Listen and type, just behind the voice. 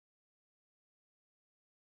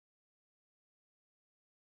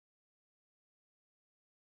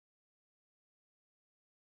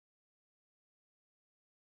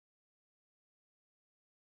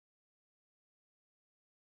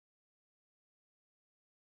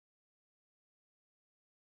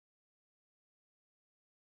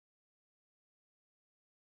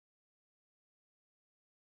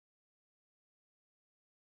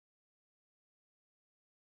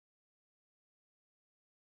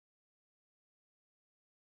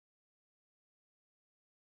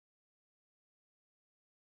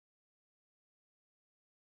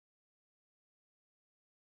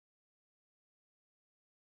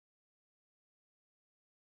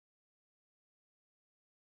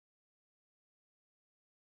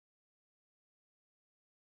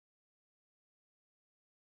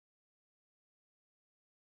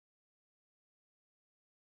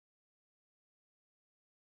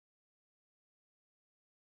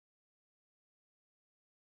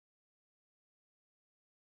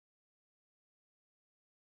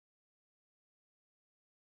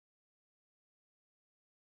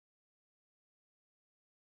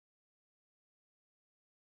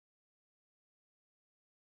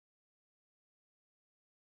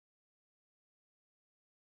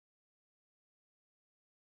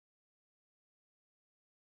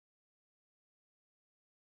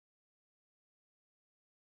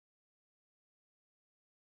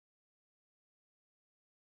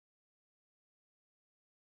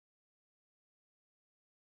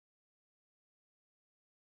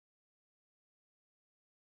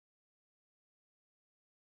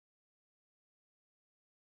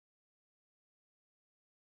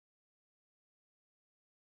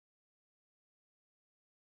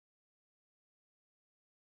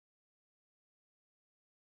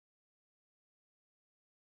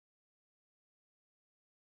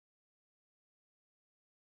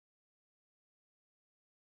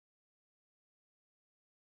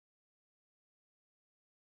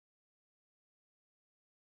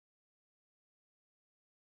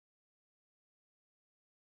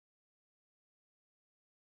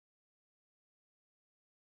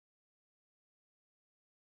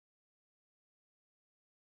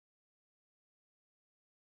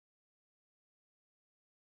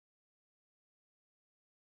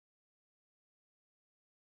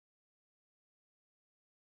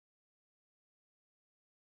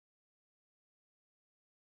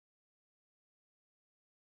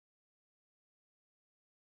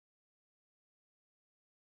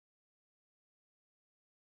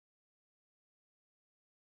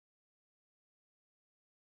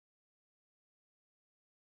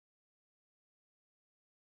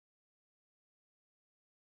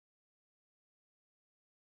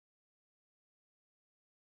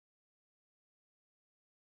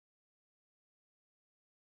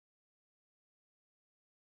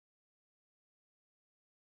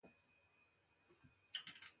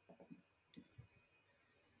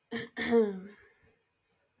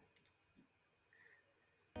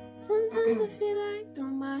Sometimes I feel like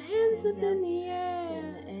throwing my hands up in the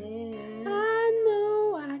air. I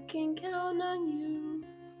know I can count on you.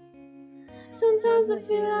 Sometimes I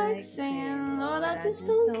feel like saying, Lord, I just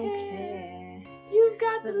don't care. You've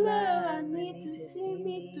got the love I need to see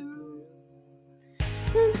me through.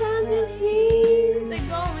 Sometimes it seems they're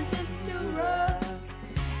going just too rough,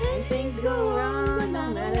 and things go wrong no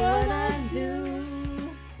matter what I do.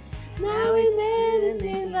 Now and then it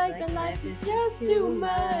seems like the life is just too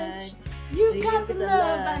much. You've got the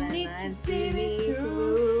love I need to see me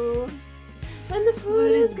through. When the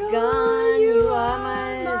food is gone, you are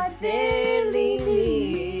my daily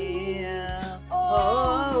meal.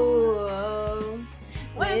 Oh,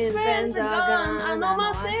 when friends are gone, I know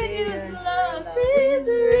my Savior's love is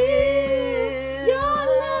real. Your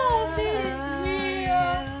love is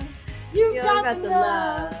real. You've got the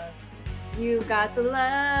love. You got the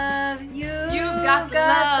love. You got the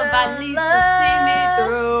love I need to see me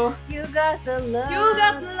through. You got the love. You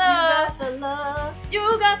got the love.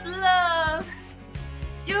 You got the love. You got the love.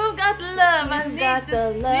 You got the love I You need got to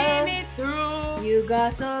the see love. me through. You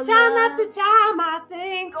got the love. Time after time I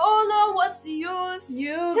think, oh Lord, what's the use?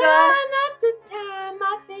 You Time got. after time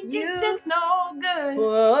I think You- it's just no good.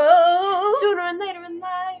 Whoa. Sooner or later in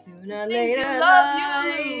life, Sooner or things later you in love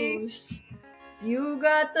life, you lose. You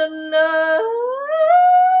got the love.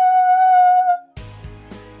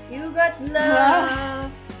 You got the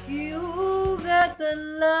love. You got the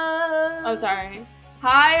love. Oh, sorry.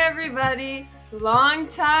 Hi, everybody. Long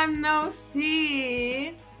time no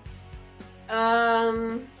see.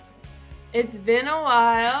 It's been a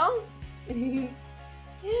while.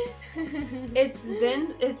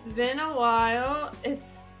 It's been a while.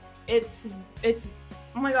 It's.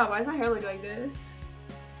 Oh my God! Why does my hair look like this?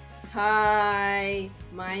 Hi,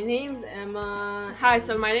 my name's Emma. Hi.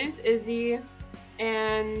 So my name's Izzy,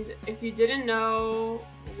 and if you didn't know,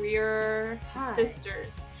 we're Hi.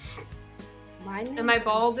 sisters. My name's Am I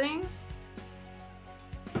balding?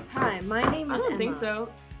 Hi, my name I is don't Emma. think so.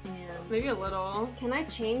 And Maybe a little. can I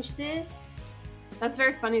change this? That's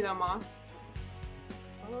very funny though, Moss.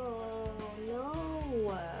 Oh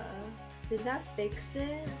no! Did that fix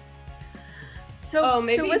it? So, Oh,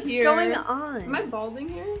 maybe so what's here. going on? Am I balding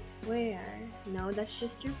here? Where? No, that's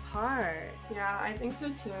just your part. Yeah, I think so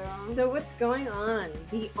too. So what's going on?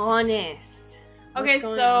 Be honest. Okay, What's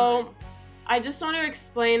going so on? I just want to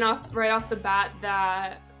explain right off the bat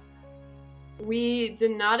that we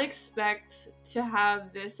did not expect to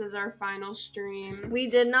have this as our final stream. We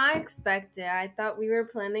did not expect it. I thought we were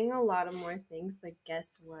planning a lot of more things, but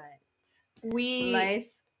guess what?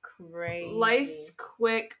 Life's crazy. Life's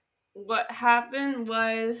quick. What happened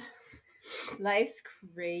was Life's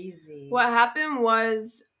crazy.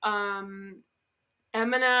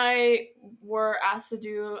 Em and I were asked to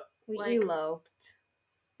do We eloped.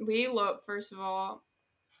 we eloped, first of all.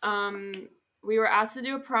 We were asked to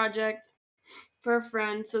do a project for a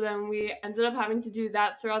friend, so then we ended up having to do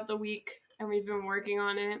that throughout the week, and we've been working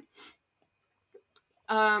on it.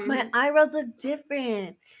 My eyebrows look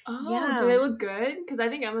different. Oh, yeah. do they look good? Because I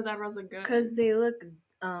think Emma's eyebrows look good. Because they look.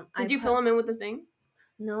 Did you fill them in with the thing?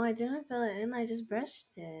 No, I didn't fill it in. I just brushed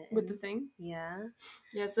it. With the thing? Yeah.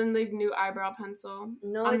 Yeah, it's in the new eyebrow pencil.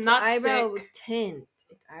 No, I'm it's not eyebrow sick. tint.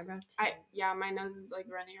 It's eyebrow tint. Yeah, my nose is like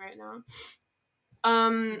running right now.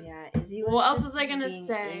 Yeah, Izzy was what else just was I gonna being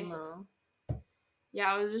say? emo.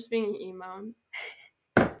 Yeah, I was just being emo.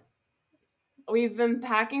 We've been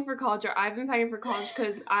packing for college, or I've been packing for college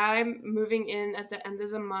because I'm moving in at the end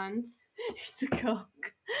of the month. It's a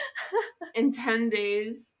Coke. In 10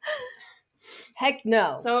 days. Heck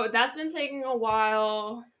no. So that's been taking a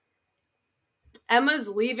while. Emma's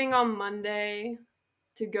leaving on Monday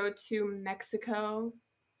to go to Mexico.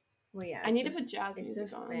 Well, yeah. I need to put jazz It's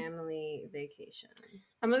music a on. family vacation.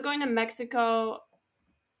 Emma's going to Mexico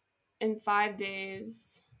in 5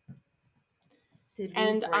 days. Did we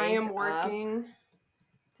And break I am up? working.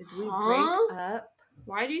 Did we Huh? break up?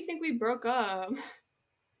 Why do you think we broke up?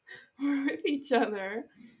 We're with each other.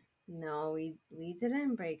 No, we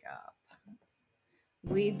didn't break up.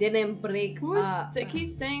 We didn't break up.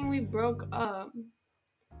 Keeps saying we broke up.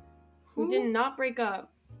 We Who? did not break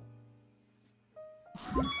up.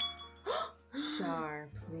 Shar,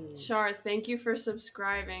 please. Shar, thank you for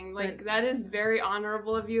subscribing. Like, But- that is very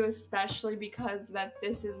honorable of you, especially because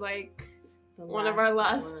this is like The one of our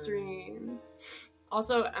last one. streams.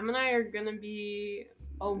 Also, Em and I are gonna be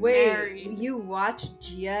Oh wait, married. you watched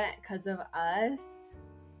Gia because of us?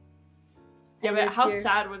 Yeah, And but it's how your-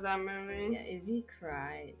 sad was that movie? Yeah, Izzy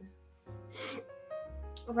cried.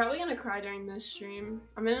 I'm probably gonna cry during this stream.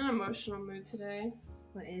 I'm in an emotional mood today.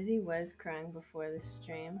 Well, Izzy was crying before the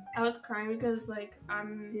stream. I was crying because like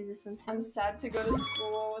Do this one too. I'm sad to go to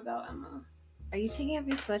school without Emma. Are you taking off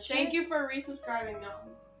your sweatshirt? Thank you for resubscribing. No.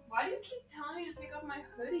 Why do you keep telling me to take off my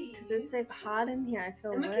hoodie? Because it's like hot in here. I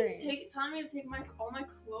feel Emma worried. keeps telling me to take all my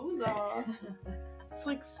clothes off. It's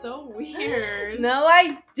like so weird. No,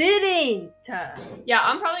 I didn't. Yeah,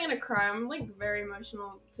 I'm probably gonna cry. I'm like very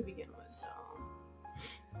emotional to begin with, so.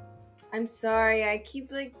 I'm sorry. I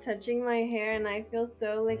keep like touching my hair and I feel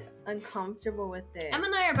so like uncomfortable with it. Emma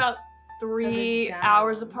and I are about 3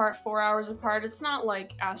 hours apart, 4 hours apart. It's not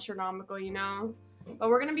like astronomical, you know? But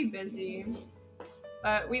we're gonna be busy.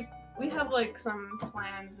 But we have like some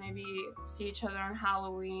plans, maybe see each other on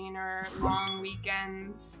Halloween or long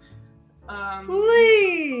weekends.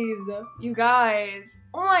 Please! You guys.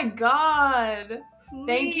 Oh my god. Please.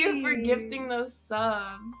 Thank you for gifting those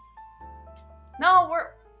subs. No,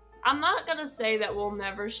 I'm not gonna say that we'll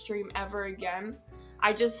never stream ever again.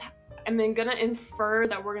 I just am gonna infer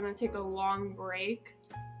that we're gonna take a long break.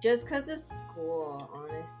 Just because of school,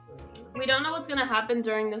 honestly. We don't know what's gonna happen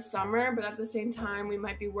during the summer, but at the same time, we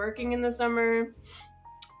might be working in the summer.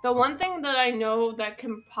 The one thing that I know that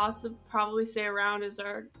can probably stay around is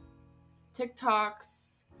our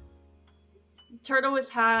TikToks, Turtle with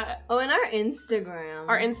Hat. Oh, and our Instagram.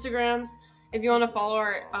 Our Instagrams. If you want to follow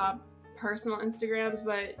our personal Instagrams,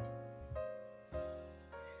 but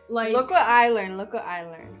like, look what I learned. Look what I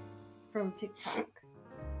learned from TikTok.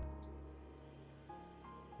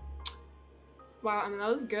 Wow, I mean that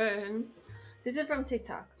was good. This is from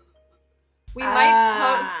TikTok. We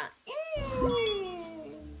might post.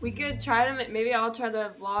 We could try to maybe I'll try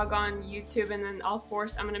to vlog on YouTube and then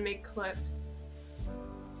I'm gonna make clips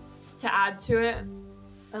to add to it.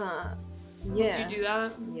 Yeah. Would you do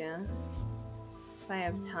that? Yeah. If I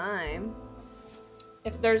have time.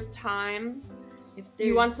 If there's time. If there's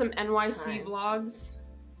you want some NYC time. Vlogs?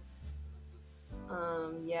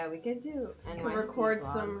 Yeah, we could do NYC Could record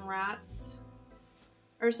vlogs. some rats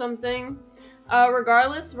or something.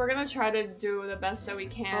 Regardless, we're gonna try to do the best that we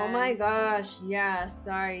can. Oh my gosh, yeah,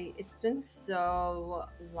 sorry. It's been so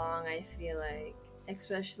long, I feel like.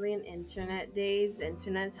 Especially in internet days,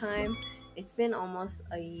 internet time. It's been almost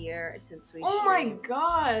a year since we Oh streamed. my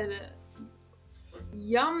god.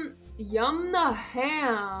 Yum the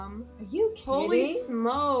ham. Are you kidding? Holy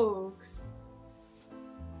smokes.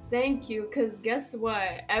 Thank you, because guess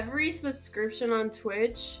what? Every subscription on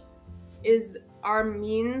Twitch is our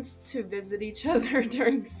means to visit each other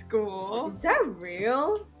during school. Is that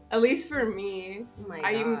real? At least for me. Oh my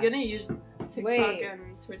I'm gosh. gonna use TikTok Wait.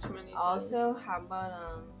 and Twitch money. Also, how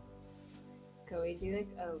about can we do like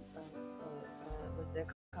what's it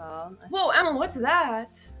called? Whoa, Emma, what's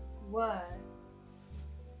that? What?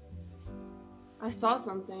 I saw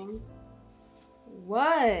something.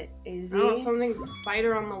 What is Oh, it? something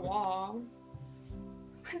spider on the wall.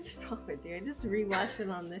 What's wrong with you? I just rewatched it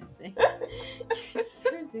on this thing. You're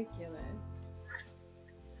so ridiculous.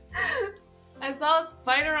 I saw a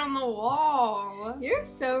spider on the wall. You're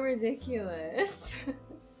so ridiculous.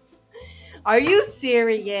 Are you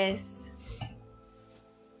serious?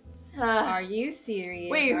 Are you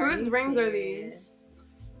serious? Wait, Are whose you rings are serious? these?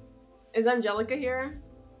 Is Angelica here?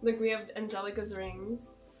 Look, we have Angelica's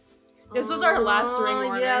rings. This was our last ring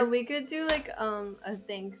order. Yeah, we could do like a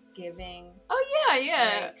Thanksgiving. Oh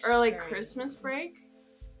yeah. Like, Or like sure. Christmas break.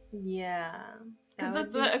 Yeah. Because That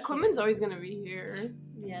would the be equipment's cute. always gonna be here.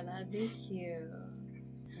 Yeah, that'd be cute.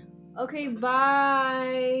 Okay,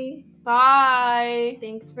 bye. Bye.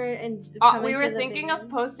 Thanks for coming We to were the thinking of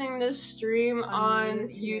video. posting this stream on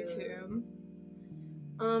YouTube.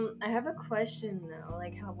 YouTube. I have a question now.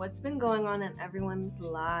 Like, what's been going on in everyone's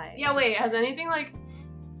lives? Yeah, wait, has anything like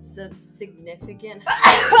Significant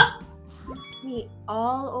me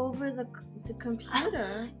all over the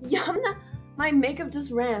computer. Yumna, my makeup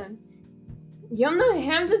just ran. Yumna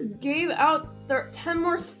Ham just gave out 10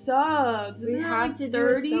 more subs. We Isn't that have like to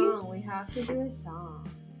 30? do a song. We have to do a song.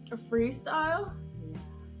 A freestyle? Yeah.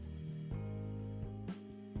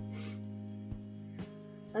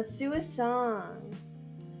 Let's do a song.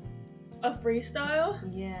 A freestyle?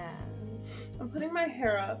 Yeah. I'm putting my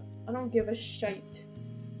hair up. I don't give a shite.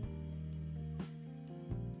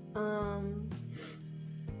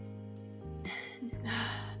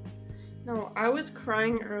 No, I was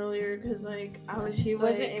crying earlier because like I was. She just,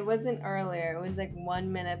 wasn't. like- It wasn't earlier. It was like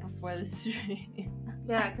 1 minute before the stream.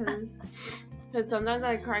 Yeah, because sometimes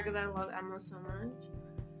I cry because I love Emma so much.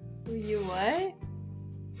 You what?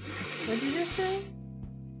 What did you just say?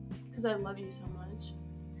 Because I love you so much.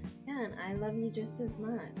 Yeah, and I love you just as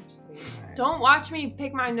much, sweetheart. Don't watch me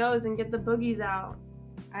pick my nose and get the boogies out.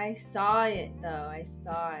 I saw it though. I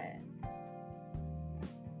saw it.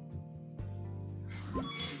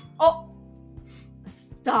 Oh!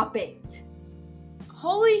 Stop it.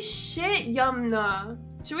 Holy shit, Yumna.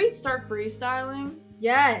 Should we start freestyling?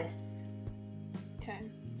 Yes. Okay.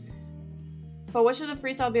 But what should the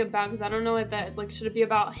freestyle be about? Because I don't know what that, like, should it be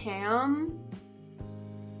about ham?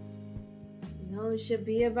 No, it should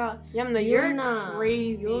be about Yumna, you're Yumna.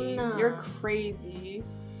 crazy. Yumna. You're crazy.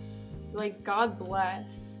 Like, God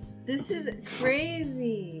bless. This is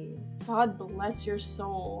crazy. God bless your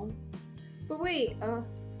soul. But wait,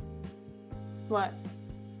 What?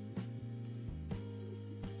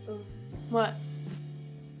 Oh. What?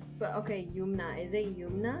 But okay, Yumna. Is it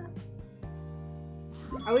Yumna?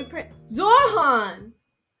 Are we Zorhan!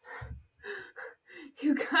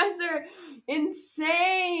 You guys are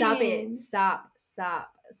insane. Stop it. Stop.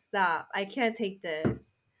 I can't take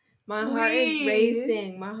this. My heart is Please.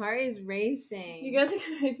 racing. My heart is racing. You guys are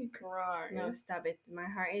gonna make me cry. No, stop it. My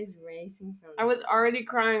heart is racing from I was already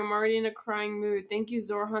crying. I'm already in a crying mood. Thank you,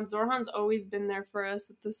 Zorhan. Zorhan's always been there for us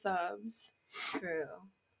with the subs. True.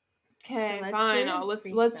 Okay, So let's fine. do Let's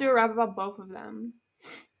do a freestyle. rap about both of them.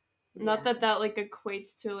 Not Yeah. that like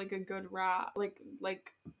equates to like a good rap. Like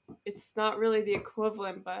it's not really the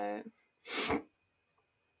equivalent, but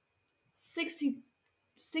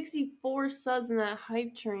 64 subs in that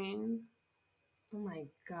hype train. Oh my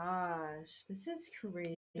gosh. This is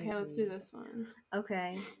crazy. Okay, let's do this one.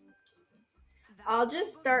 Okay. I'll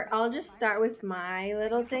just start with my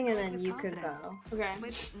little thing and then you could go. Okay.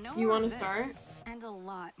 With no You more wanna of this start? And a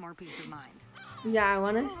lot more peace of mind. Yeah, I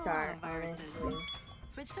want to Oh, start, viruses. honestly.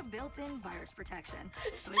 Switch to built-in virus protection.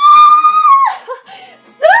 Stop!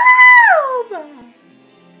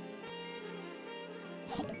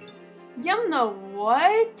 Yumna,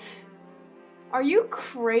 what? Are you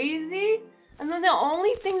crazy? And then the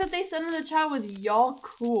only thing that they said in the chat was y'all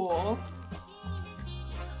cool.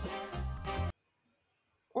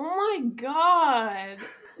 Oh my god.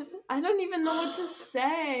 I don't even know what to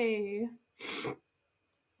say.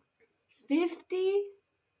 50?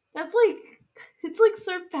 That's like, it's like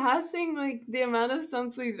surpassing like the amount of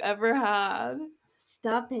subs we've ever had.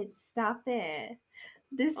 Stop it.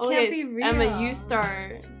 This Okay, can't be real. Emma, you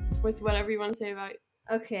start with whatever you want to say about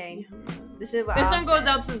Okay. Yumna. This is what This I'll one goes say.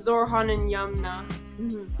 out to Zorhan and Yumna.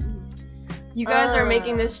 Mhm. You guys are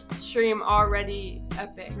making this stream already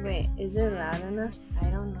epic. Wait, is it loud enough? I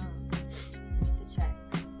don't know. To check.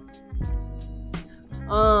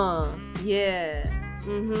 Yeah. Yeah.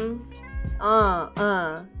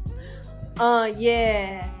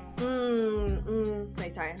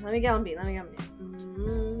 Wait, sorry. Let me get on beat.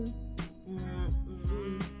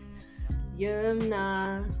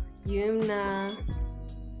 Yumna.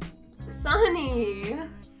 Sunny!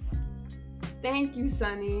 Thank you,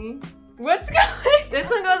 Sunny. What's going? This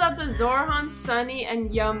one goes out to Zorhan, Sunny, and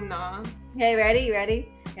Yumna. Okay, ready?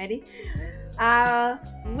 I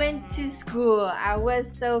went to school. I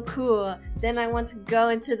was so cool. Then I want to go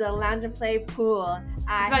into the lounge and play pool.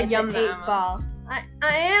 I about hit Yumna, the 8 Emma. ball. I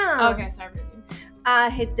am. Okay, sorry. I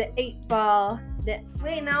hit the 8 ball.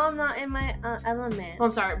 Wait, now I'm not in my element. Oh,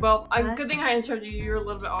 I'm sorry. Well, What? good thing I introed you. You're a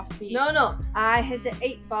little bit off beat. No. I hit the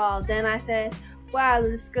 8 ball. Then I said, wow,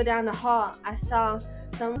 let's go down the hall. I saw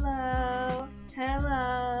some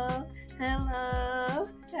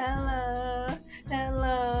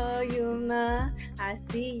hello, Yumna. I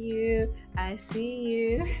see you.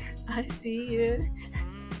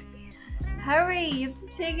 Hurry, you have to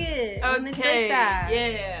take it. When it's Okay, like that.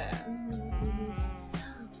 yeah.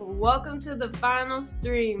 Welcome to the final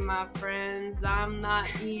stream, my friends. I'm not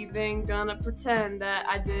even gonna pretend that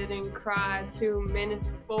I didn't cry 2 minutes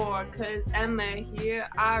before, cause Emma here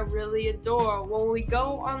I really adore. When we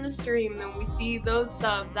go on the stream and we see those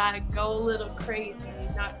subs, I go a little crazy,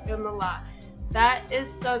 not gonna lie. That is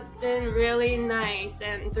something really nice,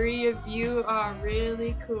 and 3 of you are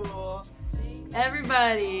really cool.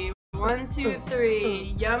 Everybody, 1, 2,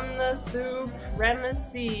 3, Yumna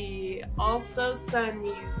Supremacy, also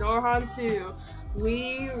Sunny, Zorhan too.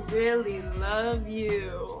 We really love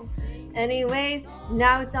you. Anyways,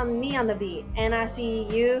 now it's on me on the beat, and I see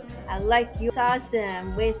you. I like you. Massage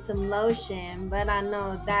them with some lotion, but I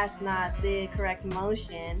know that's not the correct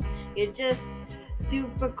motion. You're just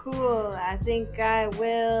super cool. I think I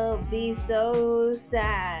will be so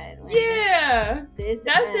sad. when Yeah! this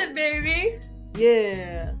That's it, ends. baby!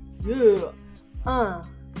 Yeah.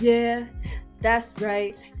 Yeah. That's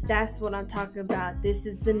right. That's what I'm talking about. This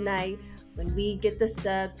is the night when we get the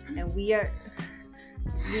subs, and we I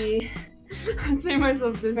made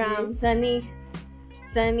myself dizzy. from Sunny,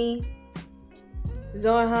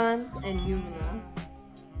 Zorhan, and Yumna.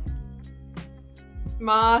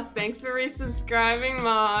 Moss, thanks for resubscribing,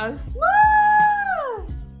 Moss.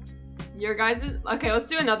 Your guys' is okay. Let's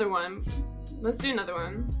do another one. Let's do another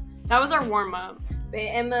one. That was our warm up.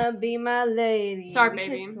 Emma, be my lady. Star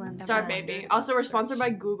Baby. Star Baby. Also, we're sponsored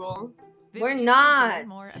by Google. We're not. Learn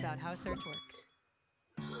more about how search works.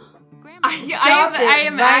 I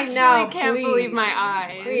am right actually now, can't please. believe my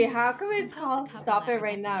eyes. Wait, how come it's called Stop It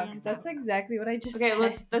Right Now? Because that's exactly what I just Okay,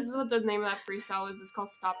 said. this is what the name of that freestyle is. It's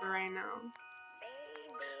called Stop It Right Now.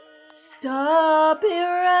 Stop it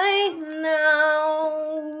right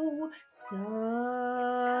now.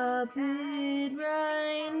 Stop it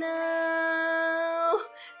right now.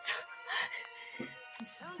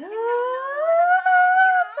 Stop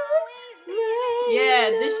it right Yeah,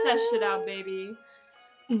 now. dish that shit out, baby.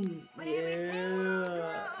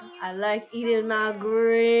 Yeah. I like eating my greens.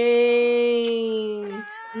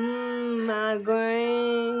 My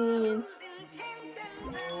greens.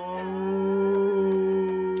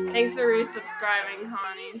 Thanks for resubscribing,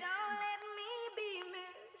 honey.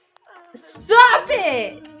 Stop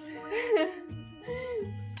it!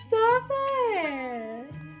 Stop it!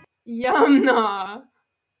 Yumna.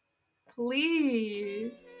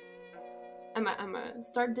 Please. Emma,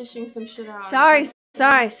 start dishing some shit out. Sorry.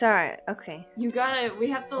 Okay. You gotta, we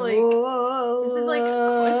have to like, Whoa. this is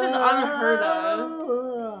unheard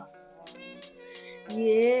of.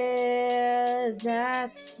 Yeah,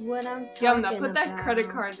 that's what I'm talking Yumna, put that about. credit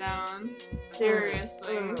card down.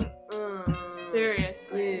 Seriously.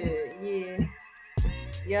 Seriously. Yeah.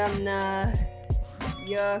 Yumna,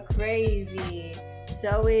 you're crazy.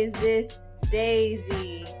 So is this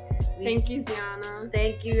Daisy. Thank you, Ziana.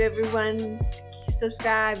 Thank you, everyone,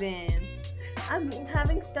 subscribing. I'm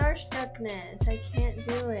having starstruckness. I can't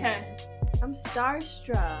do it. Okay. I'm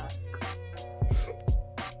starstruck.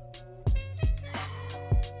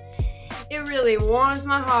 It really warms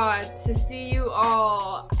my heart to see you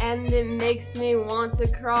all, and it makes me want to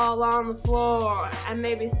crawl on the floor and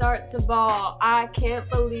maybe start to bawl. I can't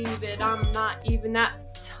believe it, I'm not even that.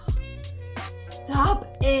 Stop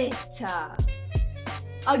it.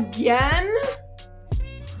 Again?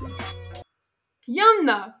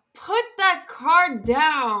 Yumna, put that card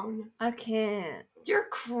down. I can't. You're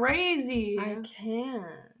crazy. I can't.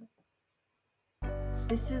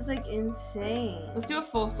 This is like insane. Let's do a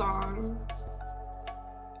full song.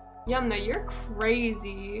 Yumna, you're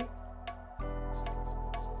crazy.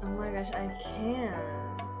 Oh my gosh, I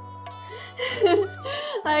can't.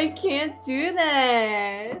 I can't do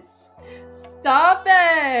this. Stop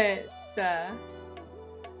it. Yeah.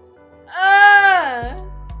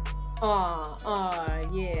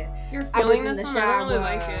 You're I was feeling in this the one? I don't really shower.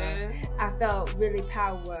 like it. I felt really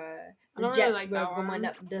power. I The don't jets really like were that going one.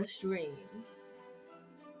 up the stream.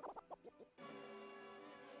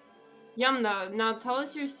 Yumna, now tell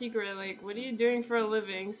us your secret. Like, what are you doing for a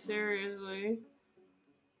living? Seriously.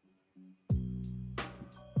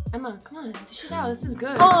 Emma, come on, dish it out. This is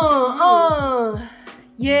good.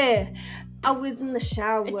 Yeah. I was in the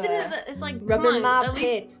shower. It's like Rubbing my at least-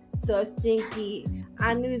 pits, so stinky.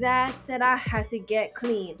 I knew that I had to get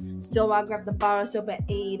clean. So I grabbed the bar of soap and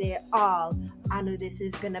ate it all. I knew this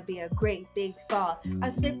is gonna be a great big fall. I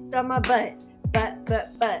slipped on my butt.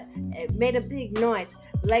 It made a big noise,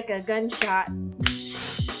 like a gunshot.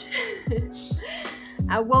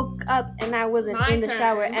 I woke up and I wasn't My in the turn.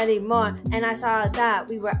 shower anymore. And I saw that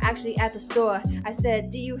we were actually at the store. I said,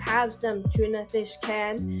 do you have some tuna fish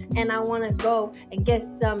cans? And I want to go and get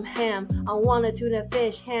some ham. I want a tuna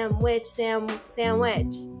fish sandwich.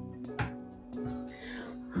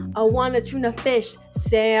 I want a tuna fish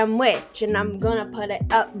sandwich. And I'm gonna put it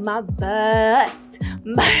up my butt.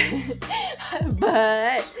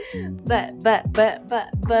 But.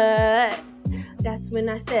 That's when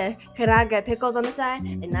I said, could I get pickles on the side?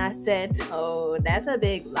 And I said, oh, that's a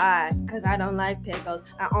big lie, cause I don't like pickles,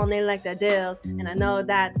 I only like the dills. And I know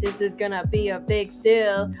that this is gonna be a big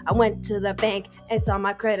steal. I went to the bank and saw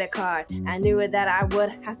my credit card. I knew that I would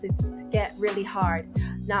have to get really hard.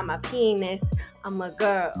 Not my penis, I'm a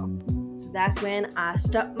girl. So that's when I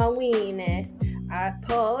struck my weenus. I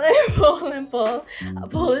pull and pull and pull. I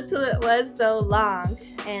pulled it till it was so long.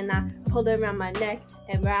 And I pulled it around my neck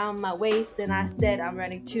and around my waist. And I said, I'm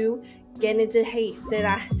ready to get into haste. And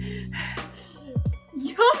I...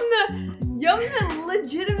 Yumna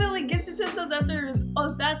legitimately gifted themselves after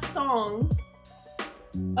that song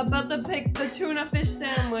about the tuna fish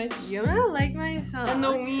sandwich You don't like my song. and the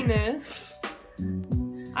weenus.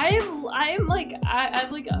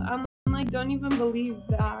 I'm like, don't even believe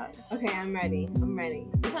that. Okay, I'm ready.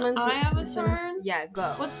 This Can one's I have a this one- turn? Yeah,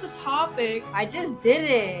 go. What's the topic? I just did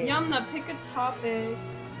it. Yumna, pick a topic.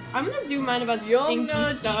 I'm gonna do mine about stinky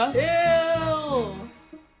stuff. Chill.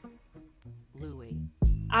 Louis.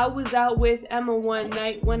 I was out with Emma one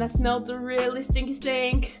night when I smelled a really stinky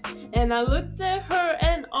stink. And I looked at her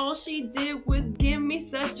and all she did was give me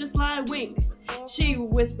such a sly wink. She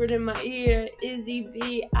whispered in my ear, Izzy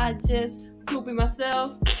B, I just pooping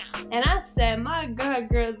myself. And I said, my God,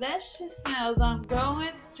 girl, that shit smells. I'm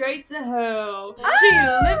going straight to hell. She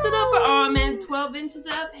lifted up her arm and 12 inches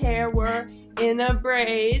of hair were in a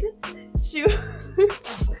braid. She whipped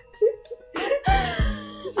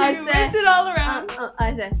it all around.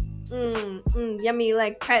 I said, yummy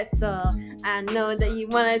like pretzel. I know that you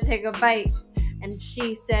want to take a bite. And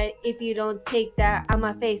she said, if you don't take that out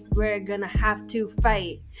my face, we're gonna have to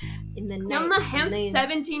fight. In the night. Yumna, I'm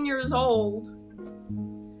 17 years old.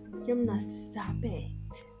 Yumna, stop it.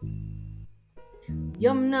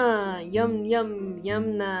 Yumna,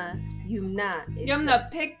 yumna. Yumna,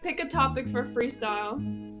 pick a topic for freestyle.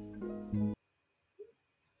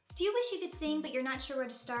 Do you wish you could sing, but you're not sure where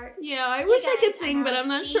to start? Yeah, I wish I could sing, but I'm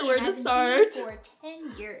not sure where to start. For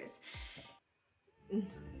 10 years.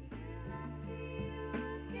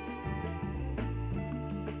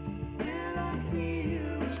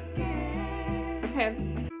 Okay,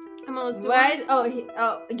 Emma, let's do what? one.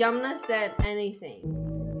 Oh, Yumna said anything.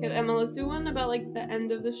 Okay, Emma, let's do one about like the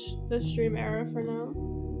end of the stream era for now.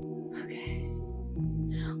 Okay.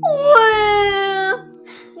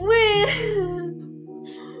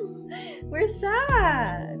 We're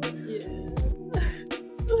sad. Yeah.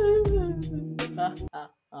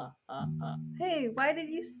 Hey, why did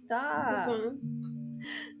you stop? This one.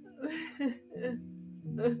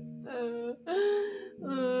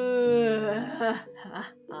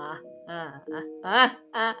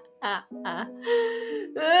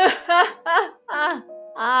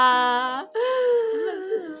 This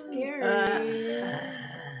is scary.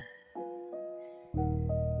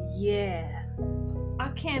 Yeah. I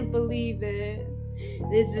can't believe it.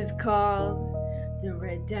 This is called the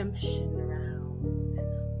redemption round.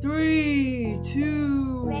 3,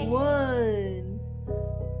 2, 1.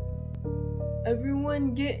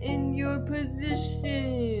 Everyone get in your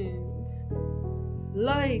positions.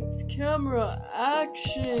 Lights, camera,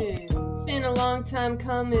 action. It's been a long time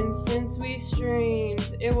coming since we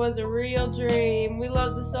streamed. It was a real dream. We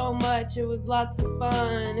loved it so much, it was lots of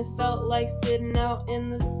fun. It felt like sitting out in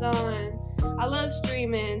the sun. I love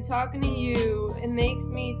streaming, talking to you. It makes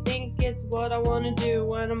me think it's what I want to do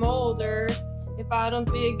when I'm older. If I don't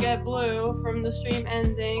get blue from the stream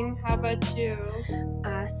ending, how about you?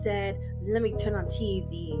 I said, let me turn on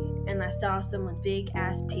TV, and I saw someone's big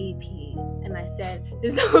ass PP, and I said,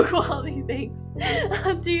 there's no quality things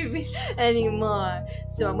on TV anymore.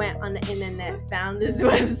 So I went on the internet, found this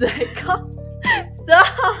website called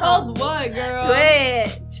Called what, girl?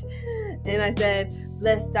 Twitch. And I said,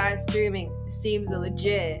 let's start streaming. It seems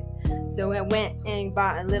legit. So I went and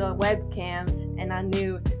bought a little webcam, and I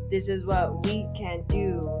knew this is what we can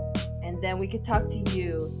do. And then we could talk to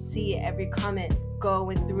you, see every comment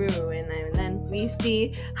going through, and then we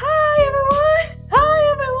see, hi everyone,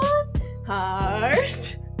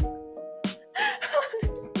 heart.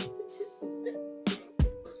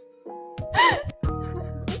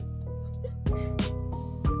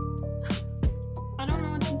 I don't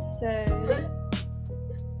know what to say. I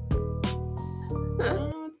don't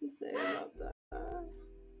know what to say about that.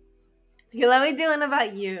 Okay, let me do one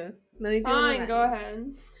about you. Fine, go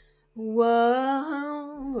ahead.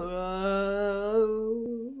 Whoa, whoa,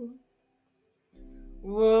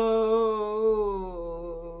 whoa.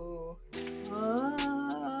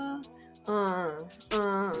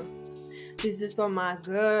 This is for my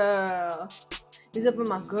girl. This is for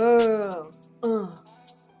my girl.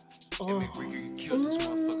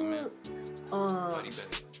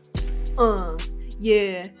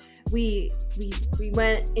 Yeah. We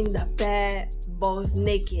went in the bed, both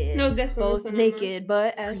naked. No, this one. Both naked,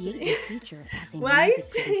 but as why are you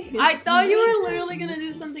saying? I thought you were literally gonna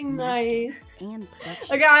do something nice.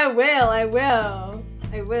 Okay, I will.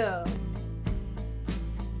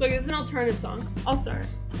 Look, it's an alternative song. I'll start.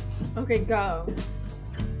 Okay, go.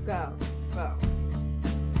 No,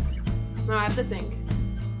 I have to think.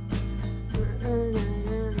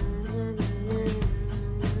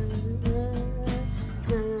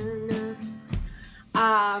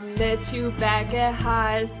 I met you back at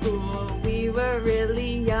high school. We were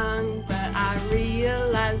really young, but I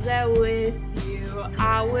realized that with you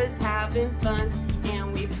I was having fun.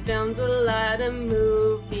 And we filmed a lot of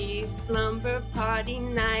movies, slumber party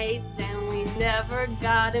nights, and we never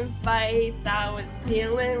got in fights. I was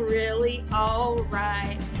feeling really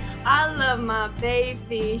alright. I love my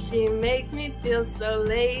baby, she makes me feel so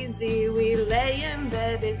lazy. We lay in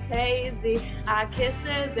bed, it's hazy. I kiss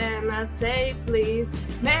her, then I say, please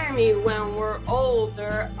marry me when we're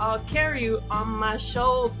older. I'll carry you on my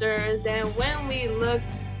shoulders, and when we look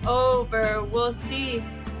over, we'll see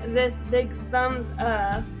this big thumbs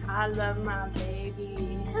up. I love my baby.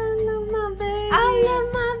 I love my baby. I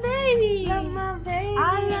love my baby. Love my baby.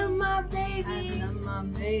 I love my baby. I love my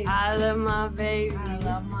baby. I love my baby. I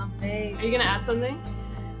love my baby. Are you gonna add something?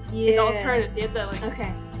 Yeah. It's alternatives. You have to like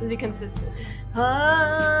Okay. be consistent.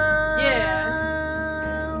 Oh.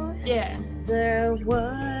 Yeah. There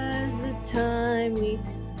was a time we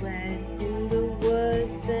went in the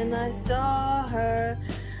woods and I saw her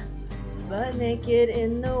butt naked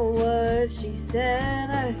in the woods. She said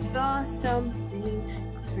I saw something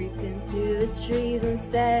creeping through the trees and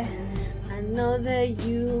said, I know that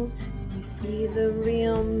you see the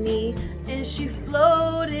real me. And she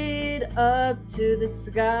floated up to the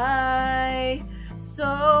sky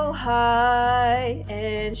so high,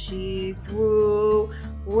 and she grew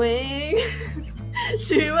wings.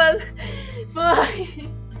 She was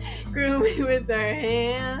flying, grew me with her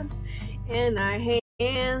hands, and our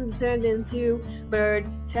hands turned into bird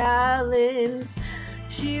talons.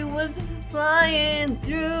 She was flying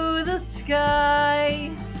through the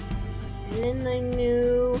sky, and I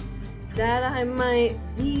knew that I might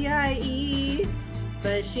die,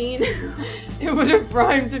 but she knew. It would have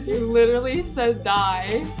rhymed if you literally said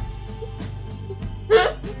die.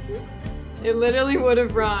 It literally would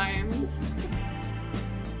have rhymed.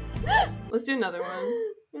 Let's do another one.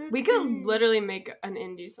 We could literally make an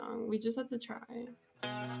indie song. We just have to try.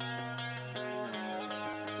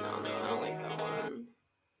 No, I don't like that one.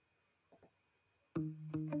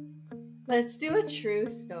 Let's do a true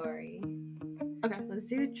story. Okay. Let's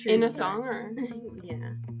do a true In a story. song or?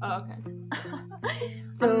 Yeah. Oh, okay.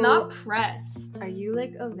 So I'm not pressed. Are you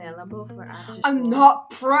like available for after school? I'm not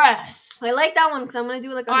pressed. I like that one because I'm gonna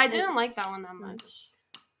do like. Oh, I didn't like that one that much.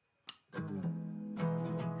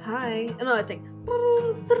 Hi. No, it's like.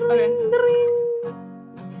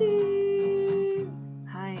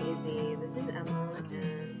 Hi, Izzy. This is Emma.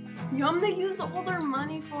 And Yumna used all their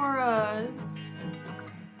money for us.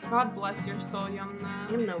 God bless your soul,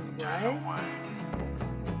 Yumna. you know what?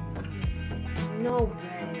 No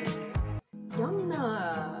way.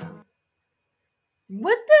 Yumna.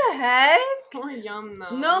 What the heck? Poor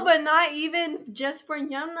Yumna. No, but not even just for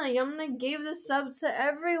Yumna. Yumna gave the subs to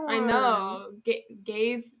everyone. I know.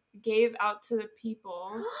 Gave out to the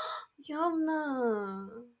people. Yumna.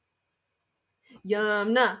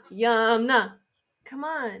 Yumna. Yumna. Come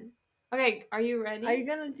on. Okay, are you ready? Are you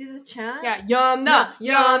gonna do the chant? Yeah. Yumna.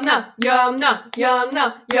 Yumna. Yumna.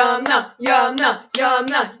 Yumna. Yumna. Yumna.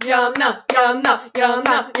 Yumna. Yumna. Yumna.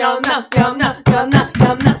 Yumna. Yumna. Yumna. Yumna.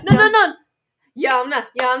 Yumna. No. Yumna.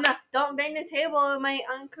 Yumna. Don't bang the table. It might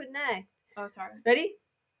unconnect. Oh, sorry. Ready?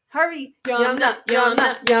 Hurry. Yumna.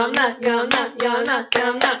 Yumna. Yumna. Yumna. Yumna.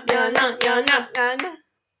 Yumna. Yumna. Yumna. Yumna.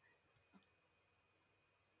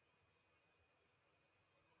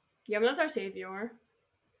 Yumna's our savior.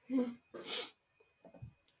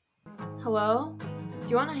 Hello? Do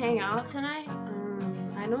you want to hang out tonight?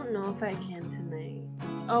 I don't know if I can tonight.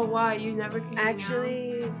 Oh, why? You never can hang out?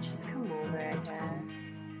 Actually, just come over, I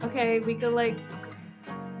guess. Okay, we could like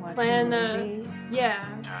Watch plan a movie.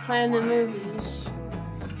 plan the movie.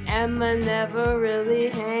 Emma never really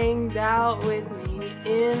hanged out with me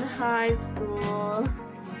in high school.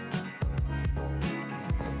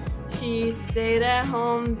 She stayed at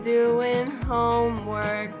home doing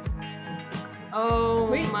homework. Oh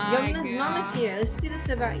Wait, my Yumna's god. mom is here. Let's do this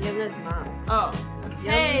about Yumna's mom. Oh.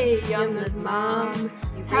 Hey, Yumna's mom.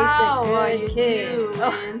 You raised How a are good you kid. doing?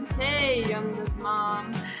 Oh. Hey, Yumna's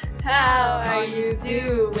mom. How How are you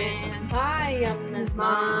doing? Hi, Yumna's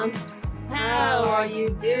mom. How are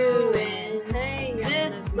you doing? Hey,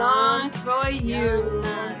 This Yumna's song's for mom. you.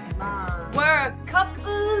 Yumna's mom. We're a couple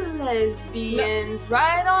of lesbians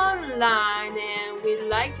right online, and we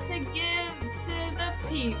like to give to the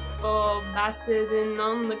people by sitting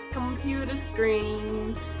on the computer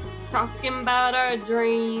screen, talking about our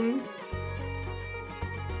dreams.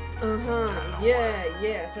 Yeah.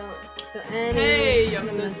 So Annie. Hey,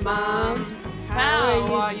 Yumna's mom. How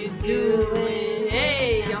are you doing?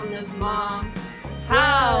 Hey, Yumna's mom.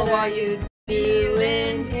 How are you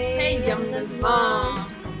doing? Hey, Yumna's mom.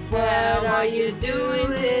 What are you doing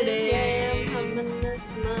today? Yumna's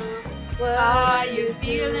mom. Are you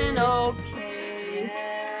feeling okay?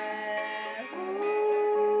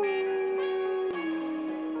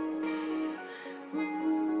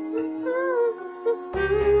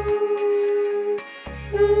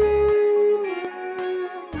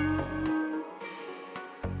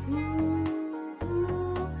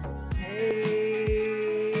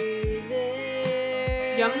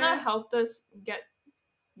 Yumna helped us get.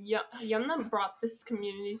 Yumna brought this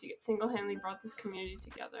community to get single-handedly brought this community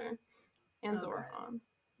together, and Oh, Zorhan,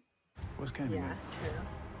 What's Candyman? Yeah, true.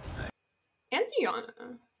 and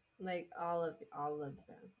Tiana. Like all of them,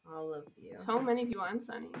 all of you. So many people, and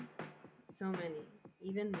Sunny. So many,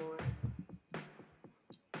 even more.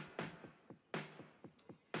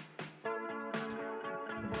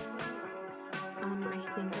 I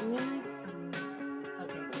think I'm gonna.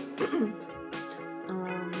 Okay.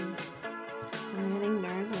 I'm getting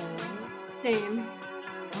nervous. Same.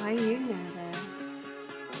 Why are you nervous?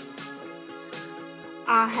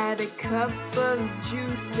 I had a cup of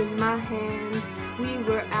juice in my hand. We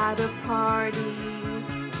were at a party.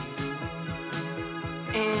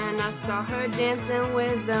 And I saw her dancing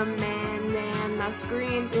with a man, and I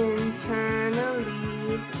screamed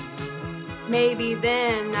internally. Maybe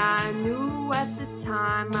then I knew at the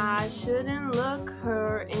time I shouldn't look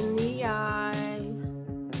her in the eye.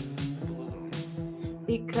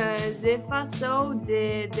 Because if I so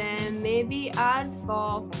did, then maybe I'd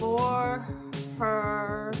fall for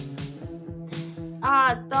her.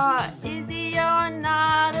 I thought, Izzy, you're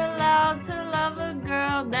not allowed to love a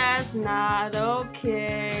girl, that's not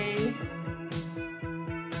okay.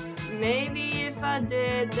 Maybe if I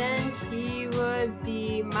did, then she would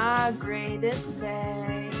be my greatest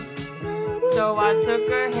bae. So I took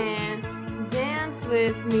her hand, dance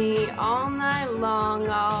with me all night long.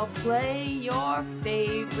 I'll play your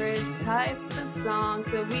favorite type of song.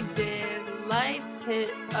 So we did, lights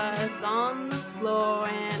hit us on the floor,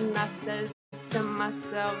 and I said to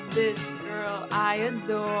myself, this girl I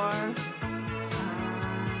adore.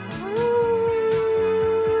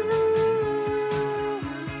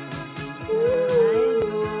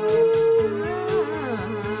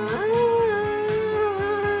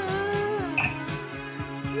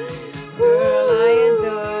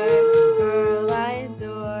 Girl I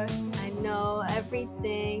adore. I know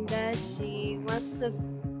everything that she wants to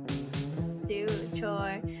do,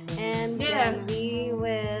 chore, and then we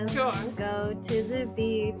will go to the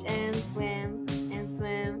beach and swim and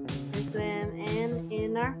swim and swim, and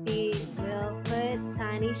in our feet we'll put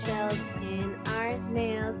tiny shells in our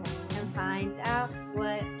nails and find out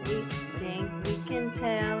what we think we can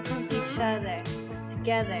tell each other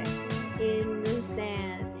together in the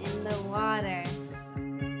sand, in the water.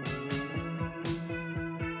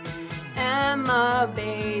 Emma,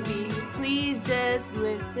 baby, please just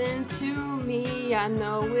listen to me. I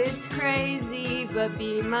know it's crazy, but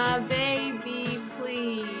be my baby,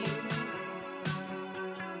 please.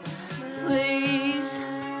 Please.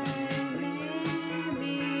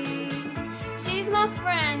 Baby. She's my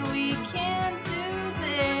friend, we can't do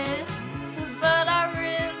this, but I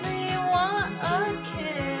really want a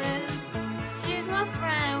kiss. She's my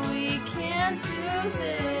friend, we can't do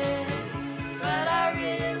this, but I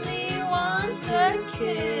really want a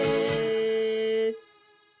kiss.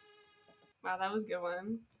 Wow, that was a good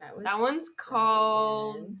one. That one's so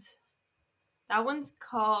called. good. That one's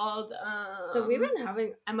called. So we've been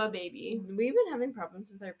having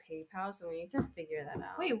problems with our PayPal, so we need to figure that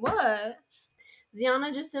out. Wait, what?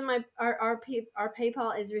 Ziana just said our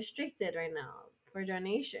PayPal is restricted right now for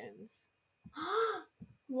donations.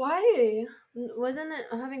 Why? Wasn't it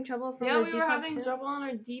having trouble from Yeah, the we were Depop having too? trouble on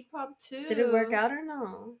our Depop too. Did it work out or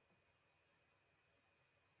no?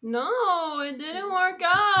 No, it didn't work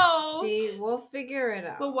out. See, we'll figure it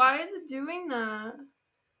out. But why is it doing that?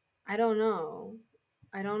 I don't know.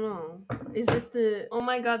 Is this the? Oh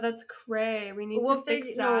my god, that's cray. We need to fix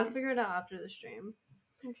that. No, we'll figure it out after the stream.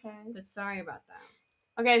 Okay. But sorry about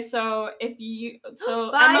that. Okay, so if you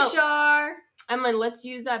Bye, Emma, Shar. Emma, let's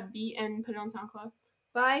use that beat and put it on SoundCloud.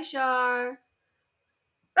 Bye, Shar.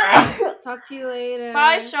 Talk to you later.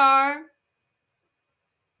 Bye, Shar.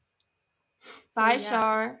 Bye, yeah.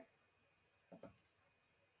 Shar.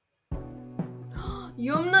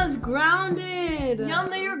 Yumna's grounded.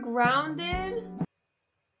 Yumna, you're grounded?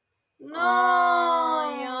 No,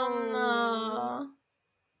 Yumna.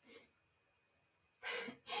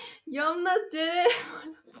 Yumna did it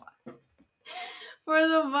for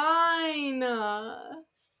the vine.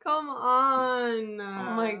 Come on.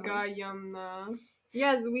 Oh my god, Yumna.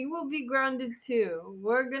 Yes, we will be grounded too.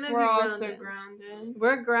 We're We're grounded. also grounded.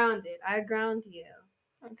 We're grounded. I ground you.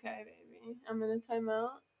 Okay, baby. I'm gonna time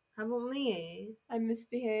out. How about me? I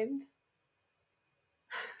misbehaved.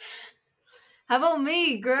 How about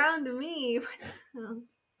me? Ground me.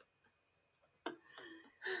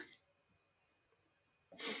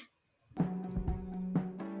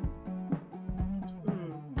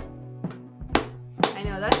 I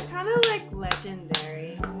know, that's kind of like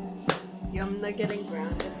legendary. Yumna getting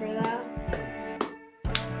grounded for that.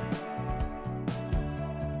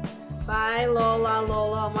 Bye, Lola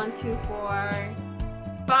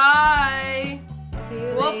 124. Bye. See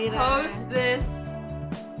you We'll later. post this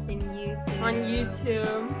in YouTube. on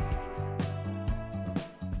YouTube.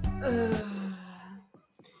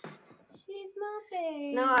 She's my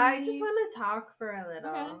baby. No, I just want to talk for a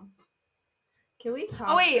little. Okay. Can we talk?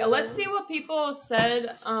 Oh wait, for a let's little? see what people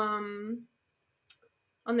said on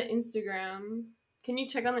the Instagram. Can you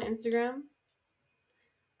check on the Instagram?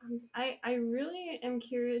 I really am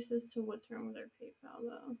curious as to what's wrong with our PayPal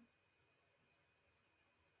though.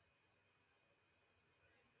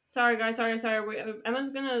 Sorry guys, sorry. Wait, Emma's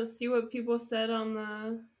gonna see what people said on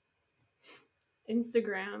the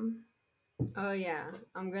Instagram. Oh yeah,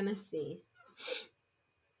 I'm gonna see.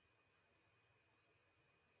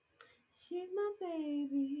 She's my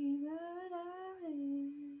baby, but I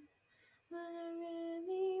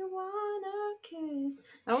really wanna kiss.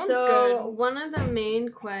 That one's So good. one of the main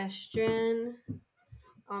question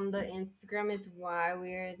on the Instagram is why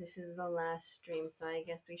this is the last stream. So I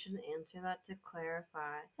guess we should answer that to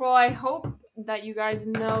clarify. Well, I hope that you guys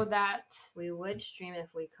know that We would stream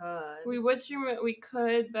if we could. we would stream it. We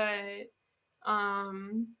could, but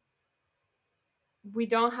we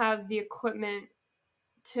don't have the equipment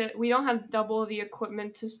we don't have double the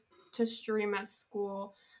equipment to stream at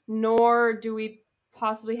school, nor do we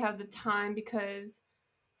possibly have the time because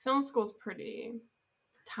film school's pretty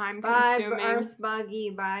time consuming. Bye Earth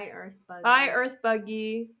Buggy. Bye Earth Buggy. Bye Earth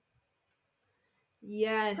Buggy.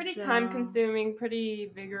 Yes. It's pretty time consuming,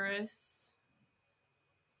 pretty vigorous.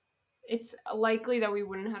 It's likely that we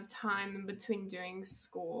wouldn't have time in between doing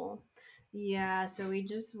school. Yeah, so we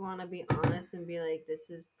just want to be honest and be like, this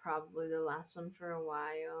is probably the last one for a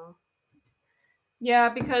while. Yeah,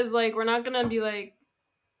 because like we're not gonna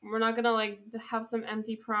have some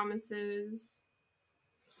empty promises.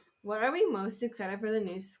 What are we most excited for the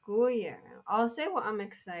new school year? I'll say what I'm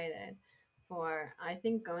excited for. I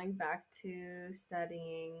think going back to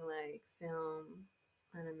studying like film,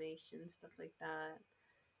 animation, stuff like that.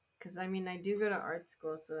 Because I mean, I do go to art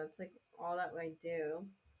school, so that's like all that I do.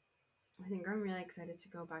 I think I'm really excited to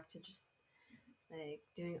go back to just like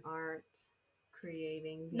doing art,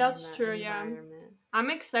 creating. That's true, yeah. I'm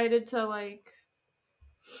excited to like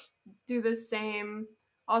do the same.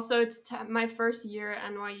 Also, it's my first year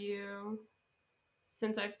at NYU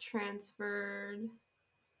since I've transferred.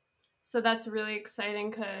 So that's really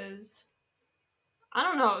exciting because I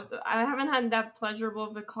don't know, I haven't had that pleasurable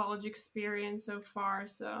of a college experience so far,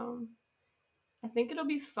 so I think it'll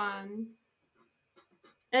be fun.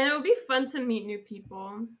 And it'll be fun to meet new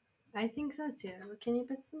people. I think so too. Can you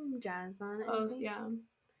put some jazz on it? Oh, Izzy? yeah.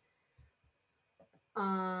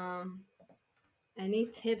 Any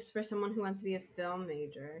tips for someone who wants to be a film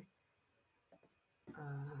major?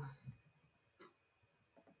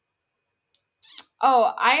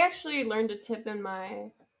 Oh, I actually learned a tip in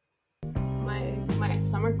my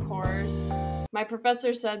summer course. My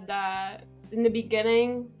professor said that in the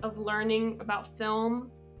beginning of learning about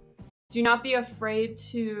film, do not be afraid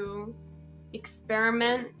to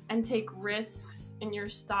experiment and take risks in your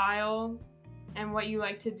style and what you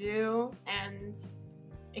like to do, and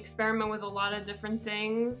experiment with a lot of different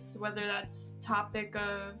things, whether that's topic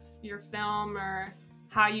of your film or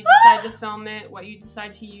how you decide to film it, what you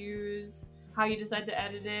decide to use, how you decide to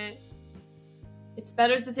edit it. It's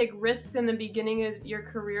better to take risks in the beginning of your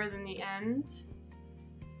career than the end.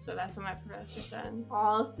 So that's what my professor said.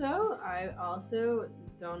 Also, I also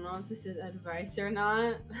don't know if this is advice or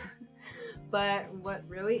not, but what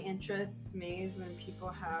really interests me is when people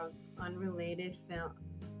have unrelated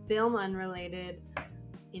film unrelated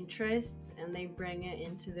interests and they bring it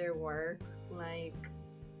into their work. Like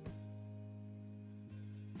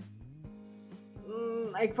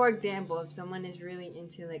for example, if someone is really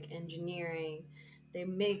into like engineering, they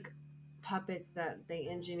make puppets that they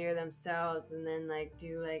engineer themselves and then like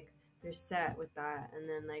do like their set with that, and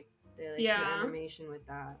then like they like do animation with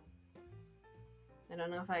that. I don't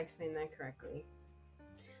know if I explained that correctly,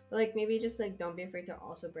 but like maybe just like don't be afraid to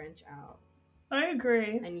also branch out. I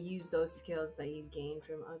agree. And use those skills that you gain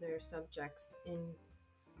from other subjects in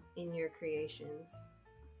your creations.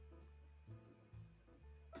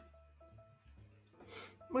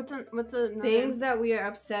 What's a things that we are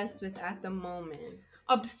obsessed with at the moment?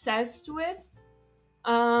 Obsessed with?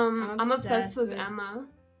 I'm obsessed with Emma.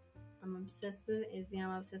 I'm obsessed with Izzy.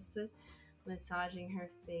 I'm obsessed with massaging her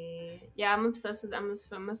feet. Yeah, I'm obsessed with Emma's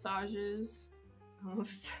foot massages.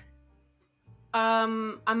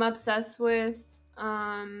 I'm obsessed with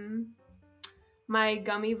my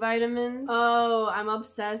gummy vitamins. Oh, I'm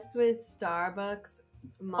obsessed with Starbucks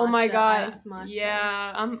matcha, Oh my god. iced matcha.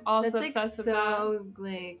 Yeah, I'm also That's like obsessed with that. so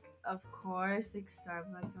like of course like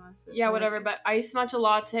Starbucks almost is, Yeah, but, whatever. like, But iced matcha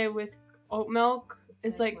latte with oat milk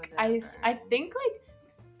It's is like, I whatever. think like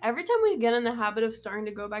every time we get in the habit of starting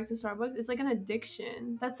to go back to Starbucks, it's like an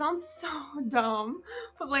addiction. That sounds so dumb,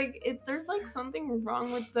 but like there's like something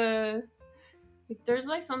wrong with the like there's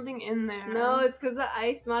like something in there. no, it's because the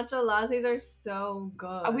iced matcha lattes are so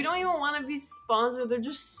good. We don't even want to be sponsored.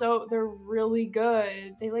 They're really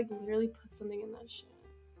good. They like literally put something in that shit.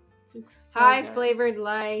 It's like so high good. flavored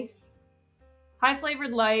lice. High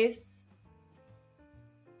flavored lice.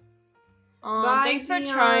 Bye, Thanks for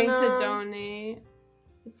trying to Ziana. donate.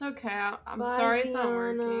 It's okay. I'm Bye, sorry it's not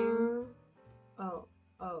Ziana. working.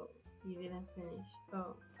 Oh, you didn't finish.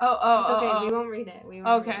 Oh, Oh, it's okay. oh. We won't read it. We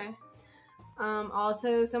won't read Okay. it.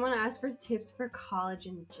 Also, someone asked for tips for college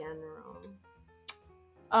in general.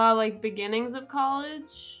 Like beginnings of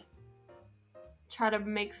college. Try to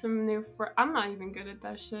make some new I'm not even good at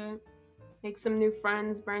that shit. Make some new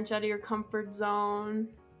friends. Branch out of your comfort zone.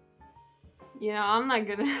 Yeah, I'm not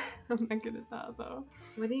good at that though.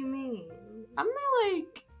 What do you mean? I'm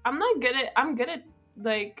good at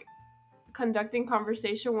like conducting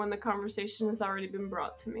conversation when the conversation has already been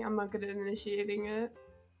brought to me. I'm not good at initiating it.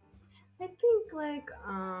 I think like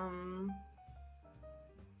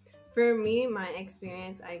for me, my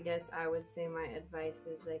experience, I guess I would say my advice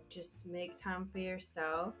is like just make time for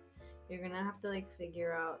yourself. You're gonna have to like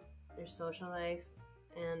figure out your social life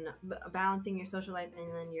and balancing your social life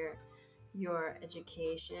and then your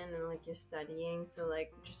education and like your studying. So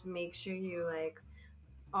like just make sure you like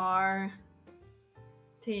are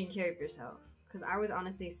taking care of yourself. Because I was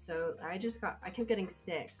honestly I kept getting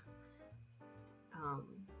sick.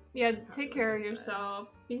 Yeah, take care of yourself.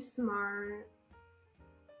 Be smart.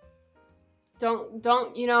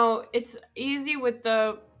 Don't you know, it's easy with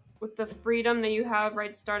the freedom that you have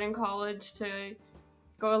right starting college to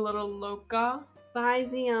go a little loca. Bye,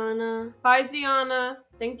 Ziana. Bye, Ziana.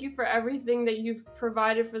 Thank you for everything that you've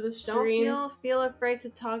provided for the streams. Don't feel afraid to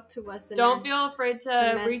talk to us. Don't feel afraid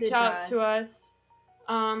to reach message out us. to us.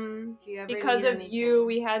 If you ever Because need of anything. you,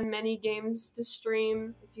 we had many games to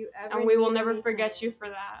stream, If you ever and we will need never anything, forget you for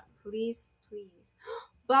that. Please.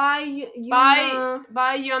 Bye, Yumna.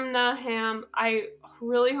 Bye, Yumna Ham. I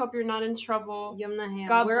really hope you're not in trouble. Yumna Ham.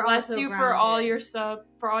 God We're bless also you for all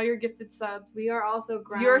grounded. your gifted subs. We are also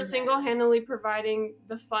grounded. You're single-handedly providing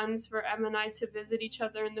the funds for Em and I to visit each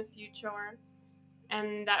other in the future,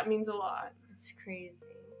 and that means a lot. It's crazy.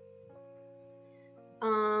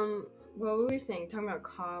 What were we saying? Talking about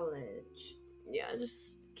college. Yeah,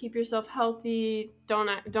 just keep yourself healthy.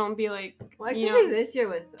 Don't be like, Well, especially this year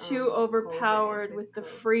with too overpowered COVID, with the COVID.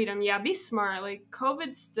 freedom. Yeah, be smart. Like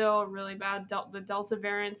COVID's still really bad. The Delta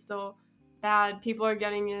variant's still bad. People are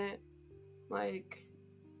getting it. Like,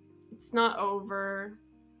 it's not over.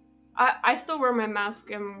 I still wear my mask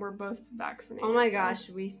and we're both vaccinated. Oh my so. gosh,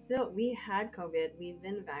 we had COVID. We've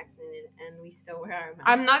been vaccinated and we still wear our mask.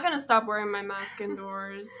 I'm not gonna stop wearing my mask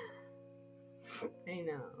indoors. I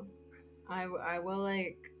know. I will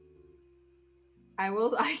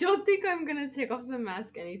I don't think I'm gonna take off the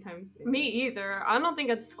mask anytime soon. Me either. I don't think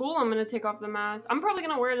at school I'm gonna take off the mask. I'm probably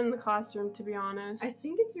gonna wear it in the classroom, to be honest. I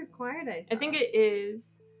think it's required, I think it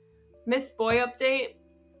is. Miss Boy update.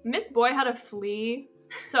 Miss Boy had a flea.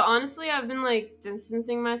 So honestly, I've been like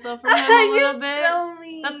distancing myself from him a little bit. So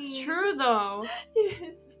mean. That's true though.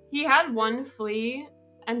 Yes. He had one flea,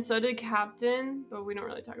 and so did Captain, but we don't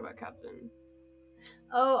really talk about Captain.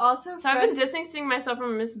 Oh, also So I've been distancing myself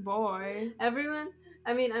from Miss Boy. everyone.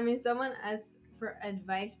 I mean, someone asked for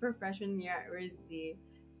advice for freshman year at RISD.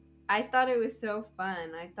 I thought it was so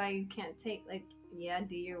fun. I thought you can't take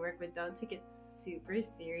do your work, but don't take it super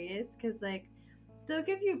serious because they'll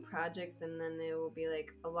give you projects and then it will be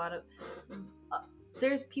like a lot of.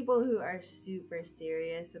 There's people who are super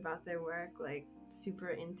serious about their work, like super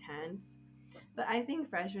intense. But I think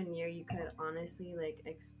freshman year you could honestly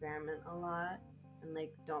experiment a lot. And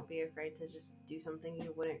don't be afraid to just do something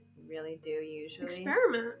you wouldn't really do usually.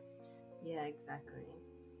 Experiment. Yeah, exactly.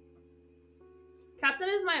 Captain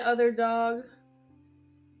is my other dog.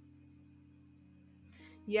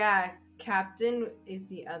 Yeah, Captain is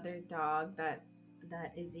the other dog that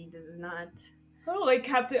Izzy does not. I don't like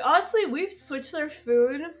Captain. Honestly, we've switched their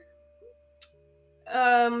food.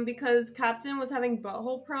 Because Captain was having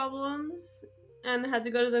butthole problems and had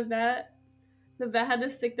to go to the vet. The vet had to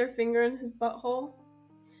stick their finger in his butthole.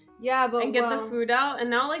 Yeah, but and get the food out, and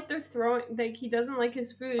now they're throwing. He doesn't like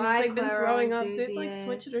his food. He's been throwing up, so he has to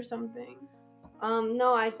switch it or something.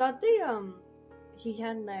 No, I thought he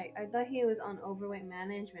had I thought he was on overweight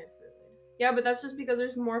management food. Yeah, but that's just because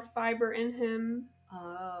there's more fiber in him.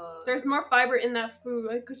 Oh. There's more fiber in that food,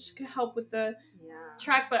 like, which could help with the Yeah.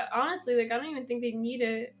 track. But honestly, like, I don't even think they need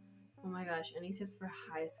it. Oh my gosh, any tips for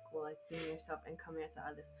high school, like being yourself and coming out to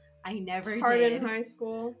others? I never It's hard did. in high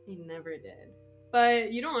school. I never did.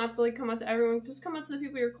 But you don't have to, like, come out to everyone. Just come out to the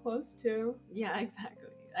people you're close to. Yeah, exactly.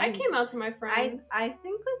 I came out to my friends. I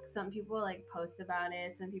think like some people like post about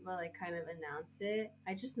it, some people like kind of announce it.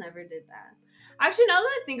 I just never did that. Actually, now that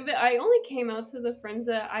I think of it, I only came out to the friends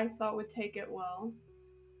that I thought would take it well.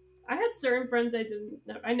 I had certain friends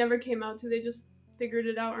I never came out to. They just figured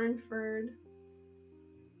it out or inferred.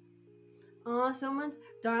 Oh, someone's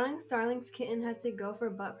Starling's kitten had to go for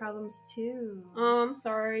butt problems too. I'm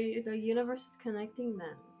sorry. It's The universe is connecting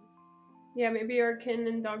them. Yeah, maybe our kitten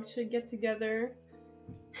and dog should get together.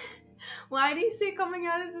 Why do you say coming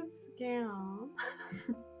out as a scam?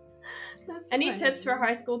 That's Any funny. tips for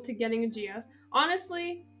high school to getting a GF?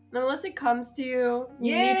 Honestly, unless it comes to you,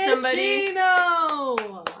 you Yeah, need somebody.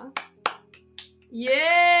 Chino!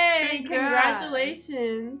 Yay! Congrats.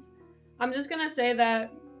 Congratulations. I'm just gonna say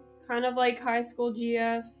that kind of like high school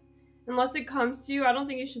GF, unless it comes to you, I don't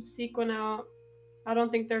think you should seek one out. I don't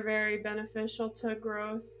think they're very beneficial to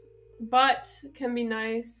growth, but can be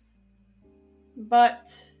nice. But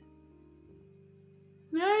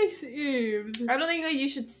Nice, Eves. I don't think that you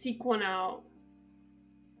should seek one out.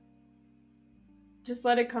 Just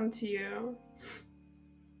let it come to you.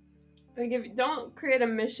 Like, don't create a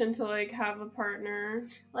mission to like have a partner.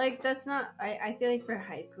 Like, that's not. I feel like for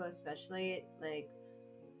high school, especially, like,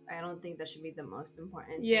 I don't think that should be the most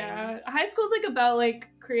important. Yeah, high school's like about like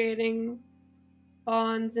creating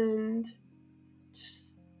bonds and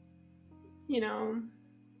just, you know,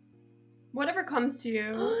 whatever comes to you.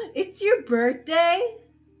 Thing. It's your birthday.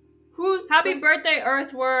 Who's Happy birthday,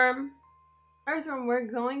 Earthworm! Earthworm? We're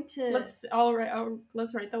going to. Let's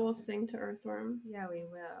write that. We'll sing to Earthworm. Yeah, we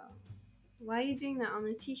will. Why are you doing that on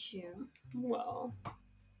the tissue? Well,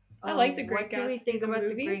 I like The Great What do we Gatsby, think the about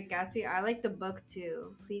movie. The Great Gatsby? I like the book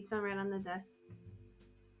too. Please don't write on the desk.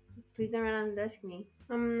 Please don't write on the desk, me.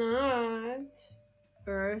 I'm not.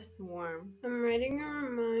 Earthworm. I'm writing a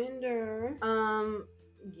reminder.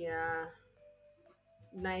 Yeah.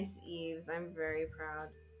 Nice, Eves. I'm very proud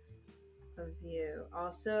of you.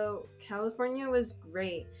 Also, California was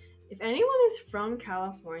great. If anyone is from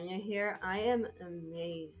California here, I am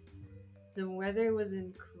amazed. The weather was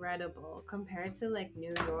incredible compared to like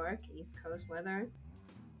New York, East Coast weather.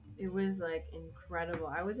 It was like incredible.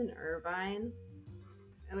 I was in Irvine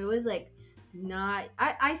and it was like not.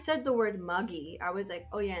 I said the word muggy. I was like,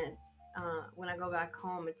 oh yeah, when I go back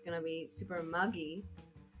home, it's gonna be super muggy.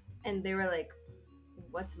 And they were like,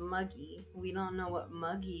 what's muggy? We don't know what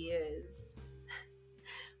muggy is.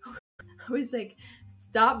 I was like,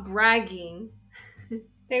 stop bragging.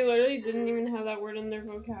 They literally didn't even have that word in their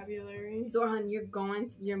vocabulary. Zoran,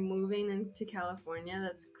 you're moving into California?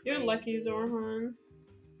 That's crazy. You're lucky, Zorhan.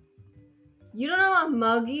 You don't know what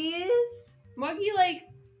muggy is? Muggy,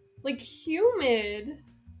 like humid.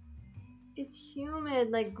 It's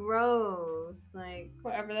humid, like gross. Like,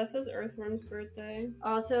 Whatever, that says Earthworm's birthday.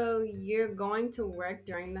 also, you're going to work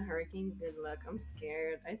during the hurricane. Good luck. I'm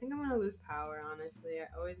scared. I think I'm gonna lose power, honestly.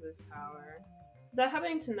 I always lose power. Is that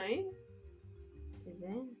happening tonight? Is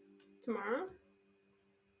it? Tomorrow?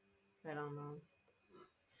 I don't know.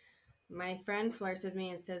 My friend flirts with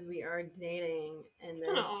me and says we are dating, and It's then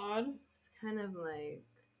kind of odd. it's kind of like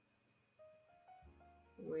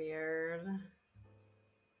weird.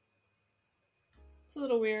 It's a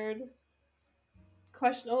little weird. A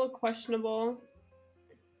little questionable.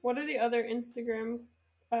 What are the other Instagram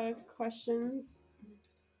questions?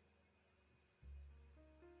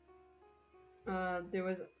 There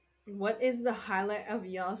was. What is the highlight of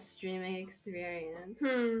y'all's streaming experience?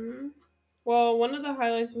 Well, one of the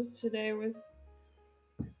highlights was today with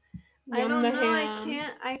I don't Yum the know.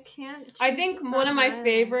 Ham. I can't. I choose think to one of my highlight.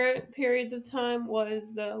 favorite periods of time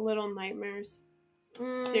was the Little Nightmares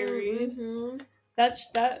series. Mhm. That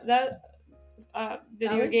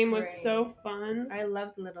video was game was great. so fun I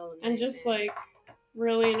loved Little and just Nightmares. like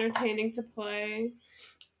really entertaining to play.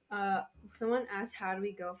 Someone asked, "How do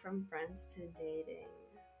we go from friends to dating?"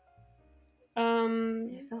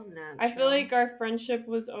 It felt natural. I feel like our friendship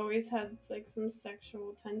was always had like some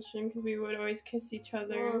sexual tension because we would always kiss each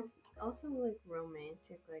other. Well, it's also like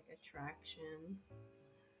romantic, like attraction.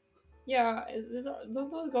 Yeah,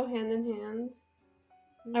 don't those go hand in hand?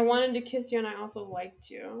 I wanted to kiss you and I also liked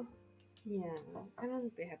you. Yeah, I don't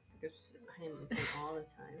think they have to go hand in hand all the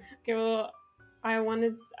time. Okay, well, I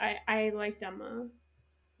liked Emma.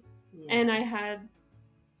 Yeah. And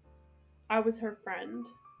I was her friend.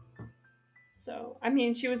 So, I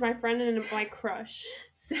mean, she was my friend and my crush.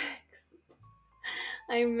 Sex.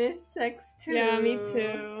 I miss sex too. Yeah, me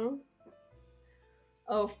too.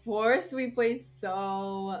 Oh, Force, we played so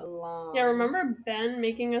long. Yeah, remember Ben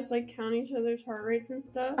making us like count each other's heart rates and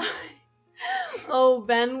stuff? Oh,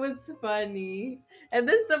 Ben was funny. And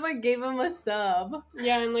then someone gave him a sub.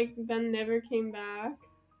 Yeah, and like Ben never came back.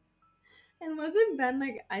 And wasn't Ben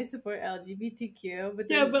like, I support LGBTQ? But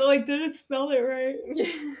then... Yeah, but like didn't spell it right.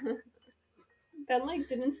 Yeah. Ben like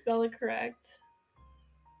didn't spell it correct.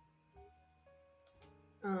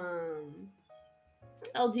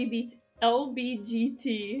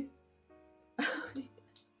 LBGT.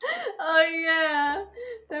 Oh yeah,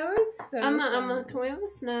 that was so. Emma, can we have a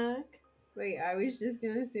snack? Wait, I was just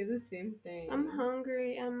gonna say the same thing. I'm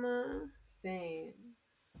hungry, Emma. Same.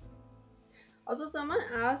 Also, someone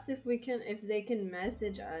asked if they can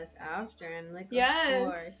message us after, and like, yes, of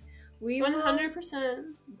course, we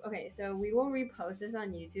 100%. Okay, so we will repost this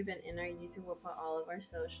on YouTube, and in our YouTube we'll put all of our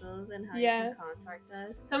socials and how Yes. you can contact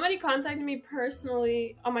us. Somebody contacted me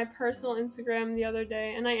personally on my personal Instagram the other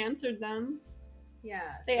day, and I answered them.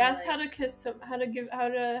 Yeah. They so, asked like, how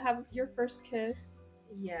to have your first kiss.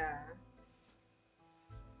 Yeah.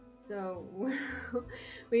 So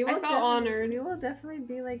we will. I felt honored. We will definitely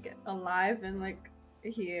be like alive and like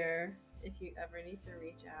here if you ever need to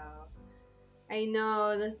reach out. I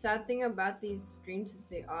know the sad thing about these streams is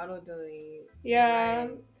they auto delete. Yeah.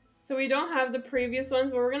 Right? So we don't have the previous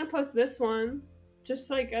ones, but we're gonna post this one, just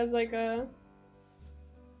like as like a.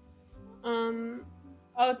 Oh,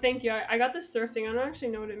 thank you. I got this thrifting. I don't actually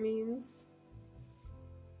know what it means.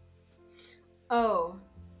 Oh.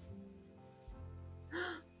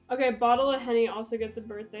 Okay, Bottle of Henny also gets a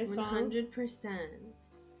birthday song. 100%.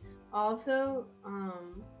 Also,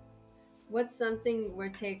 what's something we're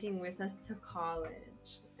taking with us to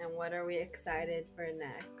college, and what are we excited for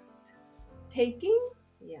next? Taking?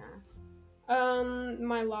 Yeah.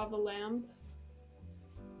 My lava lamp.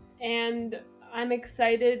 And I'm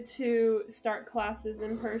excited to start classes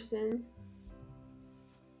in person.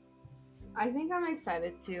 I think I'm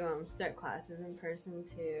excited to start classes in person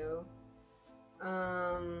too.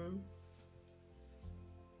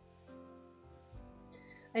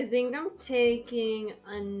 I think I'm taking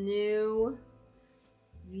a new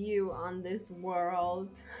view on this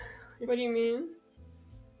world. What do you mean?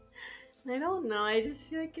 I don't know. I just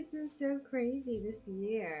feel like it's been so crazy this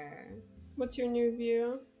year. What's your new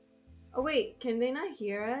view? Oh wait, can they not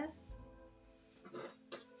hear us?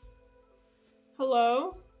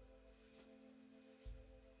 Hello?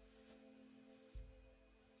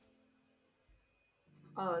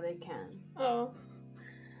 Oh, they can. Oh.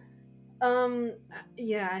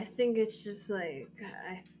 Yeah, I think it's just like,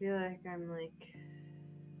 I feel like I'm like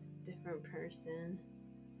a different person.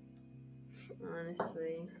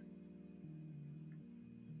 Honestly.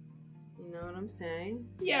 You know what I'm saying?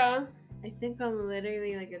 Yeah, I think I'm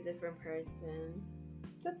literally like a different person.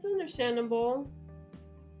 that's understandable.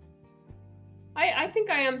 I think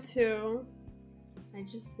I am too. I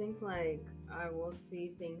just think like I will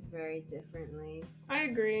see things very differently. I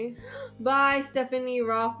agree. Bye, Stephanie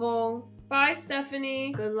Raffle. Bye,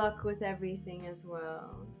 Stephanie. Good luck with everything as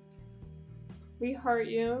well. We heart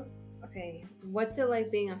you. Okay, what's it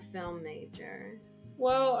like being a film major?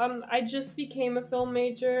 Well, I just became a film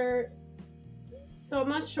major, so I'm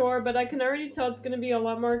not sure, but I can already tell it's going to be a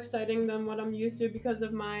lot more exciting than what I'm used to because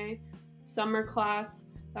of my summer class.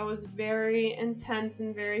 That was very intense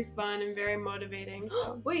and very fun and very motivating.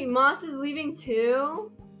 So. Wait, Moss is leaving too?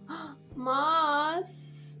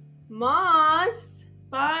 Moss. Moss!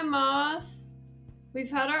 Bye, Moss. We've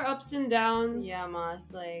had our ups and downs. Yeah,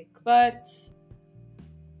 Moss, like... But...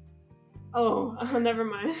 Oh. Never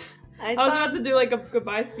mind. I was about to do like a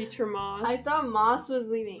goodbye speech for Moss. I thought Moss was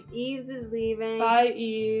leaving. Eves is leaving. Bye,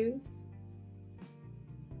 Eves.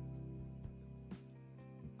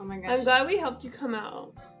 Oh my gosh. I'm glad we helped you come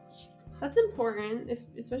out. That's important,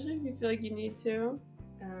 especially if you feel like you need to.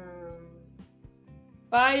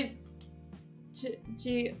 Bye,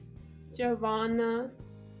 Giovanna.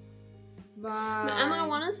 Bye. Emma, I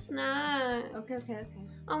want a snack. Okay.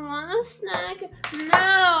 I want a snack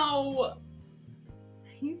now. Are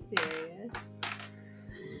you serious?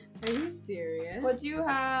 Are you serious? What do you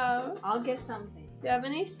have? I'll get something. Do you have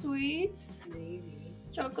any sweets? Maybe.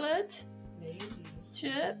 Chocolate? Maybe.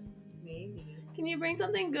 Chip? Maybe. Can you bring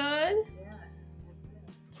something good?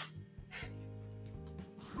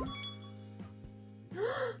 Yeah.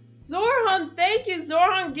 Zorhan, thank you.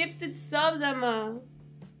 Zorhan gifted subs, Emma.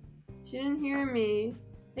 She didn't hear me.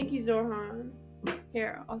 Thank you, Zorhan.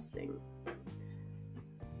 Here, I'll sing.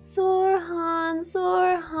 Zorhan,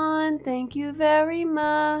 thank you very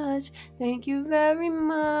much. Thank you very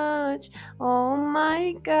much. Oh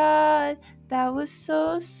my God. That was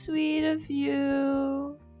so sweet of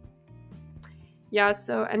you. Yeah,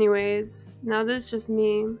 so anyways, now this is just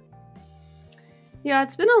me. Yeah,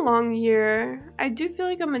 it's been a long year. I do feel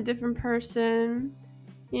like I'm a different person.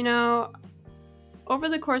 You know, over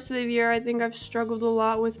the course of the year, I think I've struggled a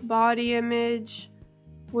lot with body image,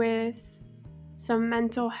 with some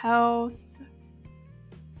mental health,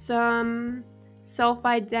 some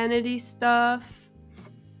self-identity stuff.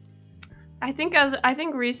 I think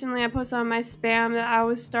recently I posted on my spam that I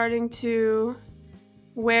was starting to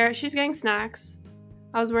wear, she's getting snacks.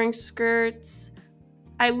 I was wearing skirts.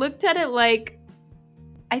 I looked at it like,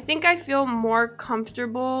 I think I feel more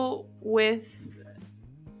comfortable with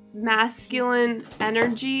masculine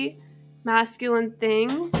energy, masculine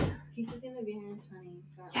things. Pizza's gonna be here in 20.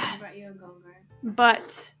 So Yes. I brought you a go-gurt.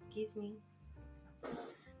 But Excuse me.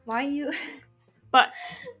 Why you? But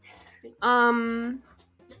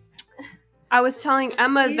I was telling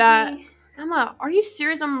Emma Excuse that me. Emma, are you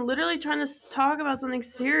serious? I'm literally trying to talk about something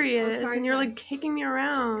serious, sorry, and you're sorry. like kicking me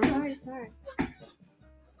around. Sorry.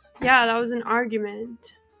 Yeah, that was an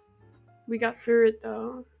argument. We got through it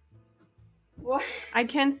though. What? I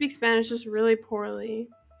can speak Spanish just really poorly.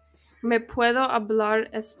 Me puedo hablar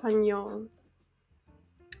español.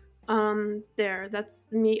 There, that's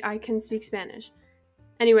me. I can speak Spanish.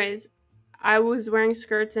 Anyways, I was wearing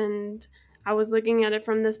skirts and I was looking at it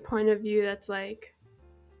from this point of view that's like,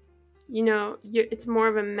 you know, it's more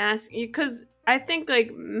of a mask, because I think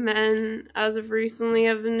like men as of recently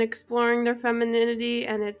have been exploring their femininity,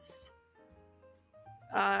 and it's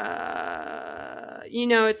you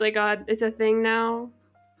know, it's like it's a thing now,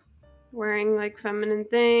 wearing like feminine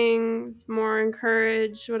things, more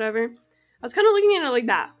encouraged, whatever. I was kind of looking at it like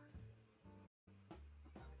that.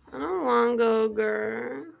 I don't want to go,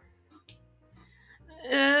 girl.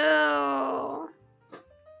 Ew.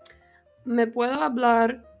 Me puedo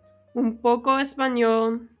hablar un poco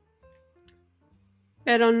español,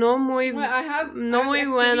 pero no muy, Wait, I have muy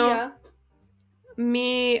Activia. bueno.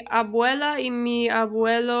 Mi abuela y mi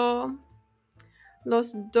abuelo,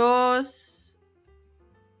 los dos,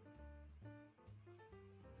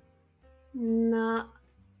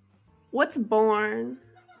 what's born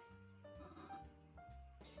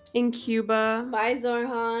in Cuba? Bye,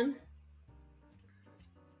 Zorhan.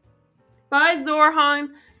 Bye, Zorhan.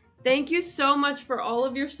 Thank you so much for all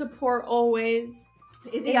of your support always.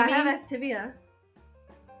 Izzy, I have Activia.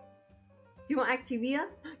 Do you want Activia?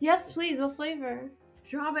 Yes, please. What flavor?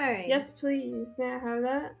 Strawberry. Yes, please. May I have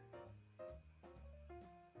that?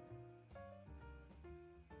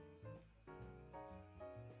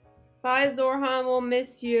 Bye, Zorhan. We'll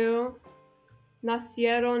miss you.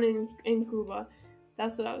 Nacieron en Cuba.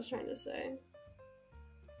 That's what I was trying to say.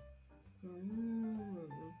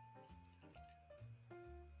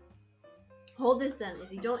 Hold this then,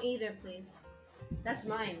 Izzy. Don't eat it, please. That's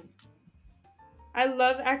mine. I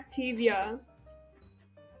love Activia.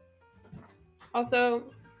 Also,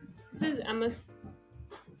 this is Emma's.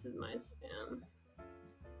 This is my spam.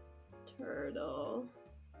 Turtle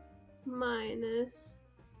minus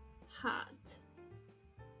hat.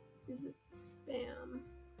 Is it spam?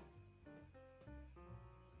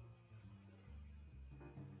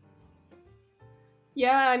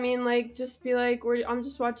 Yeah, I mean, like, just be like, I'm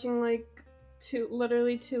just watching like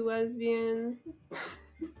literally two lesbians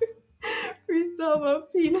resell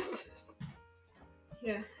about penises.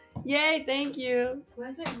 Yeah. Yay, thank you.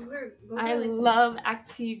 Where's my go-gurt? I love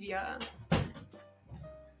Activia. But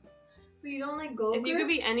you don't like go-gurt? If you could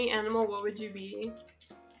be any animal, what would you be?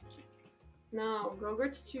 No,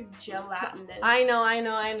 Go-Gurt's too gelatinous. I know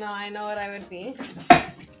what I would be.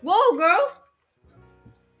 Whoa, girl!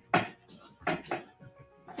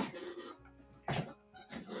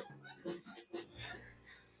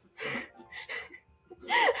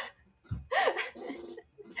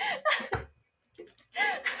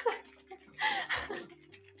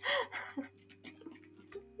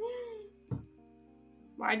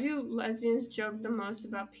 Why do lesbians joke the most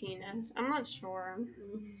about penis? I'm not sure.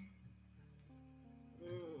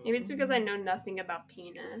 Maybe it's because I know nothing about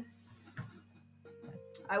penis.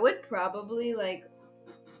 I would probably like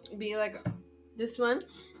be like this one.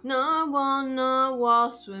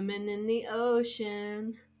 Narwhal, swimming in the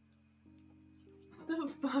ocean. What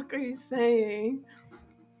the fuck are you saying?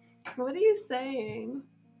 What are you saying?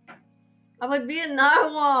 I would be a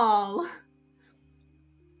narwhal.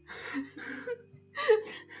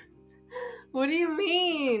 What do you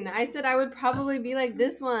mean? I said I would probably be like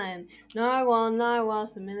this one. Narwhal,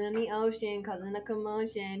 swimming in the ocean, causing a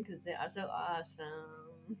commotion, because they are so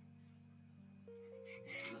awesome.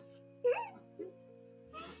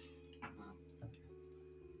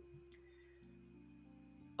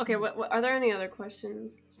 Okay, what are there any other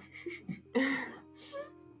questions?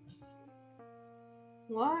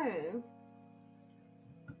 Why?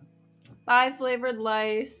 Bye, flavored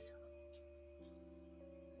lice.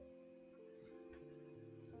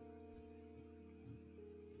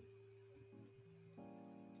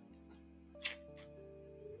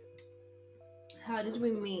 How did we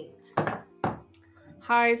meet?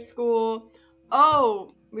 High school.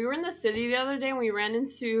 Oh, we were in the city the other day and we ran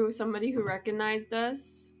into somebody who recognized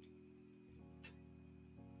us.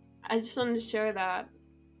 I just wanted to share that.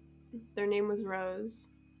 Their name was Rose.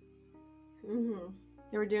 Mm-hmm.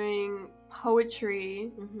 They were doing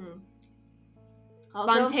poetry. Mm-hmm.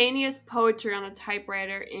 Spontaneous poetry on a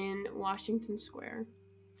typewriter in Washington Square.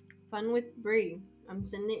 Fun with Brie.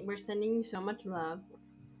 We're sending you so much love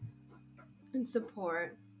and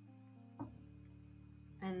support.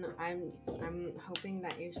 And I'm hoping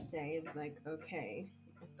that your stay is like okay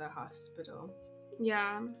at the hospital.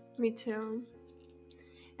 Yeah, me too.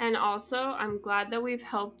 And also, I'm glad that we've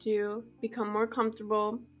helped you become more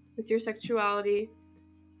comfortable with your sexuality.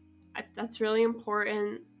 That's really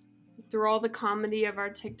important. Through all the comedy of our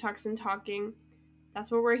TikToks and talking,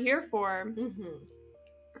 that's what we're here for. Mm-hmm.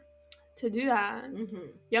 To do that. Mm-hmm.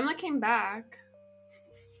 Yamna came back.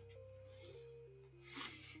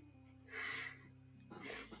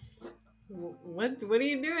 What are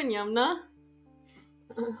you doing, Yamna?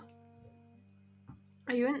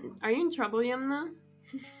 Are you in trouble, Yamna?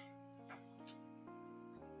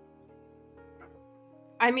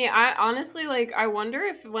 I mean, I honestly, like, I wonder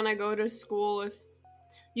if when I go to school, if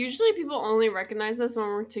usually people only recognize us when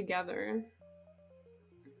we're together.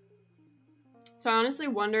 So I honestly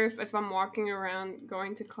wonder if I'm walking around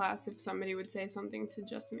going to class, if somebody would say something to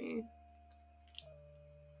just me.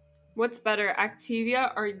 What's better,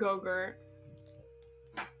 Activia or Gogurt?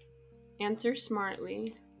 Answer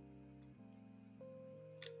smartly.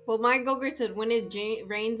 Well, my Gogurt said when it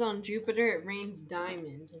rains on Jupiter, it rains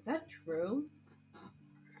diamonds. Is that true?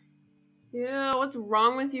 Yeah, what's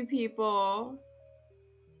wrong with you people?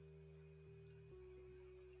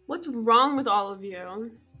 What's wrong with all of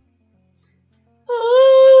you?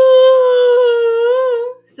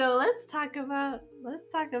 So let's talk about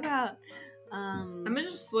Emma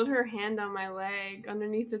just slid her hand on my leg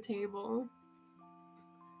underneath the table.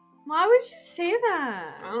 why would you say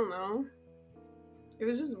that? I don't know. It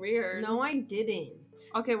was just weird. No, I didn't.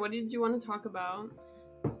 Okay, what did you want to talk about?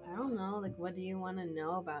 I don't know. Like, what do you want to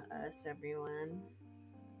know about us, everyone?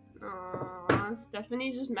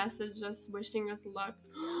 Stephanie just messaged us wishing us luck.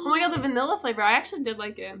 Oh my god, the vanilla flavor. I actually did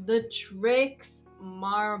like it. The Trix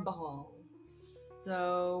Marble.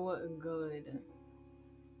 So good.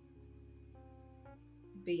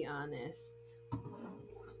 Be honest.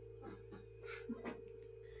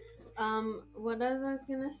 What was I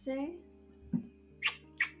gonna say?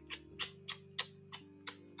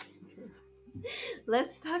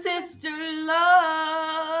 Let's talk Sister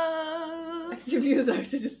love. SUV is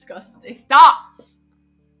actually disgusting. Stop.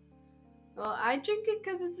 Well, I drink it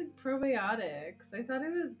because it's like probiotics. I thought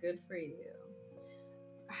it was good for you.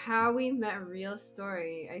 How we met, real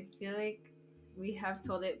story. I feel like we have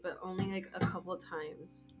told it, but only like a couple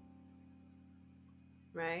times.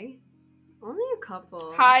 Right? Only a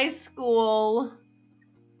couple. High school.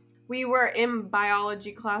 We were in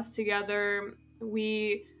biology class together.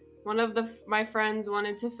 One of my friends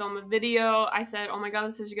wanted to film a video. I said, oh my god,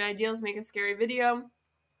 this is such a good idea. Let's make a scary video.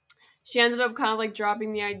 She ended up kind of like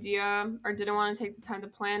dropping the idea or didn't want to take the time to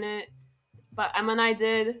plan it. But Emma and I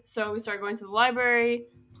did. So we started going to the library,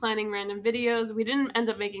 planning random videos. We didn't end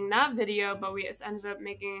up making that video, but we just ended up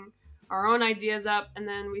making our own ideas up. And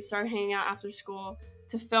then we started hanging out after school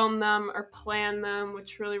to film them or plan them,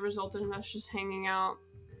 which really resulted in us just hanging out.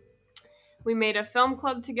 We made a film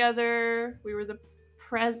club together. We were the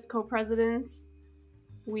co-presidents.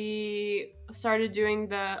 We started doing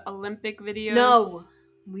the Olympic videos. No,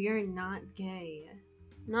 we are not gay.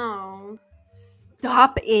 No.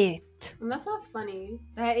 Stop it. And that's not funny.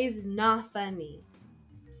 That is not funny.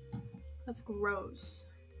 That's gross.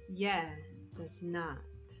 Yeah, that's not.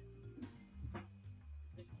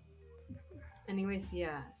 Anyways,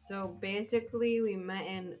 yeah. So basically, we met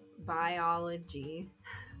in biology.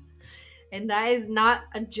 And that is not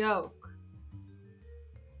a joke.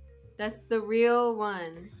 That's the real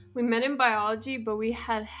one. We met in biology, but we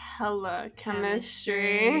had hella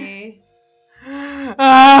chemistry.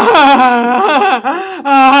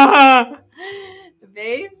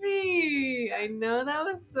 Baby, I know that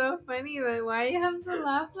was so funny, but why you have to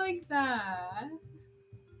laugh like that?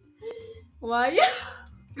 Why you...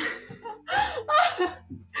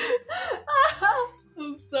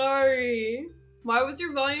 I'm sorry. Why was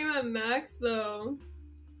your volume at max, though?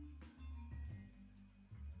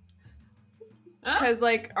 Because,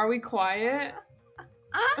 like, are we quiet?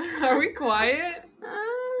 Are we quiet?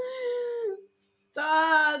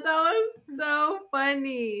 Stop! That was so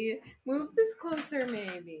funny. Move this closer,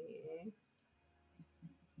 maybe.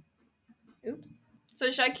 Oops. So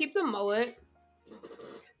should I keep the mullet?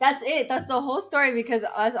 That's it. That's the whole story because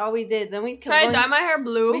that's all we did. Then we kept Should I going- dye my hair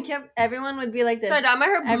blue? We kept. Everyone would be like this. Should I dye my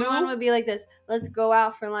hair blue? Everyone would be like this. Let's go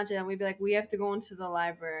out for lunch, and then we'd be like, we have to go into the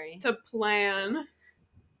library. To plan.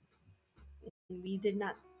 We did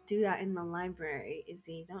not do that in the library,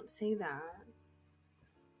 Izzy. Don't say that.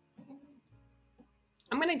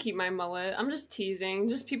 I'm gonna keep my mullet. I'm just teasing.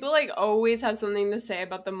 Just people like always have something to say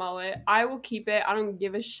about the mullet. I will keep it. I don't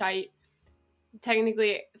give a shite.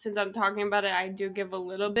 Technically, since I'm talking about it, I do give a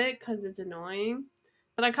little bit because it's annoying.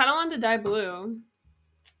 But I kind of want to dye blue.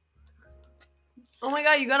 Oh my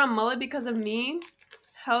god, you got a mullet because of me?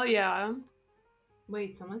 Hell yeah.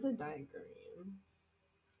 Wait, someone said dye green.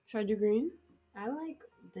 Should I do green? I like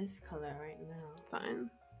this color right now. Fine.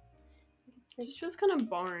 It just feels kind of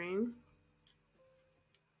boring.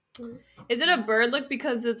 Is it a bird look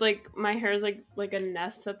because it's like my hair is like a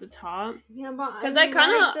nest at the top? Yeah, but Because I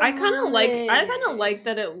kind of like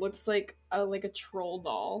that it looks like a troll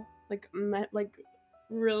doll, like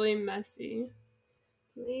really messy.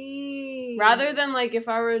 Please. Rather than like if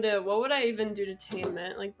I were to, what would I even do to tame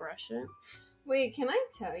it? Like brush it? Wait, can I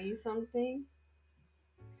tell you something?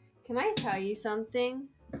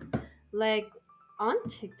 Like on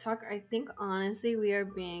TikTok, I think honestly we are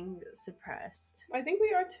being suppressed. I think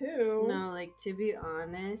we are too. No, like to be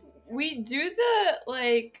honest, We do the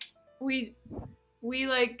like we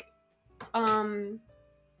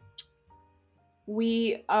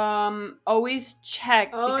always check.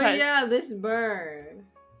 oh because, yeah, this bird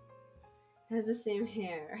has the same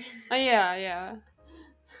hair. Oh yeah.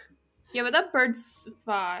 Yeah, but that bird's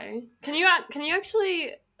fine. Can you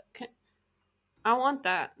actually? I want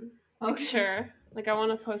that picture. Like I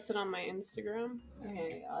want to post it on my Instagram.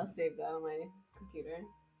 Okay, I'll save that on my computer.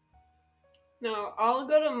 No, I'll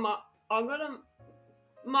go to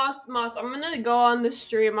Moss. I'm gonna go on the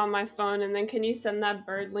stream on my phone, and then can you send that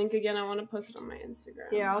bird link again? I want to post it on my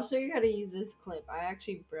Instagram. Yeah, I'll show you how to use this clip. I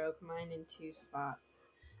actually broke mine in 2 spots,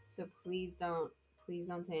 so please don't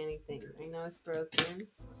say anything. I know it's broken.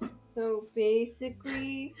 So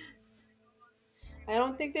basically, I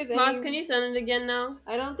don't think there's Moss, any. can you send it again now?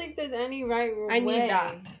 I don't think there's any right way. I need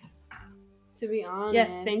that. To be honest.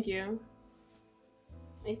 Yes, thank you.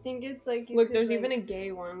 I think it's like you Look, could, there's like, even a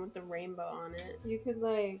gay one with the rainbow on it. You could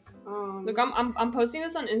like Look, I'm posting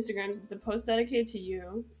this on Instagram. The post dedicated to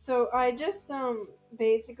you. So I just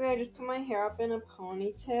basically I just put my hair up in a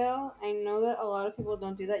ponytail. I know that a lot of people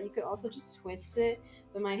don't do that. You could also just twist it,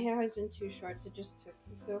 but my hair has been too short to just twist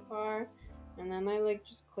it so far. And then I like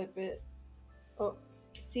just clip it. Oh,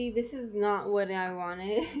 see, this is not what I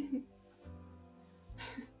wanted.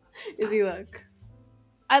 Izzy, look.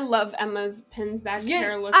 I love Emma's pins back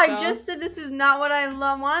hair look. I though. just said this is not what I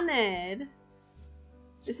wanted.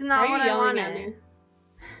 This is not Why are what you I yelling wanted. at me?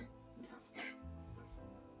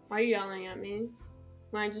 Why are you yelling at me?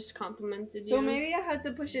 When I just complimented you. So maybe I had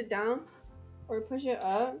to push it down or push it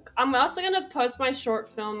up. I'm also gonna post my short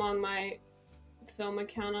film on my film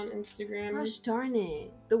account on Instagram. Gosh darn it.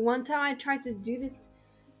 The one time I tried to do this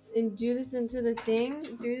into the thing,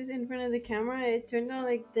 do this in front of the camera, it turned out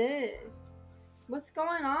like this. What's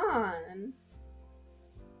going on?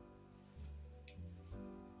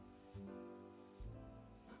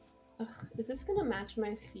 Ugh, is this gonna match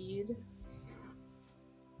my feed?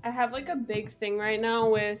 I have like a big thing right now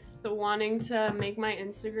with the wanting to make my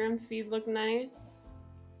Instagram feed look nice.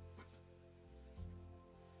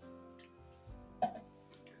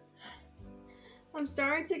 I'm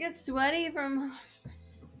starting to get sweaty from.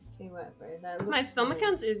 Okay, whatever. That looks My film fine.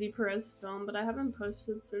 account's Izzy Perez Film, but I haven't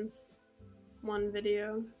posted since one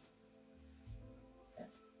video.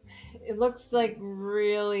 It looks like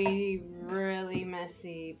really, really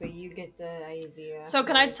messy, but you get the idea. So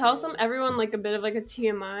can I tell everyone like a bit of like a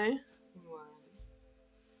TMI? What?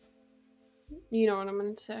 You know what I'm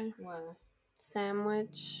gonna say. What?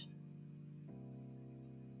 Sandwich.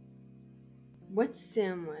 What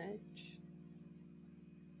sandwich?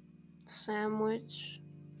 Sandwich.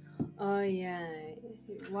 Oh yeah.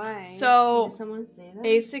 Why? So Did someone say that?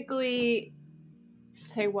 basically,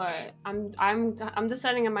 say what? I'm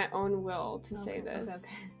deciding on my own will to say Okay, this.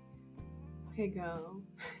 Okay, go.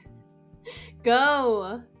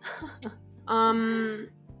 Go. I'm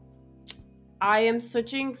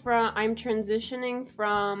transitioning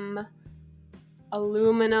from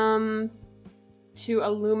aluminum to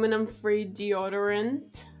aluminum-free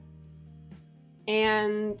deodorant.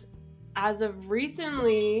 And as of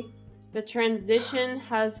recently, The transition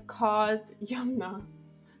has caused Yumna.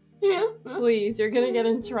 Please, you're gonna get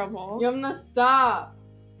in trouble. Yumna, stop.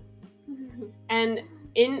 And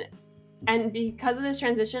because of this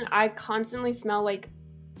transition, I constantly smell like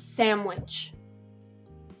sandwich.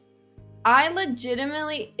 I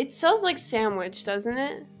legitimately, it smells like sandwich, doesn't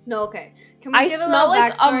it? No, okay. Can we I give smell a little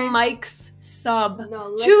like backstory? a Mike's sub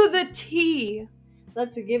No, to the T.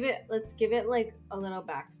 let's give it like a little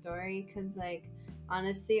backstory, because like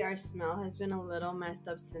honestly our smell has been a little messed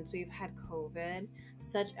up since we've had COVID,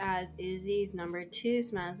 such as Izzy's number 2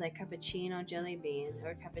 smells like cappuccino jelly bean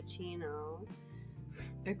or cappuccino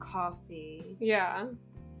or coffee, Yeah.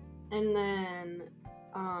 and then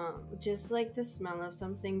just like the smell of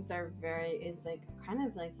some things is like kind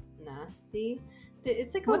of like nasty.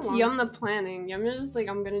 It's like What's Yumna planning? Yumna just like,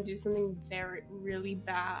 I'm gonna do something really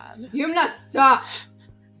bad. Yumna, stop.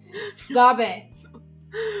 Stop it.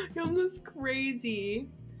 Yumna's crazy.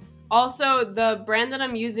 Also, the brand that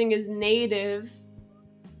I'm using is Native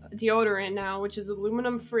deodorant now, which is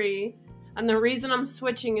aluminum free. And the reason I'm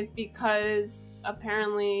switching is because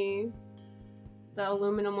apparently the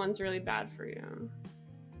aluminum one's really bad for you.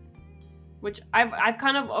 Which I've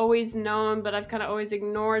kind of always known, but I've kind of always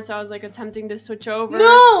ignored, so I was like attempting to switch over.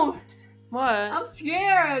 No! What? I'm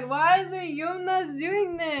scared. Why is it Yumna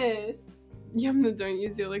doing this? Yumna, don't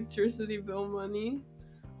use the electricity bill money.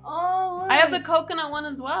 Oh, look. I have the coconut one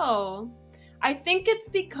as well. I think it's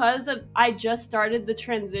because I just started the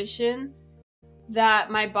transition that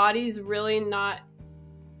my body's really not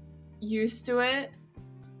used to it.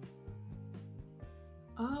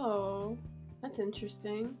 Oh, that's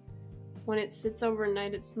interesting. When it sits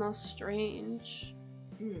overnight, it smells strange.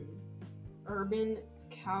 Urban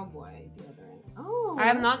Cowboy deodorant. Oh, I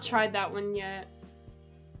have not that's tried that one yet.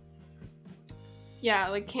 Yeah,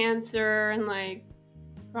 like cancer and like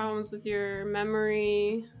problems with your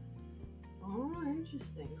memory. Oh,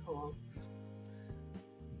 interesting. Cool.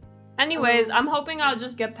 Anyways, I'm hoping I'll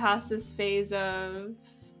just get past this phase of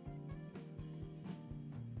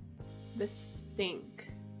the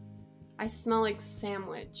stink. I smell like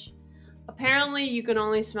sandwich. Apparently, you can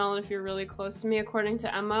only smell it if you're really close to me, according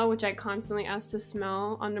to Emma, which I constantly ask to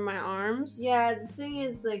smell under my arms. Yeah, the thing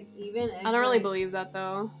is, like, even if, I don't really like, believe that,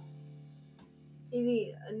 though.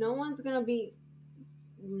 Easy, no one's gonna be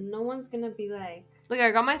like, Look,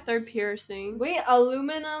 I got my 3rd piercing. wait,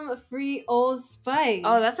 aluminum free Old Spice.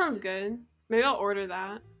 Oh, that sounds good. Maybe I'll order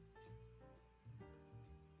that.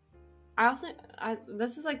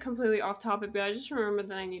 This is like completely off topic, but I just remembered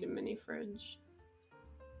that I need a mini fridge.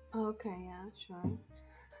 Okay, yeah, sure.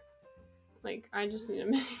 Like, I just need a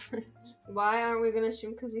mini fridge. Why aren't we gonna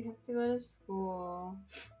stream? Because we have to go to school.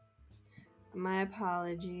 My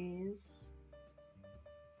apologies.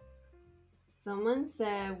 Someone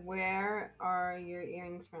said, where are your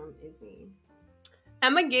earrings from, Izzy?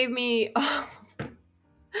 Emma gave me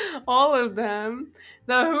all of them.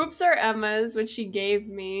 The hoops are Emma's, which she gave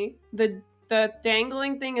me. The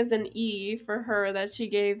dangling thing is an E for her that she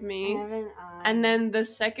gave me. I have an eye. And then the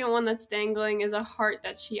second one that's dangling is a heart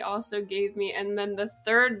that she also gave me. And then the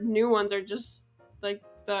 3rd new ones are just like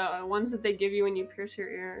the ones that they give you when you pierce your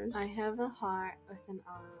ears. I have a heart with an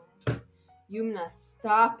eye. Yumna,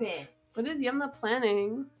 stop it. What is Yumna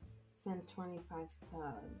planning? Send 25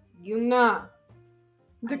 subs. Yumna.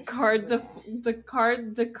 The I card swear. the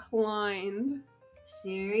card declined.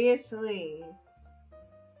 Seriously.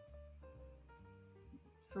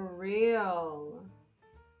 For real.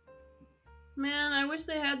 Man, I wish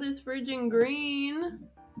they had this fridge in green.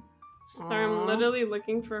 Sorry, I'm Aw. literally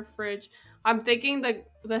looking for a fridge. I'm thinking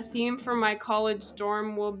the theme for my college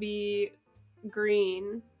dorm will be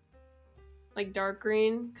green. Like dark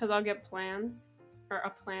green, because I'll get plants. Or a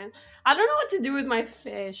plant. I don't know what to do with my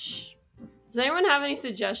fish. Does anyone have any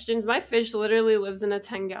suggestions? My fish literally lives in a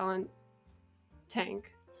 10-gallon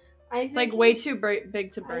tank. It's like way too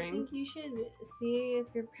big to I bring. think you should see if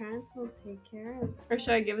your parents will take care of it. Or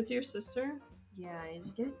should I give it to your sister? Yeah,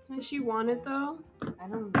 you get it to my Does she want it sister. though? I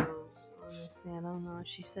don't know. Honestly, I don't know.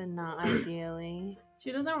 She said not ideally.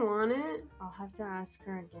 She doesn't want it? I'll have to ask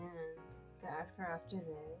her again. Ask her after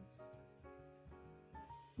this.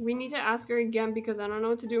 We need to ask her again because I don't know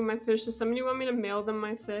what to do with my fish. Does somebody want me to mail them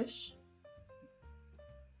my fish?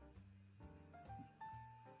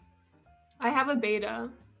 I have a beta.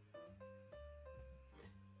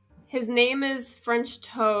 His name is French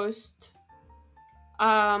Toast.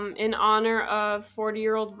 In honor of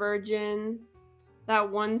 40-Year-Old Virgin. That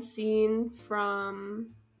one scene from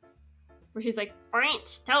where she's like,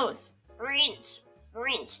 French toast, French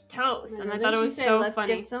toast. And I thought it was so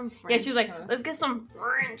funny. Get some Yeah, she's like, toast. let's get some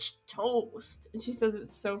French toast. And she says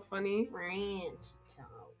it's so funny. French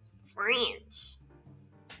toast. French.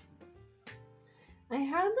 I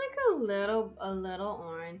had like a little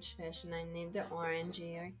orange fish, and I named it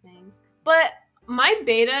Orangey, I think. But my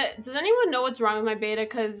beta, does anyone know what's wrong with my beta?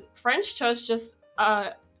 Because French toast just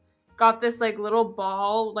got this like little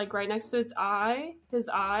ball like right next to its eye. His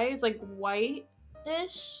eye is like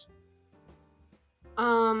white-ish.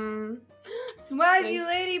 Swaggy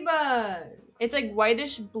ladybug. It's like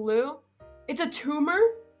whitish blue. It's a tumor?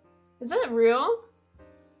 Is that real?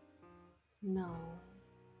 No.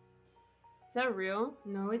 Is that real?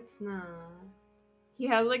 No, it's not. He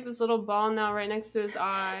has like this little ball now right next to his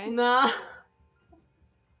eye. No.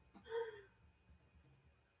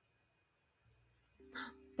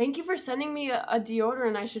 Thank you for sending me a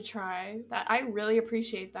deodorant I should try. That I really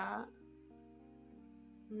appreciate that.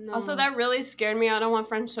 No. Also, that really scared me. I don't want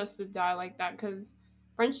French toast to die like that because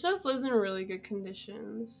French toast lives in really good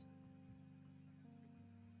conditions.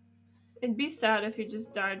 It'd be sad if he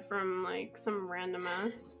just died from like some random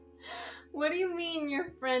ass. What do you mean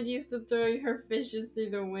your friend used to throw her fishes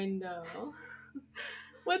through the window?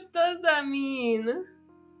 What does that mean?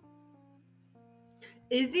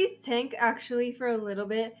 Izzy's tank actually for a little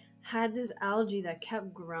bit had this algae that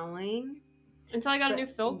kept growing. Until I got a new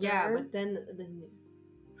filter. Yeah, but then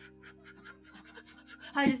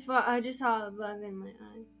I just saw a bug in my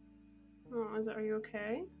eye. Oh, are you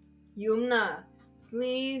okay? Yumna,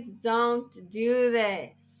 please don't do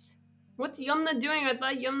this. What's Yumna doing? I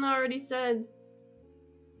thought Yumna already said.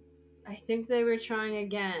 I think they were trying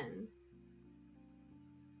again.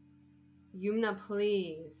 Yumna,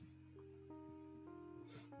 please.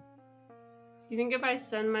 Do you think if I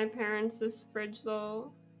send my parents this fridge,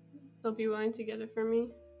 they'll be willing to get it for me?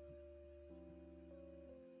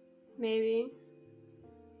 Maybe.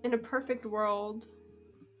 In a perfect world.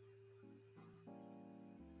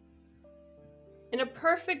 In a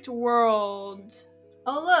perfect world.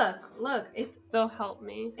 Oh look! They'll help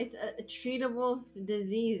me. It's a treatable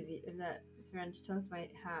disease that French toast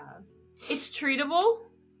might have. It's treatable?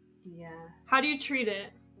 Yeah. How do you treat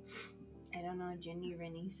it? I don't know. Jenny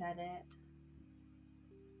Rennie said it.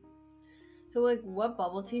 So, like, what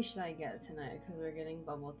bubble tea should I get tonight? Because we're getting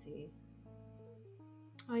bubble tea.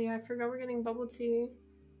 Oh yeah, I forgot we're getting bubble tea.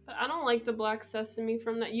 But I don't like the black sesame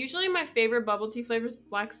from that. Usually my favorite bubble tea flavor is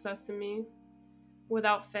black sesame.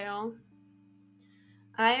 Without fail.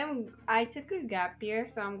 I took a gap year,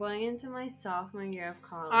 so I'm going into my sophomore year of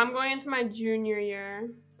college. I'm going into my junior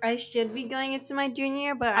year. I should be going into my junior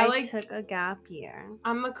year, but I took a gap year.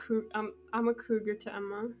 I'm a Kruger to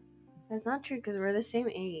Emma. That's not true because we're the same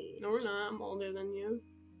age. No, we're not. I'm older than you.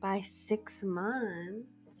 By 6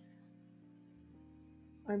 months?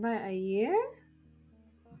 Or by a year?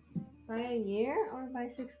 By a year or by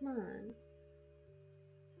 6 months?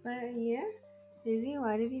 By a year? Izzy,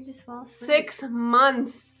 why did you just fall asleep? 6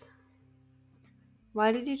 months!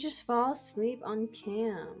 Why did you just fall asleep on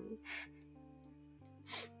cam?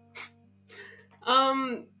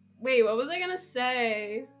 Wait, what was I gonna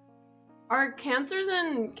say? Are Cancers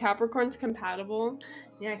and Capricorns compatible?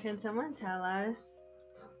 Yeah, can someone tell us?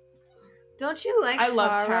 Don't you like taro?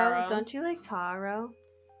 Love taro. Don't you like taro?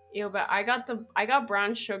 Ew, but I got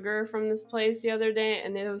brown sugar from this place the other day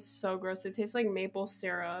and it was so gross. It tastes like maple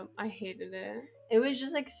syrup. I hated it. It was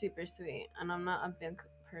just like super sweet, and I'm not a big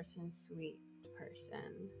sweet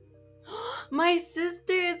person. My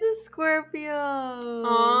sister is a Scorpio.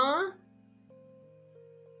 Aww.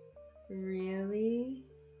 Really?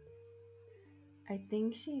 I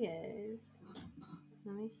think she is.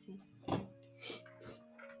 Let me see.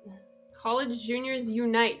 College juniors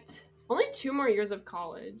unite. Only 2 more years of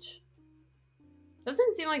college.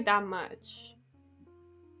 Doesn't seem like that much.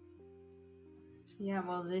 Yeah,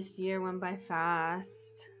 well, this year went by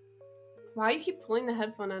fast. Why you keep pulling the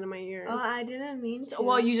headphone out of my ear? Oh, I didn't mean to.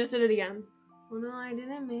 Well, you just did it again. Oh, no, I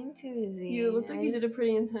didn't mean to, Izzy. You looked like you did it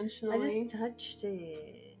pretty intentionally. I just touched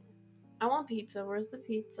it. I want pizza. Where's the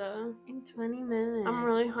pizza? In 20 minutes. I'm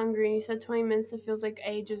really hungry and you said 20 minutes. It feels like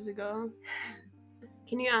ages ago.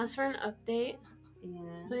 Can you ask for an update?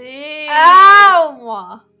 Yeah. Please.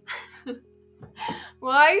 Ow!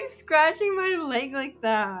 Why are you scratching my leg like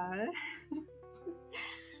that?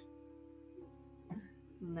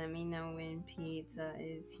 Let me know when pizza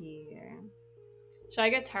is here. Should I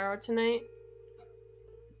get taro tonight?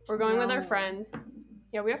 We're going with our friend.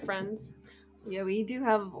 Yeah, we have friends. Yeah, we do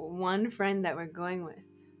have one friend that we're going with.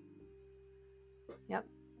 Yep.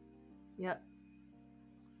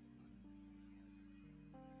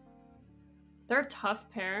 They're a tough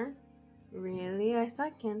pair. Really? I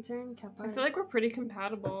thought Cancer and Capricorn. I feel like we're pretty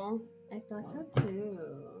compatible. I thought so too.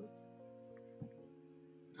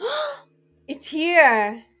 It's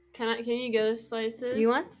here! Can you get us slices? Do you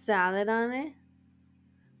want salad on it?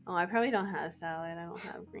 Oh, I probably don't have salad. I don't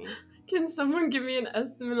have green. Can someone give me an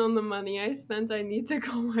estimate on the money I spent? I need to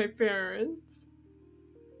call my parents.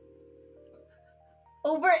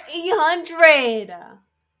 Over 800.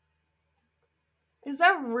 Is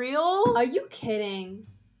that real? Are you kidding?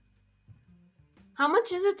 How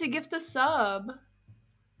much is it to gift a sub?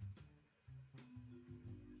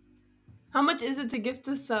 How much is it to gift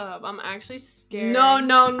a sub? I'm actually scared. No,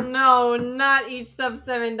 not each sub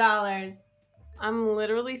 $7. I'm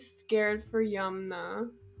literally scared for Yumna.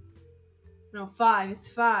 No, 5. It's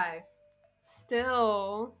 5.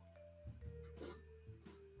 Still.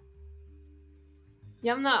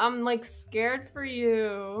 Yumna, I'm like scared for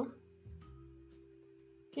you.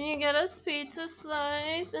 Can you get us pizza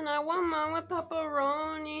slice? And I want mine with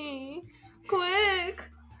pepperoni. Quick!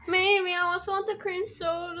 Maybe I also want the cream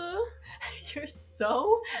soda. You're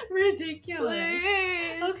so ridiculous.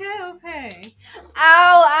 Please. Okay.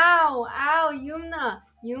 Ow, Yumna.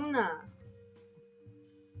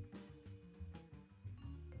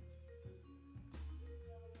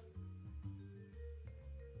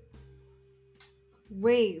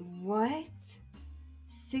 Wait, what?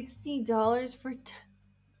 $60 for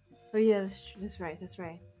oh yeah, that's right. That's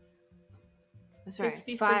right.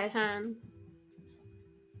 60 5. for 10.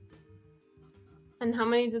 And how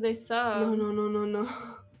many do they sub? No.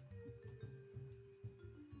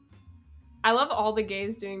 I love all the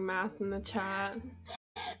gays doing math in the chat.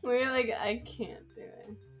 We're like, I can't do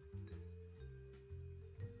it.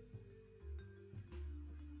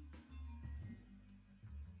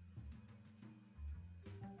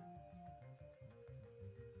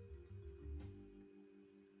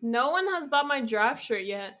 No one has bought my draft shirt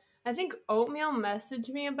yet. I think Oatmeal messaged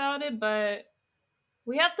me about it, but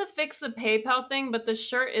we have to fix the PayPal thing, but the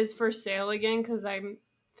shirt is for sale again because I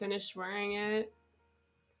finished wearing it.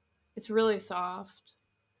 It's really soft.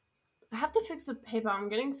 I have to fix the PayPal. I'm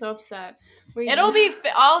getting so upset. It'll be...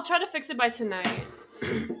 I'll try to fix it by tonight.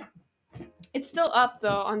 It's still up,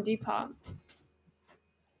 though, on Depop.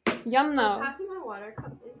 Yumno. Pass me my water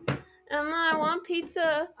cup, please. Emma, I want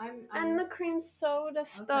pizza I'm and the cream soda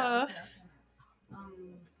stuff.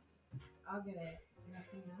 Okay. I'll get it.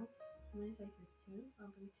 Nothing else? How many slices? 2? I'll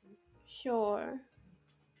bring 2. Sure.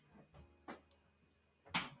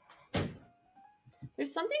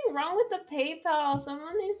 There's something wrong with the PayPal.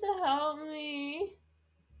 Someone needs to help me.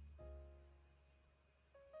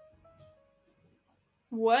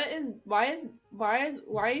 Why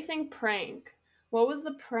are you saying prank? What was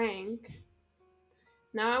the prank?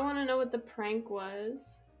 Now I want to know what the prank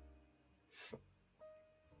was.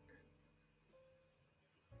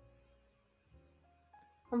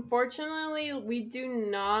 Unfortunately, we do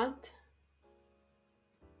not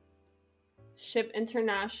ship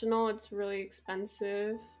international. It's really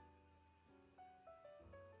expensive.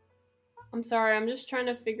 I'm sorry. I'm just trying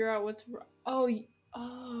to figure out what's wrong. Oh.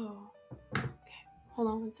 Okay. Hold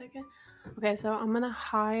on 1 second. Okay, so I'm gonna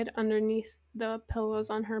hide underneath the pillows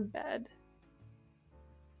on her bed.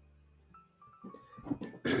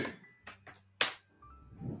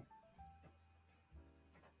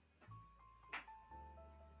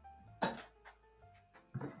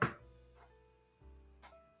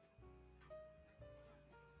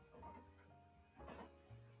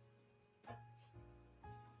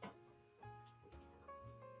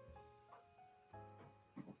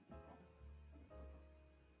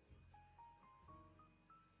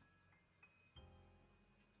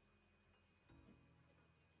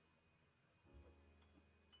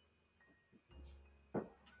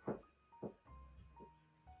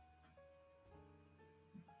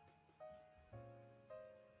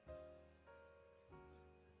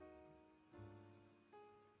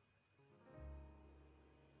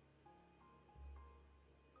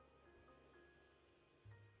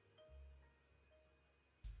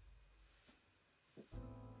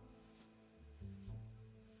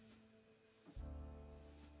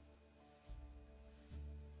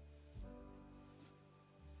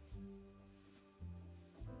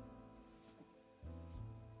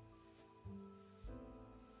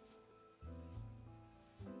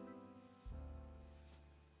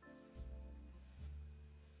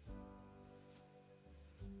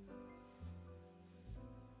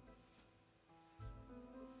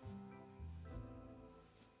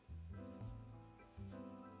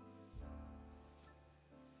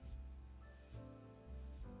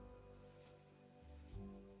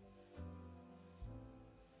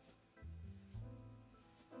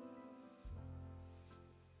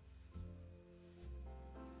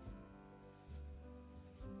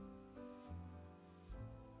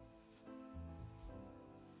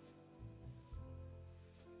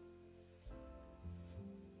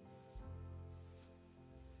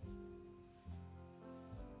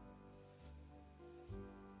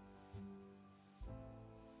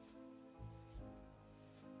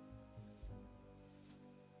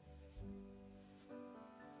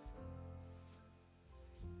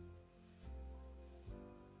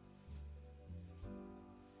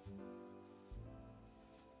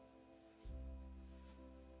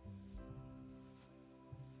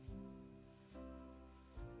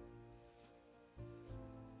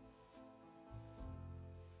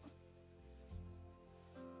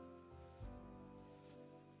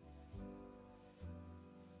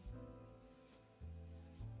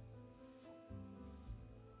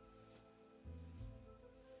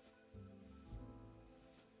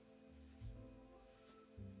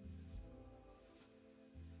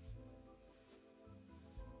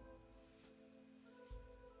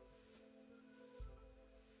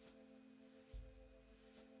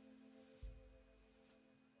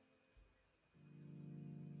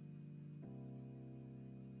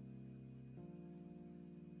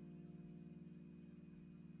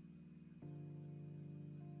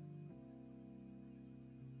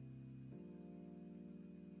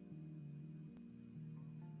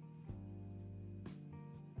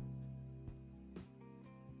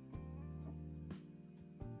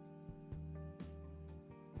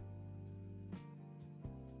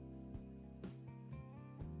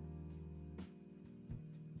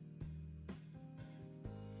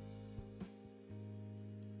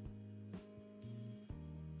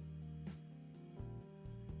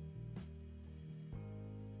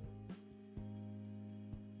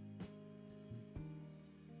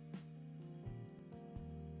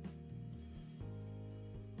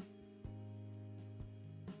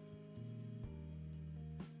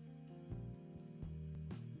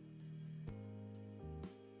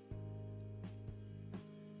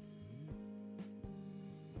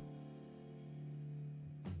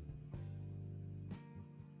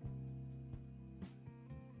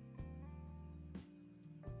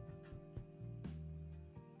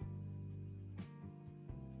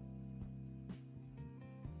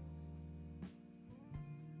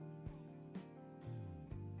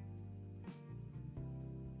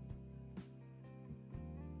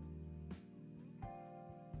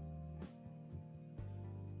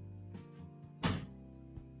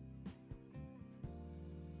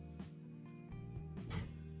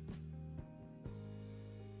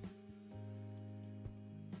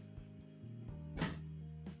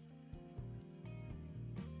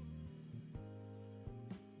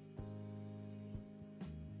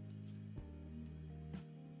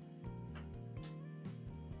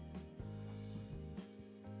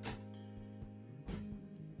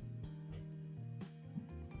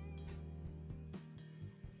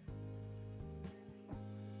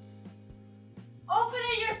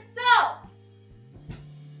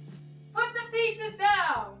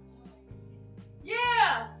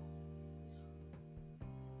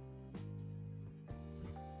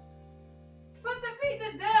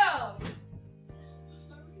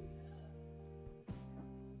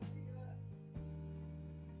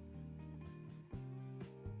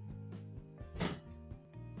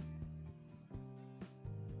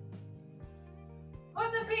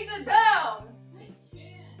 Put the pizza down! I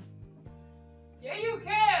can't. Yeah, you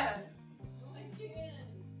can. No, I can't.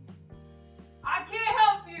 I can't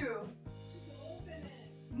help you. Just open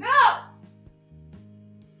it. No!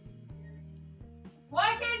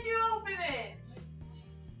 Why can't you open it?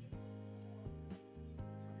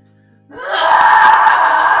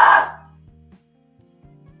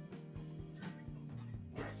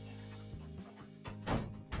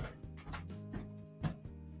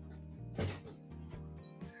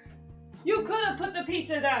 You could have put the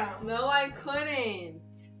pizza down. No, I couldn't.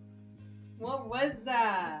 What was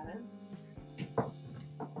that?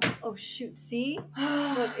 Oh shoot! See?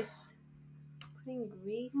 Look, it's putting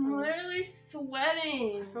grease. I'm on literally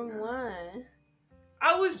sweating. From what?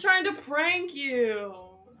 I was trying to prank you.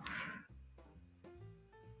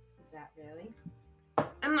 Is that really?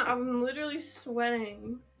 I'm literally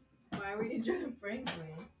sweating. Why were you trying to prank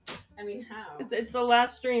me? I mean, how? It's the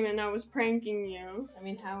last stream and I was pranking you. I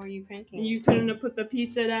mean, how were you pranking? You couldn't have put the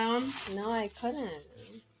pizza down. No, I couldn't.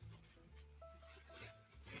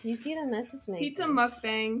 You see the mess it's making? Pizza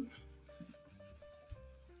mukbang.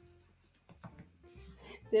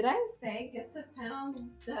 Did I say get the pen on the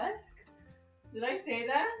desk? Did I say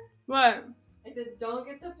that? What? I said don't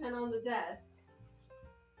get the pen on the desk.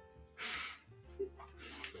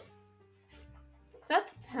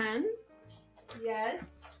 That's pen? Yes.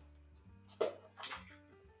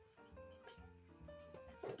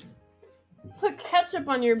 Put ketchup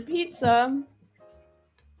on your pizza.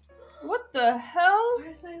 What the hell?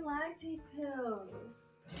 Where's my lactate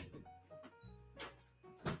pills?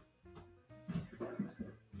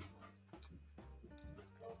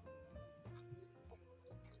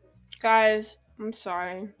 Guys, I'm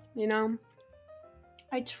sorry. You know,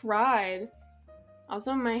 I tried.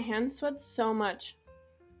 Also, my hands sweat so much.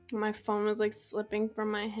 My phone was like slipping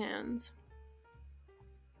from my hands.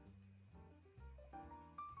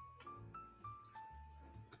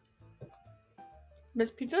 This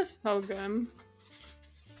pizza's so good.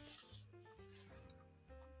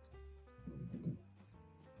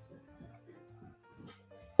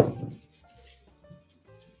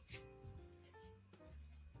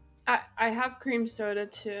 I have cream soda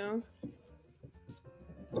too.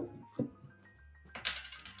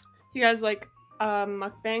 You guys like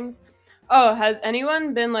mukbangs? Oh, has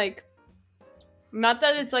anyone been like, not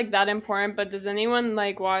that it's like that important, but does anyone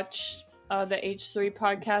like watch the H3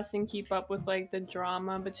 podcast and keep up with like the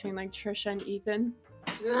drama between like Trisha and Ethan?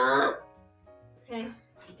 Okay.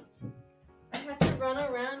 I had to run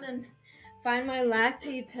around and find my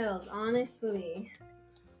lactate pills, honestly.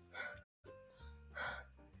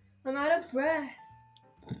 I'm out of breath.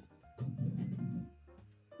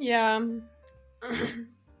 Yeah.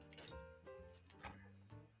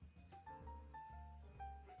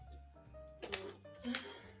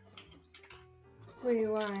 Wait,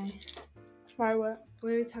 why? Why what?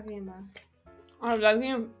 What are we talking about? I was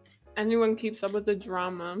asking if anyone keeps up with the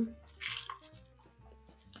drama.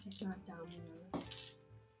 It's not Domino's.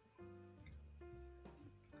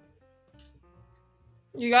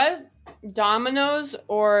 You guys, Domino's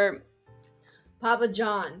or Papa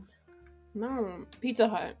John's. no, Pizza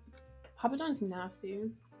Hut. Papa John's nasty.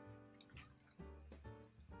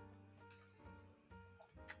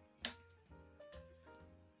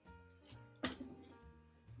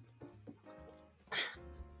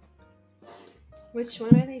 Which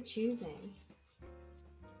one are they choosing?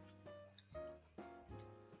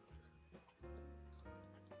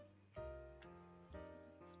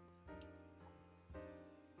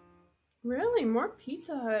 Really? More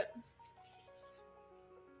Pizza Hut.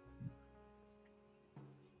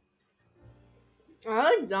 I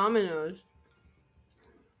like Domino's.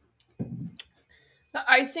 The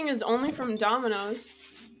icing is only from Domino's.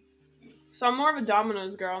 So I'm more of a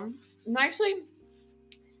Domino's girl. And actually,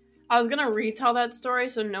 I was gonna retell that story,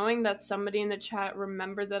 so knowing that somebody in the chat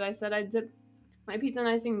remembered that I said I did my pizza and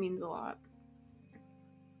icing means a lot.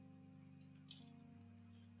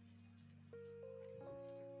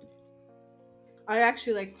 I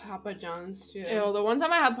actually like Papa John's too. Ew, the one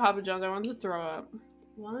time I had Papa John's, I wanted to throw up.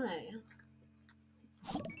 Why?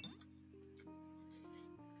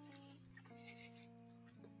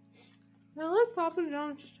 I like Papa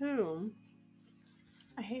John's too.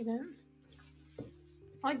 I hate it.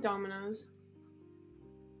 I like Domino's.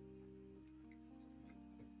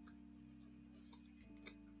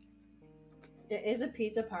 It is a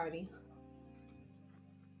pizza party.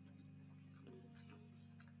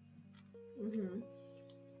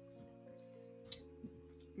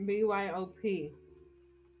 BYOP.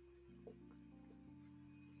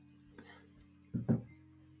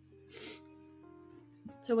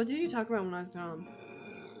 So what did you talk about when I was gone?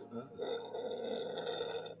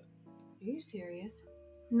 Are you serious?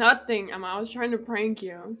 Nothing, Emma. I was trying to prank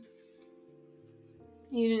you.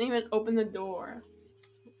 You didn't even open the door.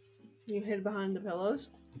 You hid behind the pillows?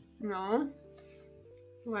 No.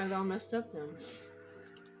 Why, they're all messed up then?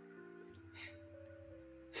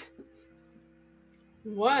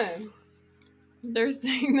 What? They're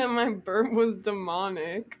saying that my burp was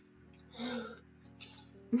demonic.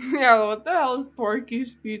 Yeah, what the hell is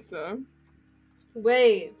Porky's Pizza?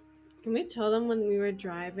 Wait, can we tell them when we were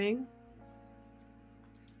driving?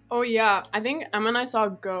 Oh yeah, I think Emma and I saw a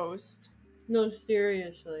ghost. No,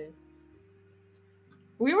 seriously.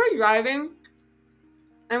 We were driving,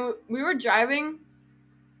 and we were driving,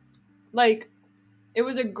 like, it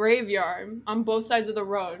was a graveyard on both sides of the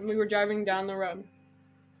road. We were driving down the road.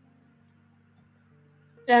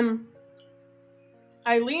 And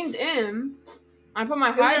I leaned in. I put my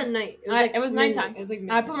It was high. at night. It was nighttime. It was like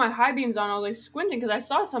I put my high beams on. I was like squinting because I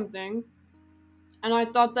saw something, and I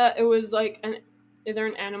thought that it was like either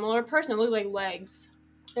an animal or a person. It looked like legs,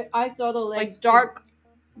 I saw the legs. like dark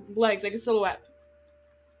legs, like a silhouette.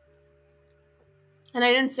 And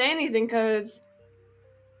I didn't say anything because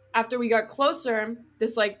after we got closer,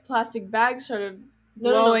 this like plastic bag started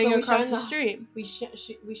blowing across the street. We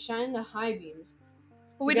shined the high beams.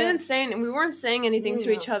 But we didn't say we weren't saying anything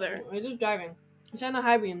to each other. We're just driving. We shined the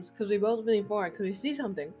high beams because we both leaned forward because we see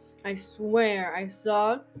something. I swear I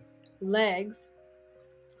saw legs.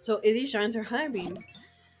 So Izzy shines her high beams,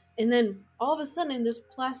 and then all of a sudden this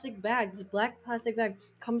plastic bag, this black plastic bag,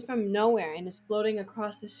 comes from nowhere and is floating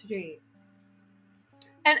across the street.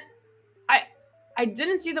 And I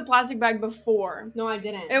didn't see the plastic bag before. No, I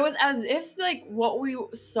didn't. It was as if like what we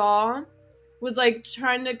saw was like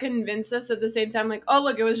trying to convince us at the same time, like, oh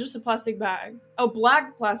look, it was just a plastic bag, a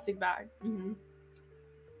black plastic bag. Mm-hmm.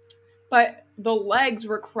 But the legs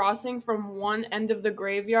were crossing from one end of the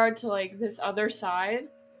graveyard to like this other side,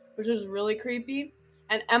 which was really creepy.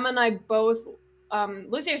 And Emma and I both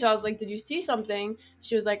looked at each other. I was like, did you see something?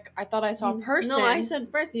 She was like, I thought I saw a person. No, I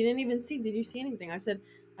said first, you didn't even see. Did you see anything? I said,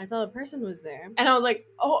 I thought a person was there. And I was like,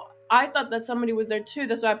 oh, I thought that somebody was there too.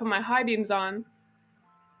 That's why I put my high beams on.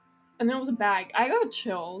 And then it was a bag. I got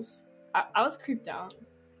chills. I was creeped out.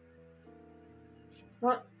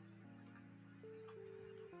 What?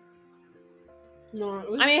 No, it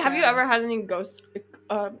was I mean, have you sad. ever had any ghost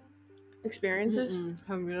experiences? Mm-mm.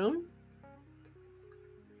 Have you?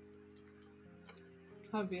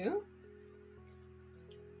 Have you?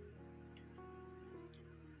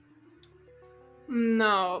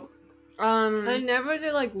 No. I never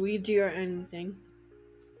did like Ouija or anything.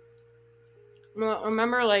 Well,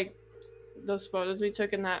 remember like those photos we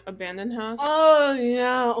took in that abandoned house? Oh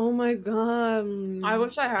yeah! Oh my god! I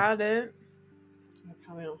wish I had it. I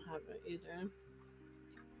probably don't have it either.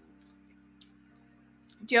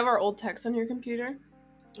 Do you have our old text on your computer?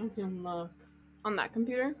 I can look. On that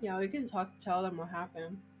computer? Yeah, we can tell them what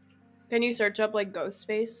happened. Can you search up like ghost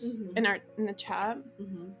face Mhm. in the chat?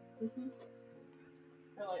 Mm-hmm. Mm-hmm.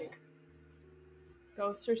 Or like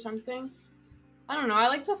ghost or something? I don't know. I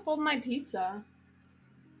like to fold my pizza.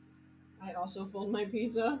 I also fold my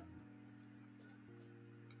pizza.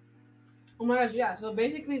 Oh my gosh! Yeah. So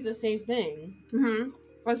basically, it's the same thing. Mm-hmm.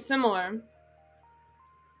 Or similar.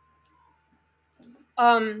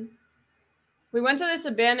 We went to this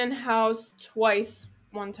abandoned house twice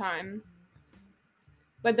one time.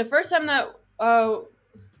 But the first time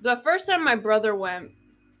my brother went,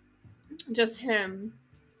 just him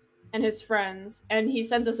and his friends, and he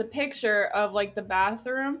sent us a picture of like the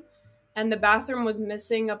bathroom, and the bathroom was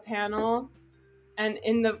missing a panel, and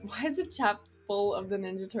why is it chat full of the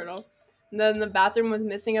Ninja Turtle? And then the bathroom was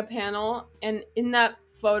missing a panel, and in that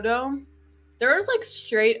photo, there was like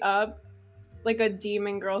straight up like a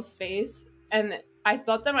demon girl's face, and I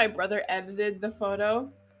thought that my brother edited the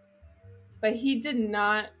photo, but he did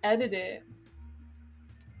not edit it,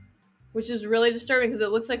 which is really disturbing because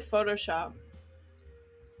it looks like Photoshop.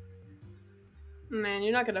 Man,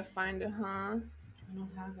 you're not gonna find it, huh? I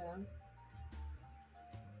don't have it.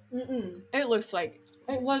 Mm-mm. It looks like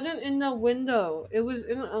It wasn't in the window. It was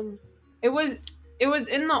in it was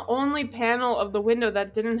in the only panel of the window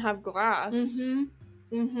that didn't have glass. Mm-hmm.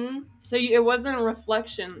 Mm-hmm. So it wasn't a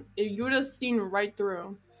reflection. You would have seen right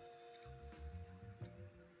through.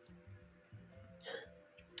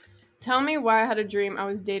 Tell me why I had a dream I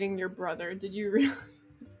was dating your brother. Did you really?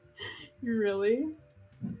 You really?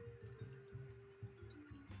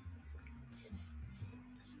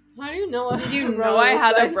 How do you know? Did you know I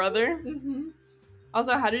had a brother? Mm-hmm.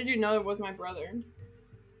 Also, how did you know it was my brother?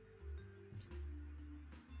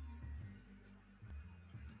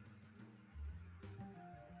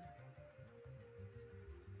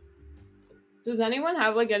 Does anyone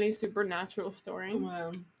have like any supernatural story?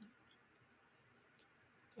 Wow.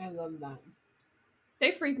 I love that.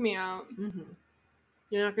 They freak me out. Mm-hmm.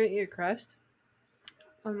 You're not gonna eat your crust?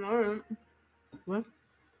 I might. What?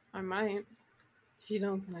 I might. If you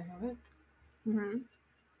don't, can I have it? Mm-hmm.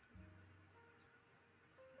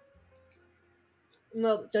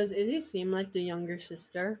 Well, does Izzy seem like the younger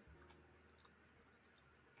sister?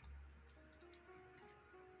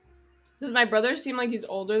 Does my brother seem like he's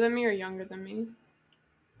older than me or younger than me?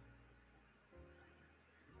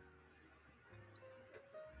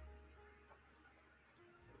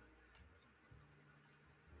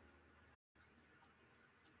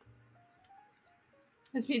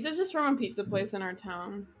 His pizza's just from a pizza place in our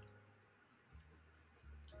town.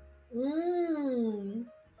 Mmm.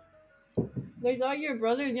 They thought your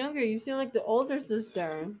brother's younger. You seem like the older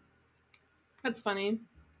sister. That's funny.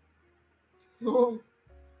 Oh,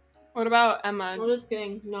 What about Emma? I'm just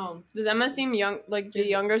kidding. No. Does Emma seem young, like the Just-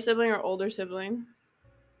 younger sibling or older sibling?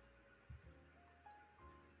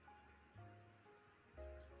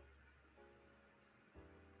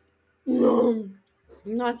 No.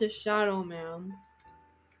 Not the shadow man.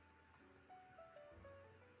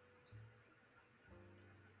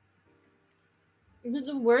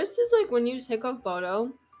 The worst is like when you take a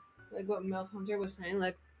photo, like what Milk Hunter was saying,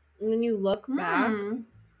 like, and then you look back. Hmm.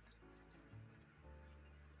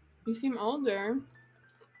 You seem older.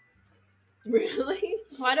 Really?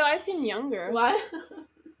 Why do I seem younger? What?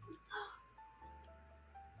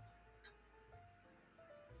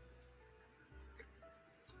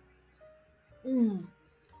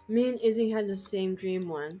 Me and Izzy had the same dream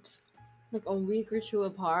once, like a week or two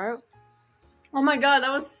apart. Oh my god,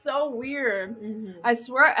 that was so weird. I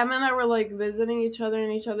swear Emma and I were like visiting each other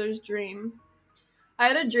in each other's dream. I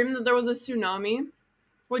had a dream that there was a tsunami,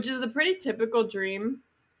 which is a pretty typical dream.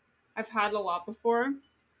 I've had a lot before.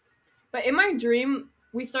 But in my dream,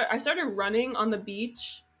 I started running on the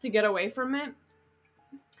beach to get away from it.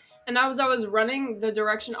 And as I was running the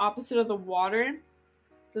direction opposite of the water,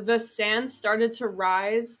 the sand started to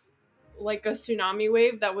rise like a tsunami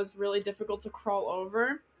wave that was really difficult to crawl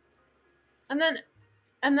over. And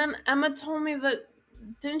then Emma told me that,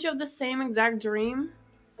 didn't you have the same exact dream?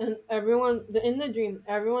 And everyone in the dream,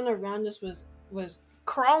 everyone around us was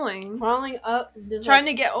Crawling. crawling up. This, Trying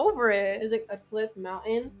to get over it. It's like a cliff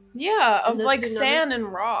mountain. Yeah, of And the like tsunami- sand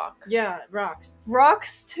and rock. Yeah, rocks.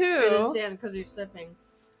 Rocks And then too. sand because you're slipping.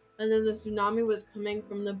 And then the tsunami was coming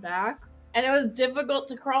from the back. And it was difficult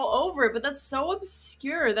to crawl over it, but that's so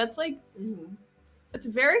obscure. That's like, it's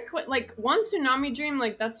very quick. Like, one tsunami dream,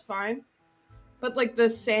 like, that's fine. But like the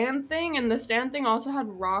sand thing, and the sand thing also had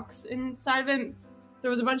rocks inside of it. There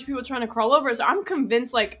was a bunch of people trying to crawl over it, so I'm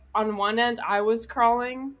convinced, like, on one end I was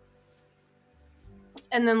crawling.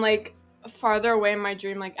 And then, like, farther away in my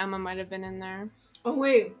dream, like, Emma might have been in there. Oh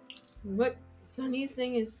wait, what Sunny's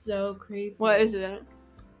saying is so creepy. What is it?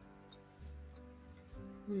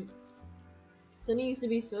 Sunny used to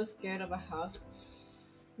be so scared of a house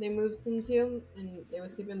they moved into, and they would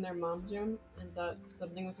sleep in their mom's room, and thought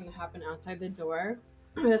something was gonna happen outside the door.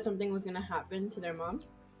 That something was gonna happen to their mom.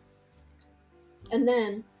 And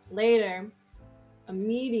then later, a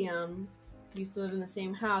medium used to live in the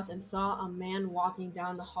same house and saw a man walking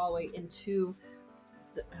down the hallway into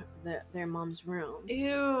their mom's room.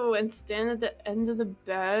 Ew, and stand at the end of the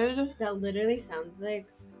bed? That literally sounds like,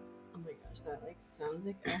 oh my gosh, that like sounds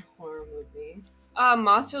like a horror movie.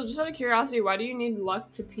 Mossfield, just out of curiosity, why do you need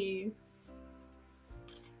luck to pee?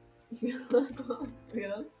 Do you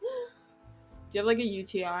have like a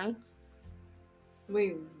UTI?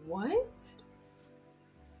 Wait, what?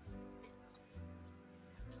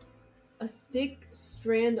 A thick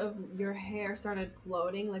strand of your hair started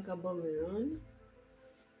floating like a balloon?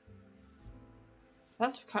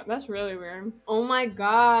 That's really weird. Oh my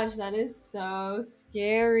gosh, that is so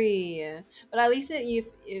scary. But at least if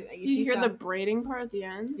You hear the braiding part at the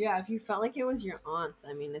end? yeah, if you felt like it was your aunt,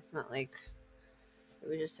 I mean, it's not like it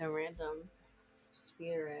was just some random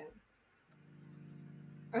spirit.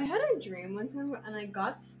 I had a dream one time and I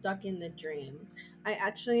got stuck in the dream. I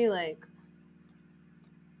actually like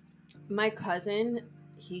my cousin,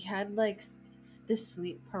 he had like this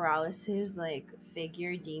sleep paralysis like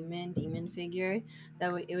demon figure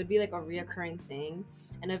that it would be like a reoccurring thing,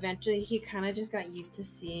 and eventually he kind of just got used to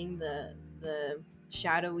seeing the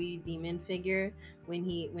shadowy demon figure when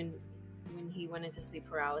he went into sleep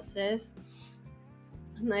paralysis.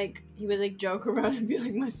 And like he would like joke around and be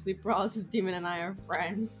like, my sleep paralysis demon and I are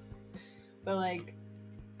friends, but like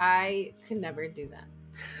I could never do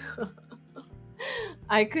that.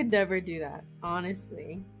 I could never do that,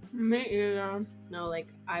 honestly. Me either. No, like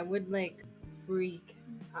I would like freak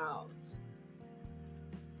out.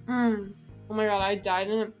 Oh my god,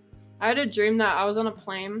 I had a dream that I was on a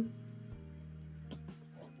plane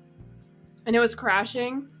and it was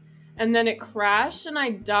crashing, and then it crashed and I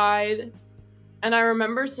died. And I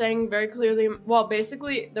remember saying very clearly, well,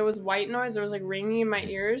 basically there was white noise, there was like ringing in my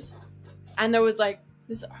ears, and there was like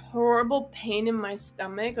this horrible pain in my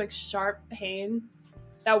stomach, like sharp pain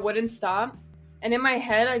that wouldn't stop. And in my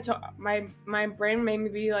head, my brain made me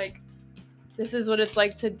be like, this is what it's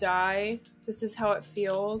like to die. This is how it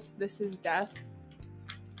feels. This is death.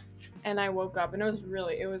 And I woke up, and it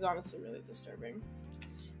was honestly really disturbing.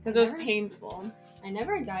 Because it was painful. I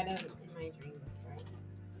never died in my dream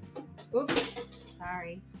before. Oops.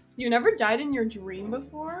 Sorry. You never died in your dream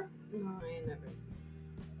before? No, I never.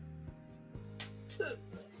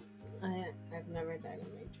 I've never died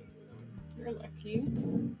in my dream. No. You're lucky.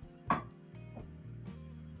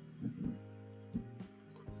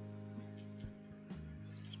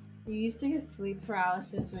 You used to get sleep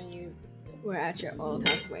paralysis when you were at your old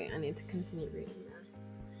house. Wait, I need to continue reading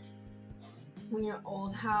that. When your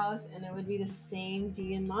old house, and it would be the same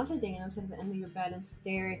demon monster thing, and it was at the end of your bed and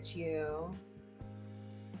stare at you.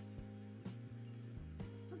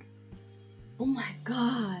 Oh my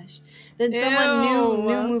gosh. Then someone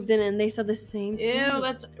new moved in and they saw the same thing. Ew,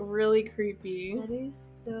 that's really creepy. That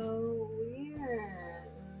is so weird.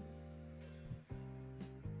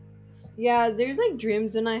 Yeah, there's like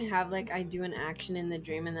dreams when I do an action in the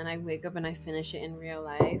dream and then I wake up and I finish it in real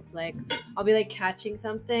life. Like, I'll be like catching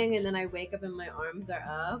something and then I wake up and my arms are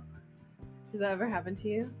up. Has that ever happened to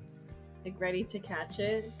you? Like, ready to catch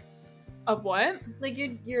it? Of what? Like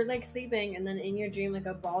you're like sleeping and then in your dream like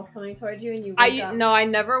a ball's coming towards you and you wake up. No, I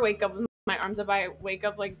never wake up with my arms up. I wake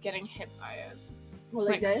up like getting hit by it. Well,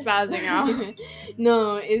 like this? spazzing out.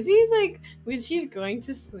 No, Izzy's like when she's going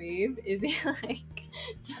to sleep, Izzy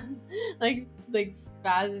like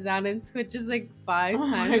spazzes out and twitches like 5 times. Oh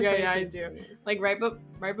my god, yeah, I do. do. Like right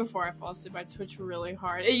before I fall asleep, I twitch really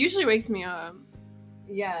hard. It usually wakes me up.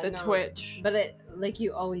 Yeah, the twitch. But it like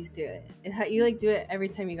you always do it. You like do it every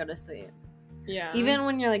time you go to sleep. Yeah. Even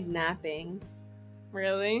when you're like napping.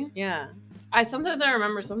 Really? Yeah. Sometimes I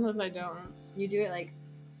remember, sometimes I don't. You do it like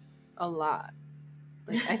a lot.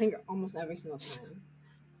 Like I think almost every single time.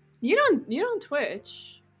 You don't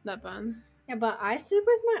twitch that bad. Yeah, but I sleep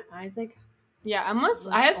with my eyes like. Yeah,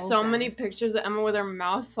 I have so many pictures of Emma with her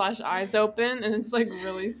mouth/eyes open, and it's like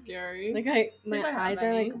really scary. Like my eyes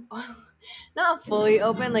are like not fully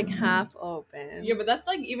open, like half open. Yeah, but that's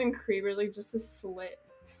like even creepier, like just a slit.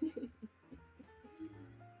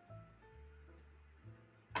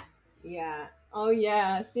 Yeah. Oh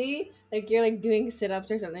yeah. See, like you're like doing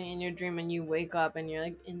sit-ups or something in your dream, and you wake up and you're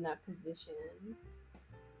like in that position.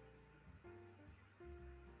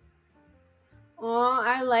 Oh,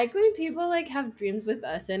 I like when people like have dreams with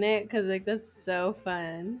us in it, cause like that's so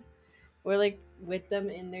fun. We're like with them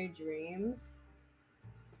in their dreams.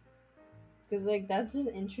 Cause like that's just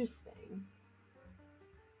interesting.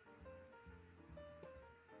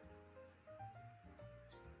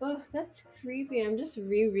 Oh, that's creepy. I'm just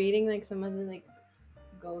rereading like some of the like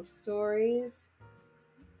ghost stories.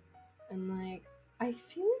 And like I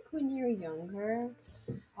feel like when you're younger,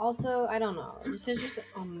 also, I don't know, this is just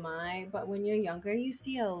on but when you're younger, you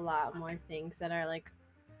see a lot more things that are like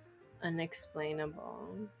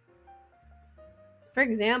unexplainable. For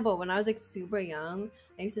example, when I was like super young,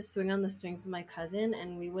 I used to swing on the swings with my cousin,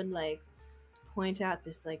 and we would like point out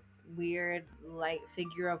this like weird light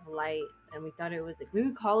figure of light, and we thought it was like, we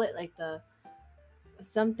would call it like the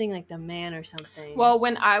man or something. Well,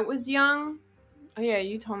 when I was young, oh yeah,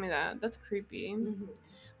 you told me that. That's creepy. Mm-hmm.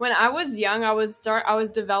 When I was young, I was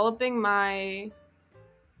developing my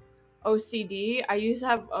OCD. I used to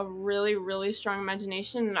have a really, really strong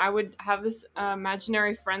imagination, and I would have this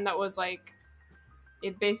imaginary friend that was like,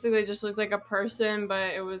 it basically just looked like a person,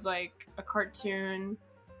 but it was like a cartoon.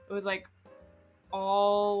 It was like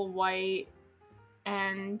all white,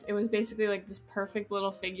 and it was basically like this perfect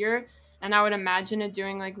little figure, and I would imagine it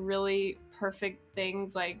doing like really perfect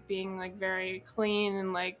things, like being like very clean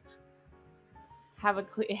and like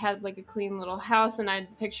it had like a clean little house, and I'd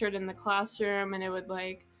picture it in the classroom, and it would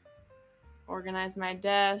like organize my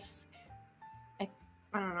desk. I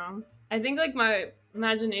don't know. I think like my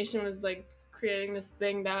imagination was like creating this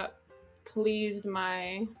thing that put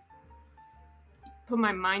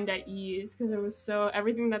my mind at ease, because it was so,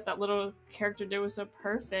 everything that little character did was so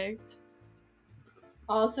perfect.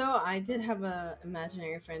 Also, I did have a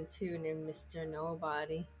imaginary friend too named Mr.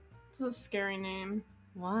 Nobody. It's a scary name.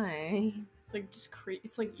 Why? It's like just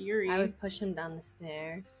it's like eerie. I would push him down the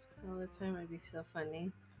stairs all the time. It'd be so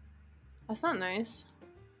funny. That's not nice.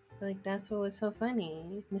 Like, that's what was so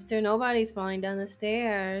funny. Mr. Nobody's falling down the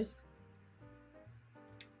stairs.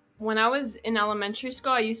 When I was in elementary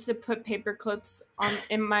school, I used to put paper clips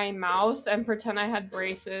in my mouth and pretend I had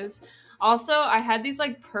braces. Also, I had these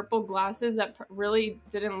like purple glasses that really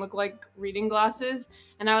didn't look like reading glasses,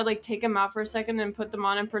 and I would like take them out for a second and put them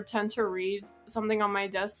on and pretend to read something on my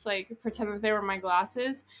desk, like pretend that they were my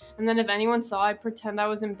glasses. And then if anyone saw, I'd pretend I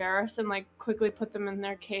was embarrassed and like quickly put them in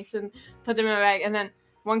their case and put them in my bag. And then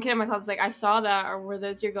one kid in my class was like, I saw that, or were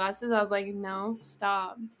those your glasses? I was like, no,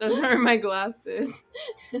 stop. Those are my glasses.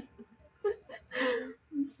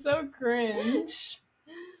 I'm so cringe.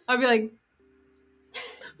 I'd be like,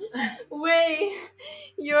 Wait,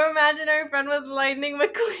 your imaginary friend was Lightning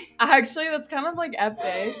McQueen. actually, that's kind of like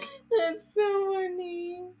epic. That's so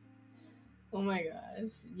funny. Oh my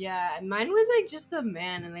gosh. Yeah, mine was like just a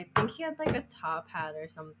man, and I think he had like a top hat or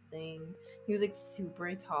something. He was like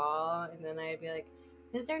super tall, and then I'd be like,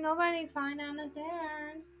 is there nobody's falling down the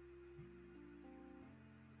stairs?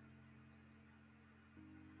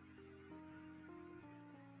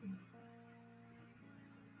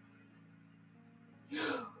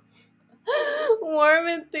 Warm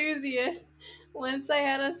enthusiast. Once I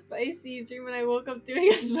had a spicy dream and I woke up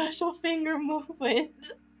doing a special finger movement.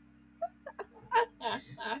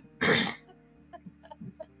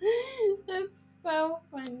 That's so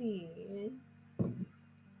funny.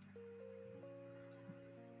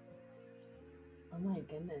 Oh my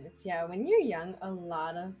goodness. Yeah, when you're young, a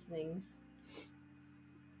lot of things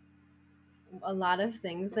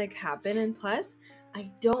like happen, and plus, I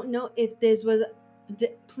don't know if this was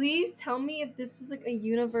please tell me if this was like a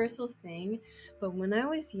universal thing, but when I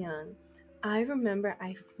was young, I remember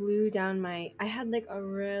I flew down I had like a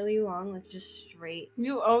really long, like just straight.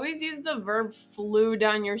 You always use the verb flew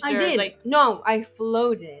down your stairs. I did. Like, No, I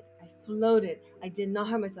floated. I did not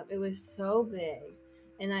hurt myself. It was so big.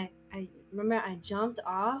 And I remember I jumped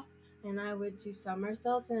off and I would do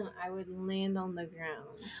somersaults and I would land on the ground.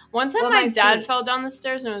 one time Well, my my dad feet. fell down the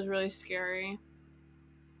stairs and it was really scary.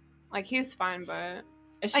 Like, he was fine, but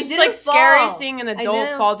it's I just didn't like scary fall. seeing an I adult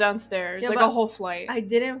didn't- fall downstairs, Yeah, like but a whole flight. I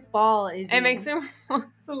didn't fall, Izzy. It makes me want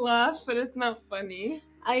to laugh, but it's not funny.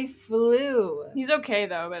 I flew. He's okay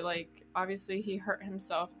though, but like obviously he hurt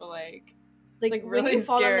himself, but like Like, like, when really you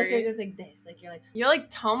fall down the scary. stairs, it's like this. Like you're like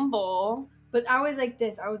tumble. but I was like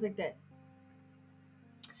this.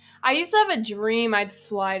 I used to have a dream I'd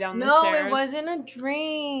fly down the No, stairs. it wasn't a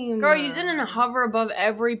dream. Girl, you didn't hover above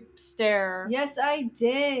every stair. Yes, I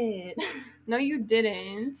did. No, you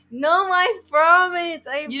didn't. No, I promise.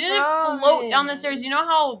 You didn't float down the stairs. You know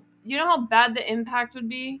how bad the impact would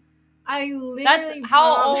be? I literally. That's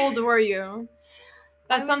how promise. old were you?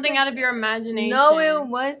 That's was something like- out of your imagination. No, it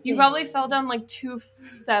wasn't. You probably fell down like 2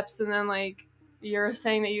 steps and then like you're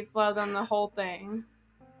saying that you fell down the whole thing.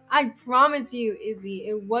 I promise you, Izzy,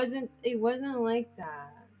 it wasn't like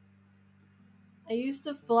that. I used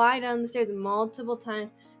to fly down the stairs multiple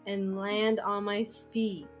times and land on my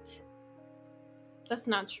feet. That's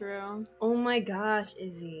not true. Oh my gosh,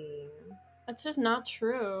 Izzy. That's just not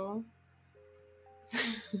true.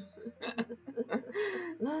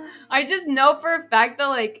 I just know for a fact that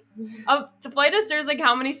like to flight of stairs, like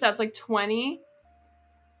how many steps? Like 20?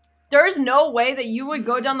 There's no way that you would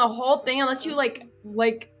go down the whole thing unless you like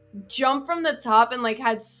jump from the top and like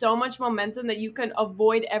had so much momentum that you could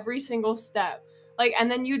avoid every single step. Like, and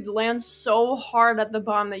then you'd land so hard at the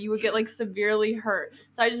bottom that you would get like severely hurt.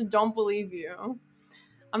 So I just don't believe you.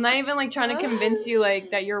 I'm not even like trying to convince you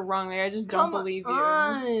like that you're wrong. Like, I just don't believe you.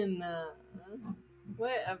 On.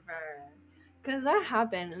 Whatever. Because that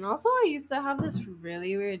happened. And also I used to have this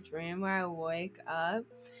really weird dream where I wake up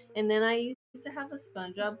and then I used to have a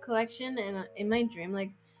SpongeBob collection, and in my dream,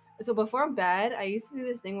 like, so before bed, I used to do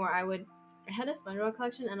this thing where I had a SpongeBob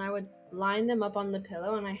collection and I would line them up on the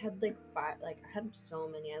pillow, and I had like I had so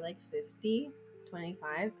many. I had like 50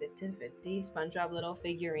 to 50 SpongeBob little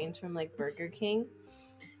figurines from like Burger King.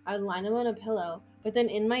 I would line them on a pillow, but then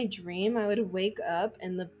in my dream, I would wake up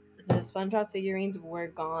and the SpongeBob figurines were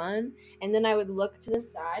gone, and then I would look to the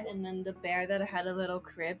side, and then the bear that had a little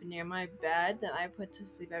crib near my bed that I put to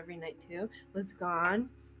sleep every night too was gone.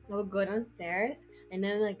 I would go downstairs, and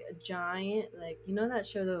then like a giant, like, you know that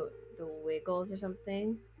show the Wiggles or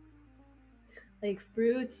something, like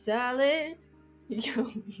fruit salad.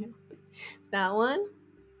 That one.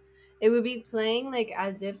 It would be playing like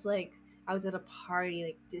as if like I was at a party,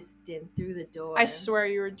 like distant through the door. I swear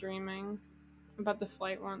you were dreaming about the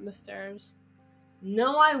flight on the stairs.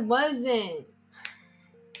 No, I wasn't.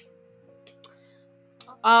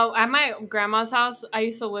 At my grandma's house, I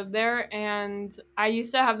used to live there, and I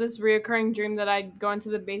used to have this reoccurring dream that I'd go into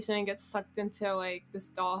the basement and get sucked into like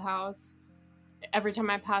this dollhouse every time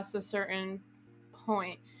I passed a certain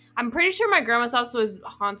point. I'm pretty sure my grandma's house was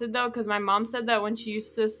haunted though, because my mom said that when she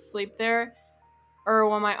used to sleep there, or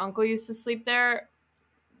when my uncle used to sleep there,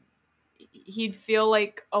 he'd feel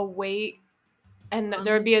like a weight, and On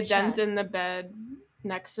there would be a his dent chest. in the bed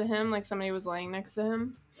next to him, like somebody was laying next to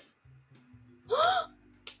him.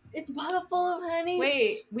 It's Bottle Full of Honey's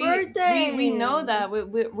Wait, birthday. we know that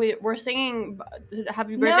we're singing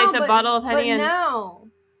Happy Birthday to Bottle of Honey, but and now.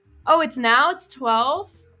 oh, it's now, it's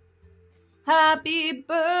 12. Happy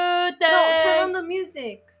birthday. No, turn on the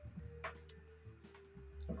music.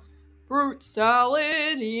 Fruit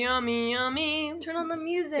salad, yummy, yummy. Turn on the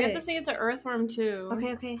music. We have to sing it to Earthworm too.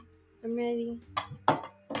 Okay, I'm ready.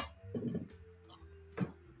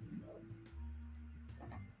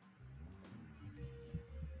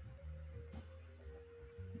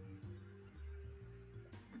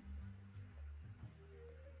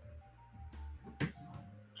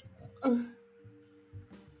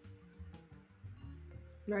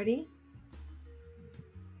 Ready?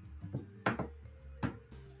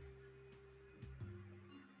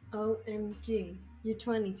 OMG, you're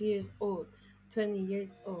 22 years old. 20 years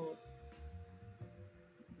old.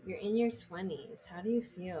 You're in your 20s. How do you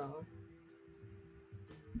feel?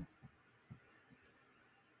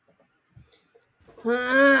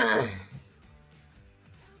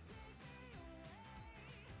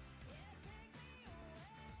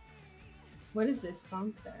 What is this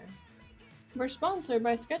sponsor? We're sponsored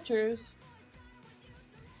by Skechers.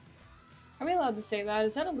 Are we allowed to say that?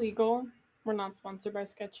 Is that illegal? We're not sponsored by You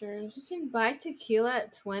Skechers. can buy tequila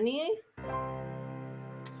at 20?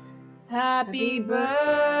 Happy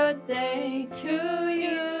birthday to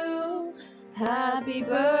you. Happy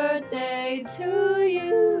birthday to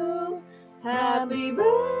you. Happy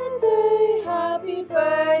birthday, happy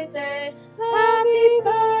birthday, happy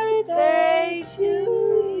birthday to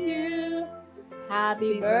you.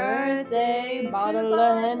 Happy birthday, bottle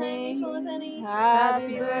of Henny. Full of Henny.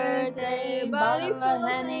 Happy birthday, bottle of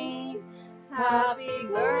Henny. Happy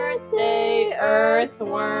birthday,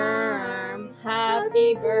 Earthworm.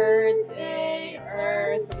 Happy birthday,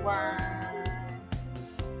 Earthworm.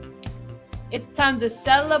 It's time to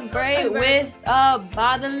celebrate with a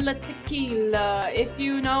bottle of tequila. If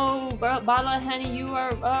you know bottle of Henny, you are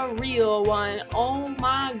a real one. Oh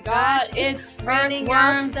my God, it's raining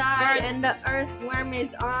Earthworm's outside and the earthworm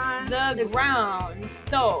is on the ground.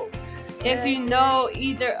 So, if you know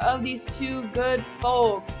either of these two good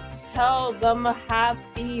folks, tell them a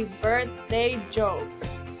happy birthday joke.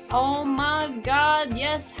 Oh my God,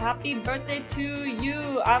 yes, happy birthday to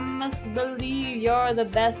you. I must believe you're the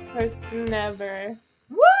best person ever.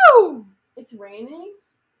 Woo! It's raining?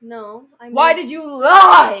 No, I mean, Why did you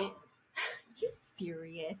lie? you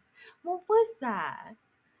serious? What was that?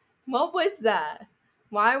 What was that?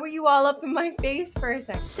 Why were you all up in my face for a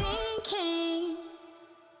second?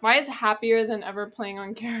 Why is Happier Than Ever playing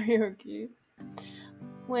on karaoke?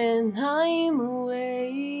 When I'm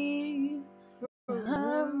away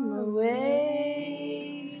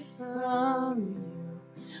from you,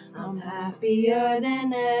 I'm happier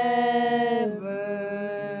than ever.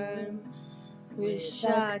 Wish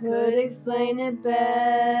I could explain it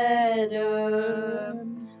better.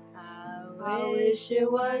 I wish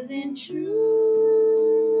it wasn't true.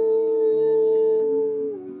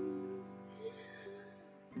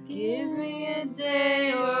 Give me a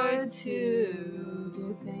day or two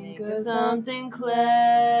to think of something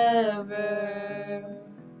clever,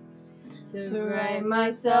 to write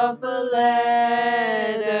myself a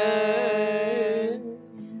letter,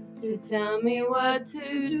 to tell me what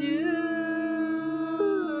to do.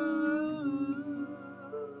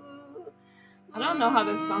 I don't know how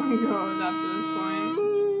this song goes after this point.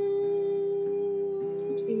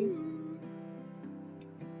 Oopsie.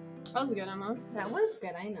 That was good, Emma. That was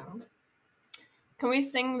good, I know. Can we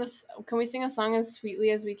sing this? Can we sing a song as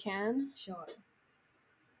sweetly as we can? Sure.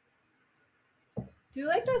 Do you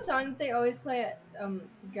like that song that they always play at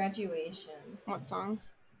graduation? What song?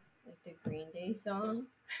 Like the Green Day song?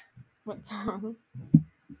 What song?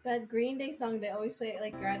 That Green Day song they always play at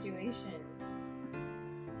like graduations.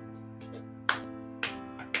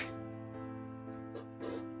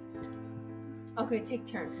 Okay, take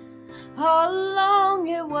turns. How long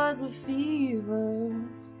it was a fever,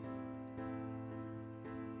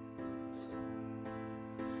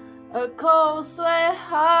 a cold sweat,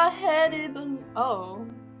 hot-headed. Oh,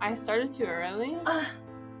 I started too early.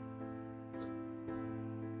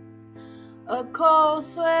 A cold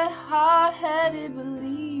sweat, hot-headed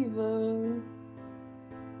believer.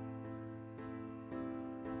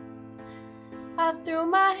 I threw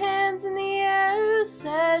my hands in the air,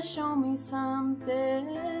 said, show me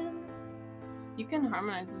something. You can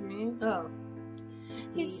harmonize with me. Oh.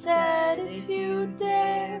 He said, if you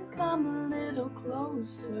dare, come a little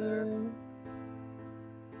closer.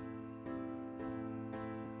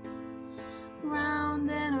 Round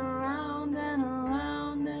and around and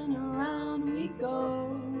around and around we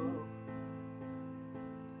go.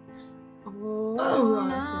 Oh,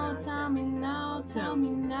 now tell me now, tell me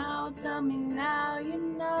now, tell me now, you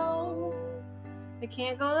know. I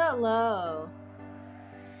can't go that low.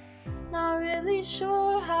 Not really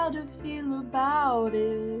sure how to feel about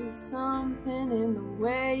it. Something in the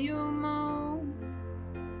way you move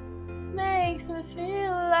makes me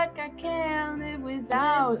feel like I can't live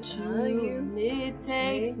without you. And it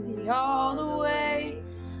takes me all the way.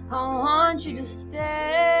 I want you to stay.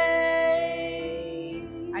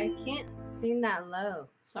 I can't sing that low.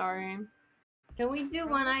 Sorry. Can we do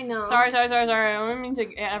one I know? Sorry. I don't mean to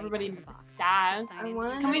get everybody sad. I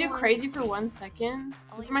wanna Can we know do one. crazy for 1 second?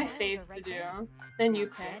 Those are my faves to do. Then you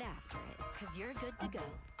pick. Right after it, because you're good to go.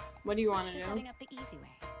 What do you want Switch to to do? setting up the easy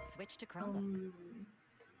way. Switch to Chromebook.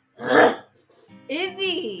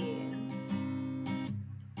 Izzy!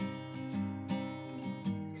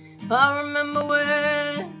 I remember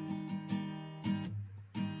when.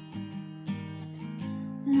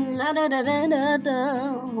 Da, da, da, da, da, da.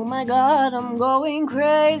 Oh my god, I'm going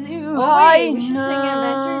crazy Oh, right wait, we should now. sing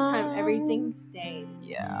Adventure Time. Everything stays.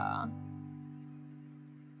 Yeah.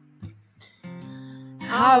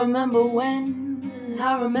 I remember when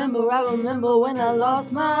I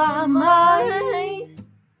lost my mind.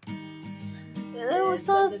 There was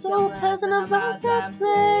something so pleasant about that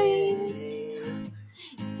place.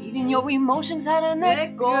 Even your emotions had an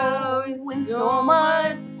echo in so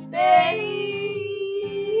much space.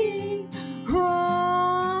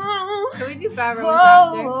 Can we do Bad Romance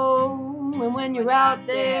after? Whoa, and when you're out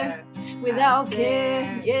there without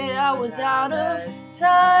care, yeah, I was out of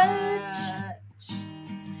touch.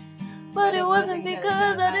 But it wasn't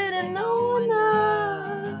because I didn't know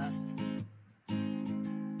enough.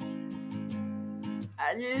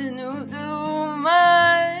 I just knew too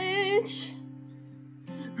much.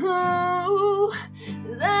 Ooh,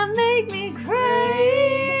 that make me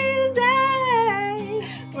crazy.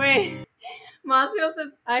 Wait, Masio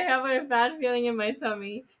says, I have a bad feeling in my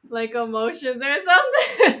tummy, like emotions or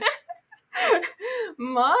something.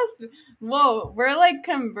 Moss? Whoa, we're like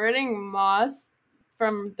converting Moss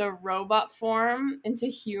from the robot form into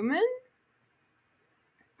human?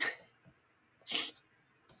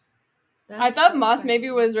 I thought Moss maybe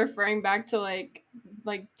was referring back to like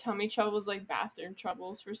tummy troubles, like bathroom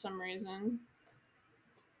troubles for some reason.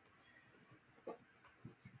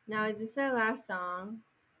 Now, is this our last song?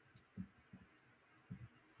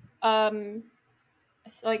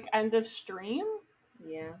 It's like end of stream?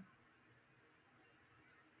 Yeah.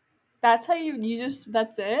 That's how you just,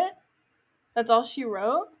 that's it? That's all she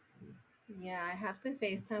wrote? Yeah, I have to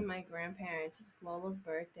FaceTime my grandparents. It's Lola's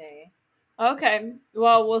birthday. Okay,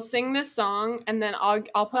 well, we'll sing this song, and then I'll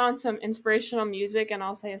put on some inspirational music, and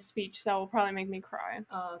I'll say a speech that will probably make me cry.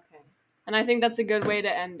 Oh, okay. And I think that's a good way to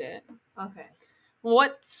end it. Okay.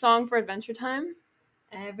 What song for Adventure Time?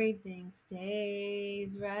 Everything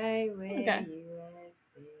stays right where Okay. you left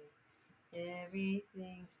it.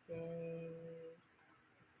 Everything stays.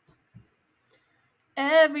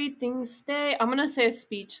 Everything stay. I'm gonna say a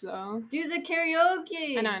speech though. Do the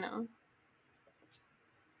karaoke! I know.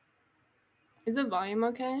 Is the volume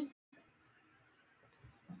okay?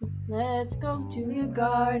 Let's go to the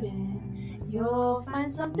garden. You'll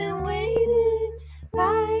find something waiting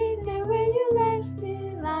right there where you left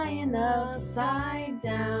it, lying upside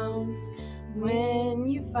down. When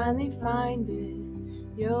you finally find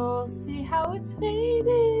it, you'll see how it's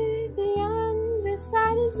faded. The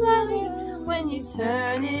underside is light. When you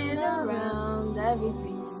turn it around,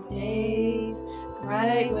 everything stays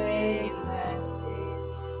right where you left it.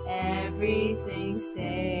 Everything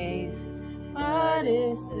stays, but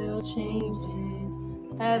it still changes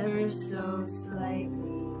ever so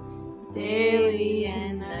slightly, daily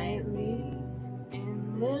and nightly,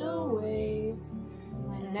 in little ways,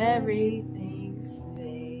 when everything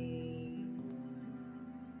stays.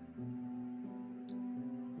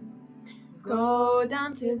 Go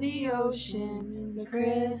down to the ocean, the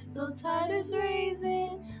crystal tide is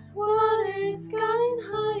raising, water's gotten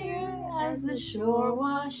higher as the shore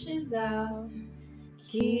washes out.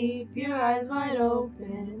 Keep your eyes wide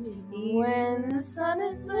open, even when the sun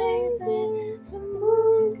is blazing. The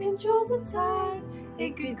moon controls the tide,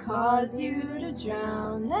 it could cause you to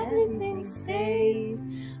drown. Everything stays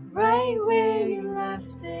right where you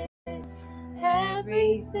left it.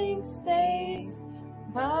 everything stays,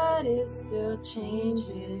 but it still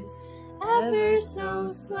changes ever so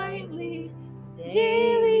slightly,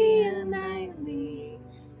 daily and nightly,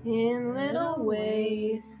 in little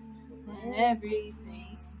ways, when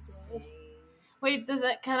everything stays. Wait,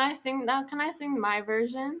 can I sing now? Can I sing my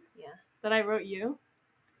version? Yeah. That I wrote you?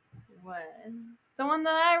 What? The one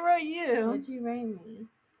that I wrote you. What'd you write me?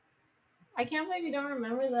 I can't believe you don't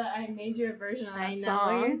remember that I made you a version of that I know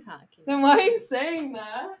song. what you're talking Then about. why are you saying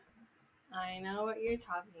that? I know what you're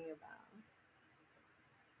talking about.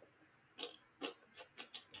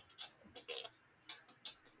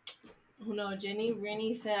 Oh no, Jenny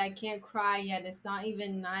Rennie said I can't cry yet. It's not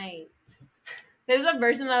even night. There's a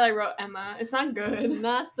version that I wrote, Emma. It's not good.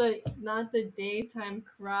 Not the daytime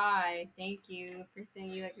cry. Thank you for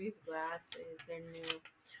saying you like these glasses. They're new.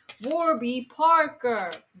 Warby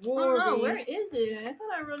Parker. Warby. Oh no, where is it? I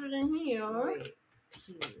thought I wrote it in here. Wait.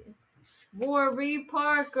 P. Warby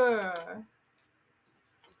Parker.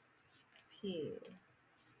 P.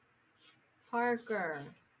 Parker.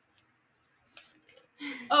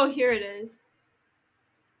 Oh, here it is.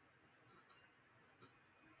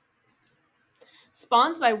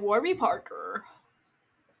 Spawns by Warby Parker.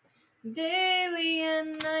 Daily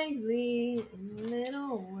and nightly in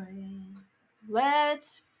little ways.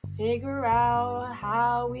 Let's figure out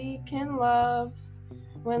how we can love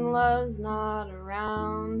when love's not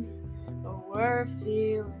around, but we're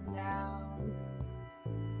feeling down.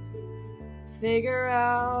 Figure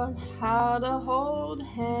out how to hold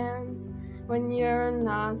hands when you're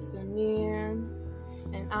not so near,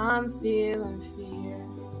 and I'm feeling fear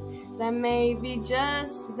that maybe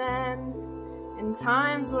just then, in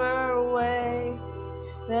times we're away,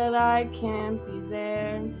 that I can't be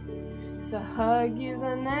there to hug you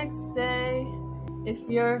the next day if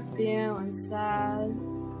you're feeling sad,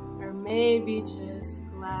 or maybe just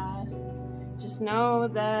glad. Just know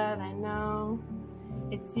that I know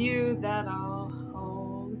it's you that I'll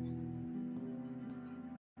hold.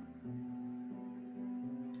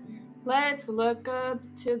 Let's look up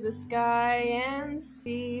to the sky and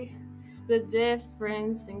see the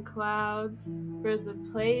difference in clouds for the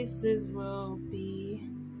places we'll be.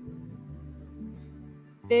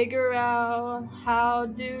 Figure out how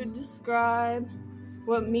to describe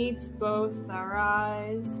what meets both our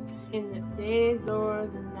eyes in the days or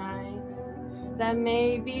the nights, that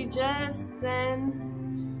maybe just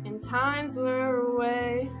then, in times we're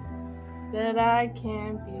away, that I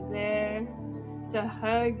can't be there to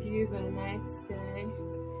hug you the next day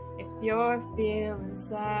if you're feeling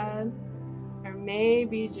sad, or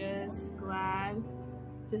maybe just glad.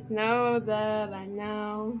 Just know that I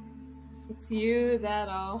know it's you that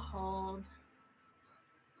I'll hold.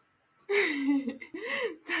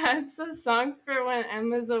 That's a song for when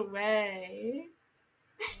Emma's away.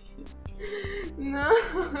 No,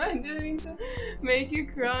 I didn't mean to make you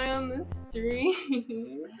cry on the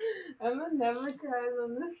stream. Emma never cries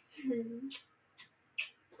on the stream.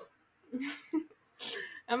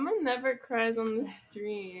 Emma never cries on the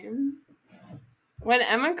stream. When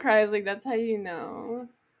Emma cries, like, that's how you know.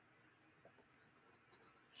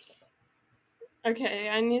 Okay,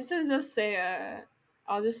 I need to just say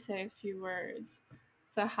I'll just say a few words.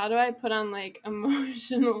 So how do I put on, like,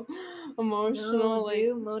 emotional, No, like...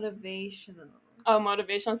 do motivational. Oh,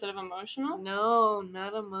 motivational instead of emotional? No,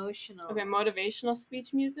 not emotional. Okay, motivational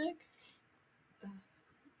speech music?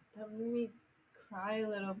 That made me cry a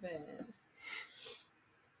little bit.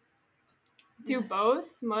 Do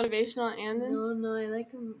both? Motivational and No, I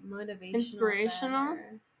like motivational. Inspirational?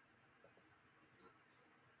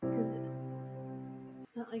 Because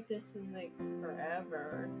it's not like this is like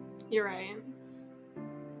forever. You're right.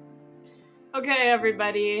 Okay,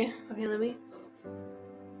 everybody. Okay, let me.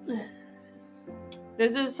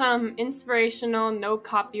 This is some inspirational, no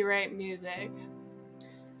copyright music.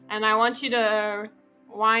 And I want you to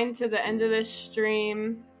wind to the end of this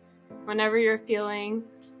stream whenever you're feeling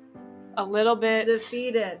a little bit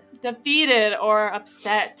defeated or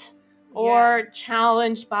upset or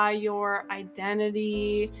challenged by your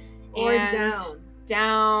identity or and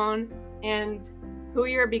down and who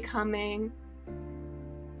you're becoming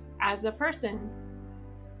as a person.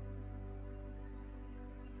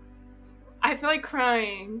 I feel like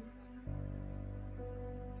crying.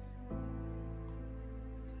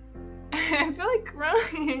 I feel like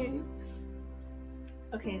crying.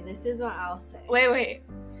 Okay, this is what I'll say. Wait.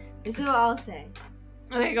 This is what I'll say.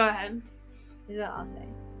 Okay, go ahead. This is what I'll say.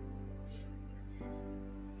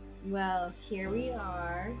 Well, here we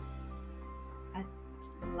are at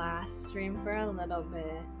last stream for a little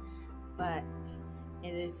bit, but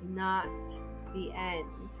it is not the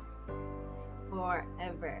end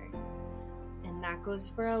forever. And that goes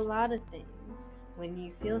for a lot of things. When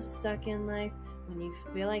you feel stuck in life, when you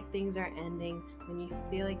feel like things are ending, when you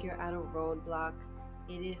feel like you're at a roadblock,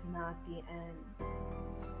 it is not the end.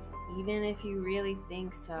 Even if you really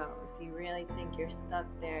think so, if you really think you're stuck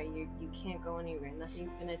there, you can't go anywhere,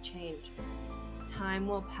 nothing's gonna change. Time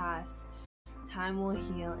will pass, time will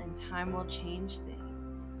heal, and time will change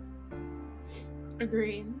things.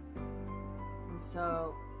 Agreed. And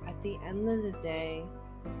so, at the end of the day,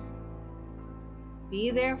 be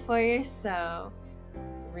there for yourself.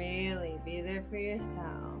 Really, be there for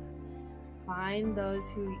yourself. Find those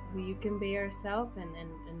who you can be yourself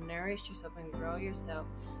and nourish yourself and grow yourself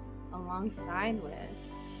alongside with.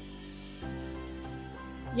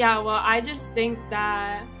 Yeah, well, I just think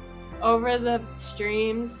that over the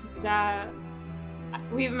streams that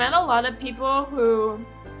we've met a lot of people who,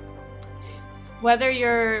 whether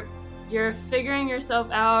you're figuring yourself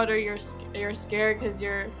out or you're scared because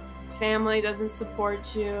your family doesn't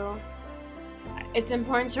support you, it's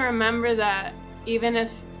important to remember that even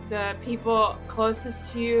if the people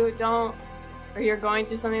closest to you don't, or you're going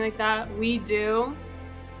through something like that, we do.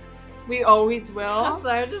 We always will. I'm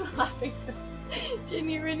sorry, I'm just laughing.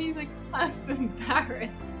 Ginny Rennie's like, I'm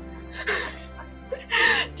embarrassed.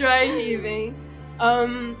 Dry heaving.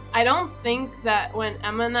 I don't think that when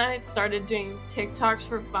Emma and I started doing TikToks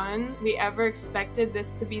for fun, we ever expected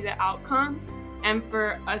this to be the outcome and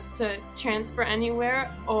for us to transfer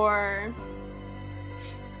anywhere or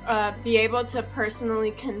be able to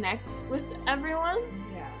personally connect with everyone.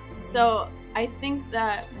 Yeah. So I think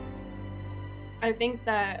that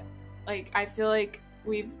like I feel like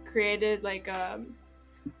we've created like a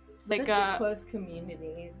Such a close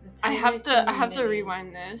community. I have to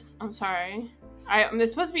rewind this. I'm sorry.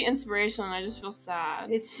 It's supposed to be inspirational and I just feel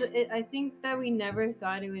sad. I think that we never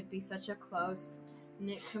thought it would be such a close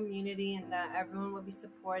knit community and that everyone would be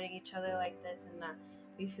supporting each other like this and that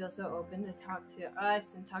we feel so open to talk to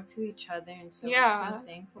us and talk to each other, and so we're so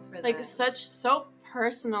thankful for like that. so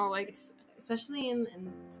personal, like especially in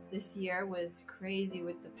this year was crazy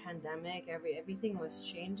with the pandemic. Everything was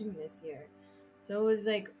changing this year, so it was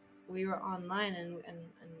like we were online and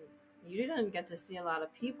you didn't get to see a lot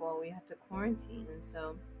of people. We had to quarantine, and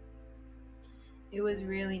so it was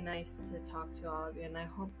really nice to talk to all of you, and I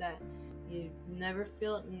hope that you never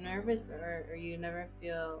feel nervous or you never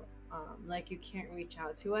feel like you can't reach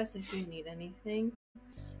out to us if you need anything.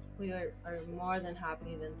 We are more than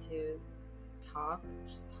happy than to talk.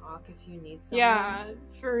 Just talk if you need something. Yeah,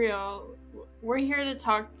 for real. We're here to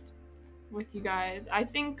talk with you guys. I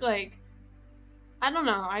think like I don't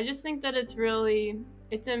know. I just think that it's really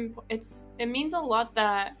it means a lot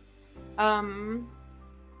that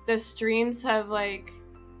the streams have like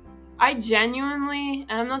I genuinely,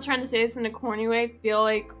 and I'm not trying to say this in a corny way, feel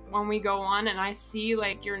like when we go on and I see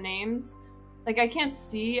like your names, like I can't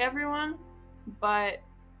see everyone, but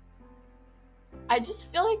I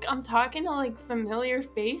just feel like I'm talking to like familiar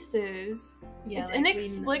faces. Yeah, it's like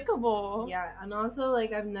inexplicable. Yeah, and also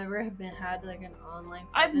like I've never had like an online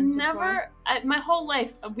I've never my whole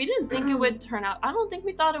life we didn't think it would turn out. I don't think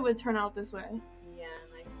we thought it would turn out this way. Yeah,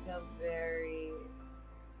 and I feel very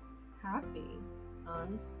happy,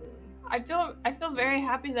 honestly. I feel very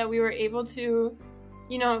happy that we were able to,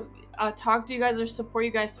 you know, talk to you guys or support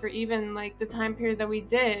you guys for even like the time period that we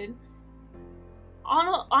did.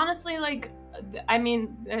 Honestly, like, I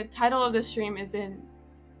mean, the title of the stream isn't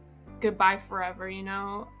Goodbye Forever, you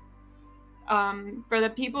know? For the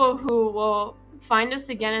people who will find us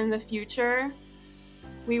again in the future,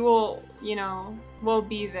 we will, you know, we'll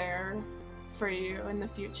be there for you in the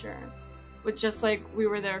future. With just like we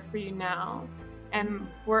were there for you now. And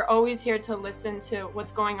we're always here to listen to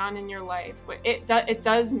what's going on in your life. It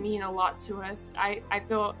does mean a lot to us. I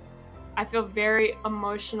feel very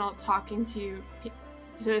emotional talking to you,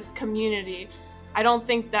 to this community. I don't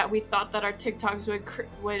think that we thought that our TikToks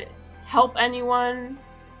would help anyone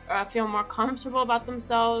feel more comfortable about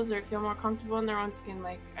themselves or feel more comfortable in their own skin.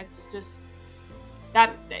 Like it's just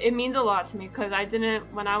that it means a lot to me because I didn't,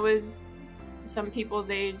 when I was some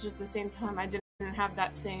people's age at the same time, I didn't have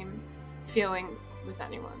that same feeling with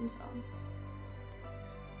anyone. So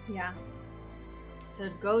yeah, so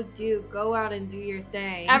go out and do your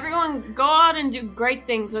thing. Everyone go out and do great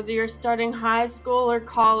things, whether you're starting high school or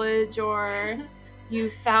college or you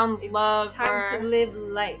found love. It's time to live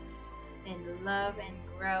life and love and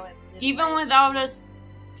grow and live even life. without us,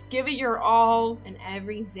 give it your all. And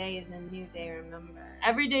every day is a new day, remember.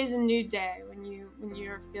 Every day is a new day. When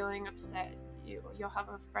you're feeling upset, you'll have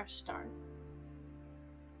a fresh start.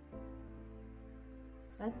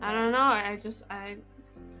 I don't know.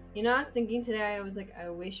 You know, I was thinking today, I was like, I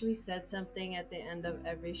wish we said something at the end of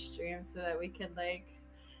every stream so that we could, like,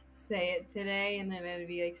 say it today and then it'd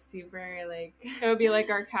be, like, super, like... It would be like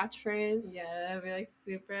our catchphrase. Yeah, it'd be, like,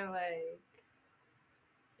 super, like,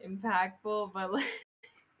 impactful, but, like,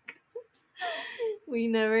 we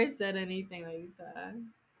never said anything like that.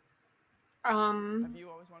 Have you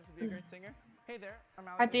always wanted to be a great singer? Hey there, I'm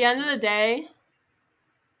Alex. At the end of the day,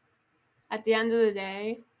 I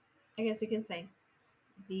guess we can say,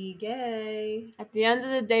 be gay. at the end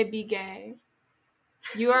of the day, be gay.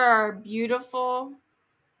 You are our beautiful,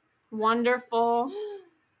 wonderful,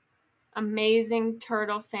 amazing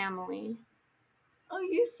turtle family. Oh,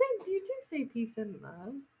 you do say peace and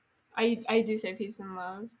love? I do say peace and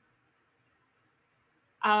love.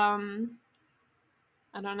 I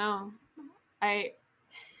don't know. I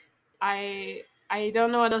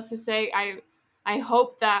don't know what else to say. I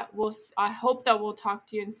hope that we'll talk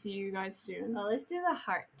to you and see you guys soon. Oh, let's do the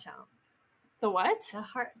heart chomp. The what? The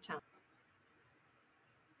heart chomp.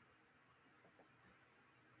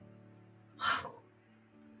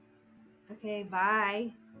 Okay,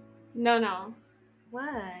 bye. No.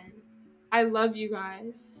 What? I love you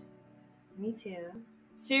guys. Me too.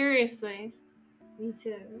 Seriously. Me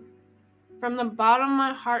too. From the bottom of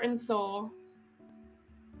my heart and soul.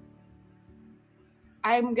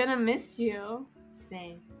 I'm gonna miss you.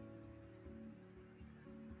 Same.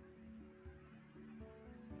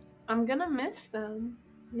 I'm gonna miss them.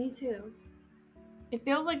 Me too. It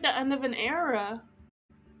feels like the end of an era.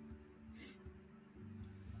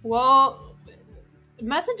 Well,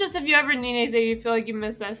 message us if you ever need anything you feel like you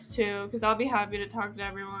miss us too, because I'll be happy to talk to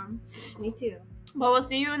everyone. Me too. But we'll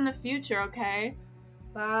see you in the future, okay?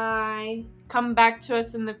 Bye. Come back to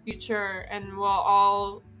us in the future and we'll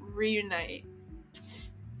all reunite.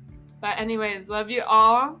 But anyways, love you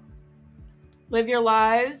all. Live your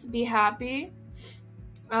lives. Be happy.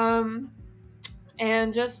 And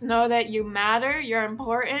just know that you matter. You're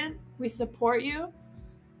important. We support you.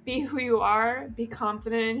 Be who you are. Be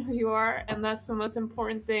confident in who you are. And that's the most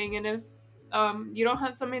important thing. And if you don't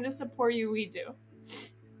have somebody to support you, we do.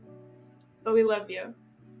 But we love you.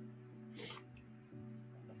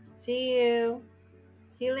 See you.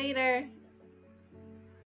 See you later.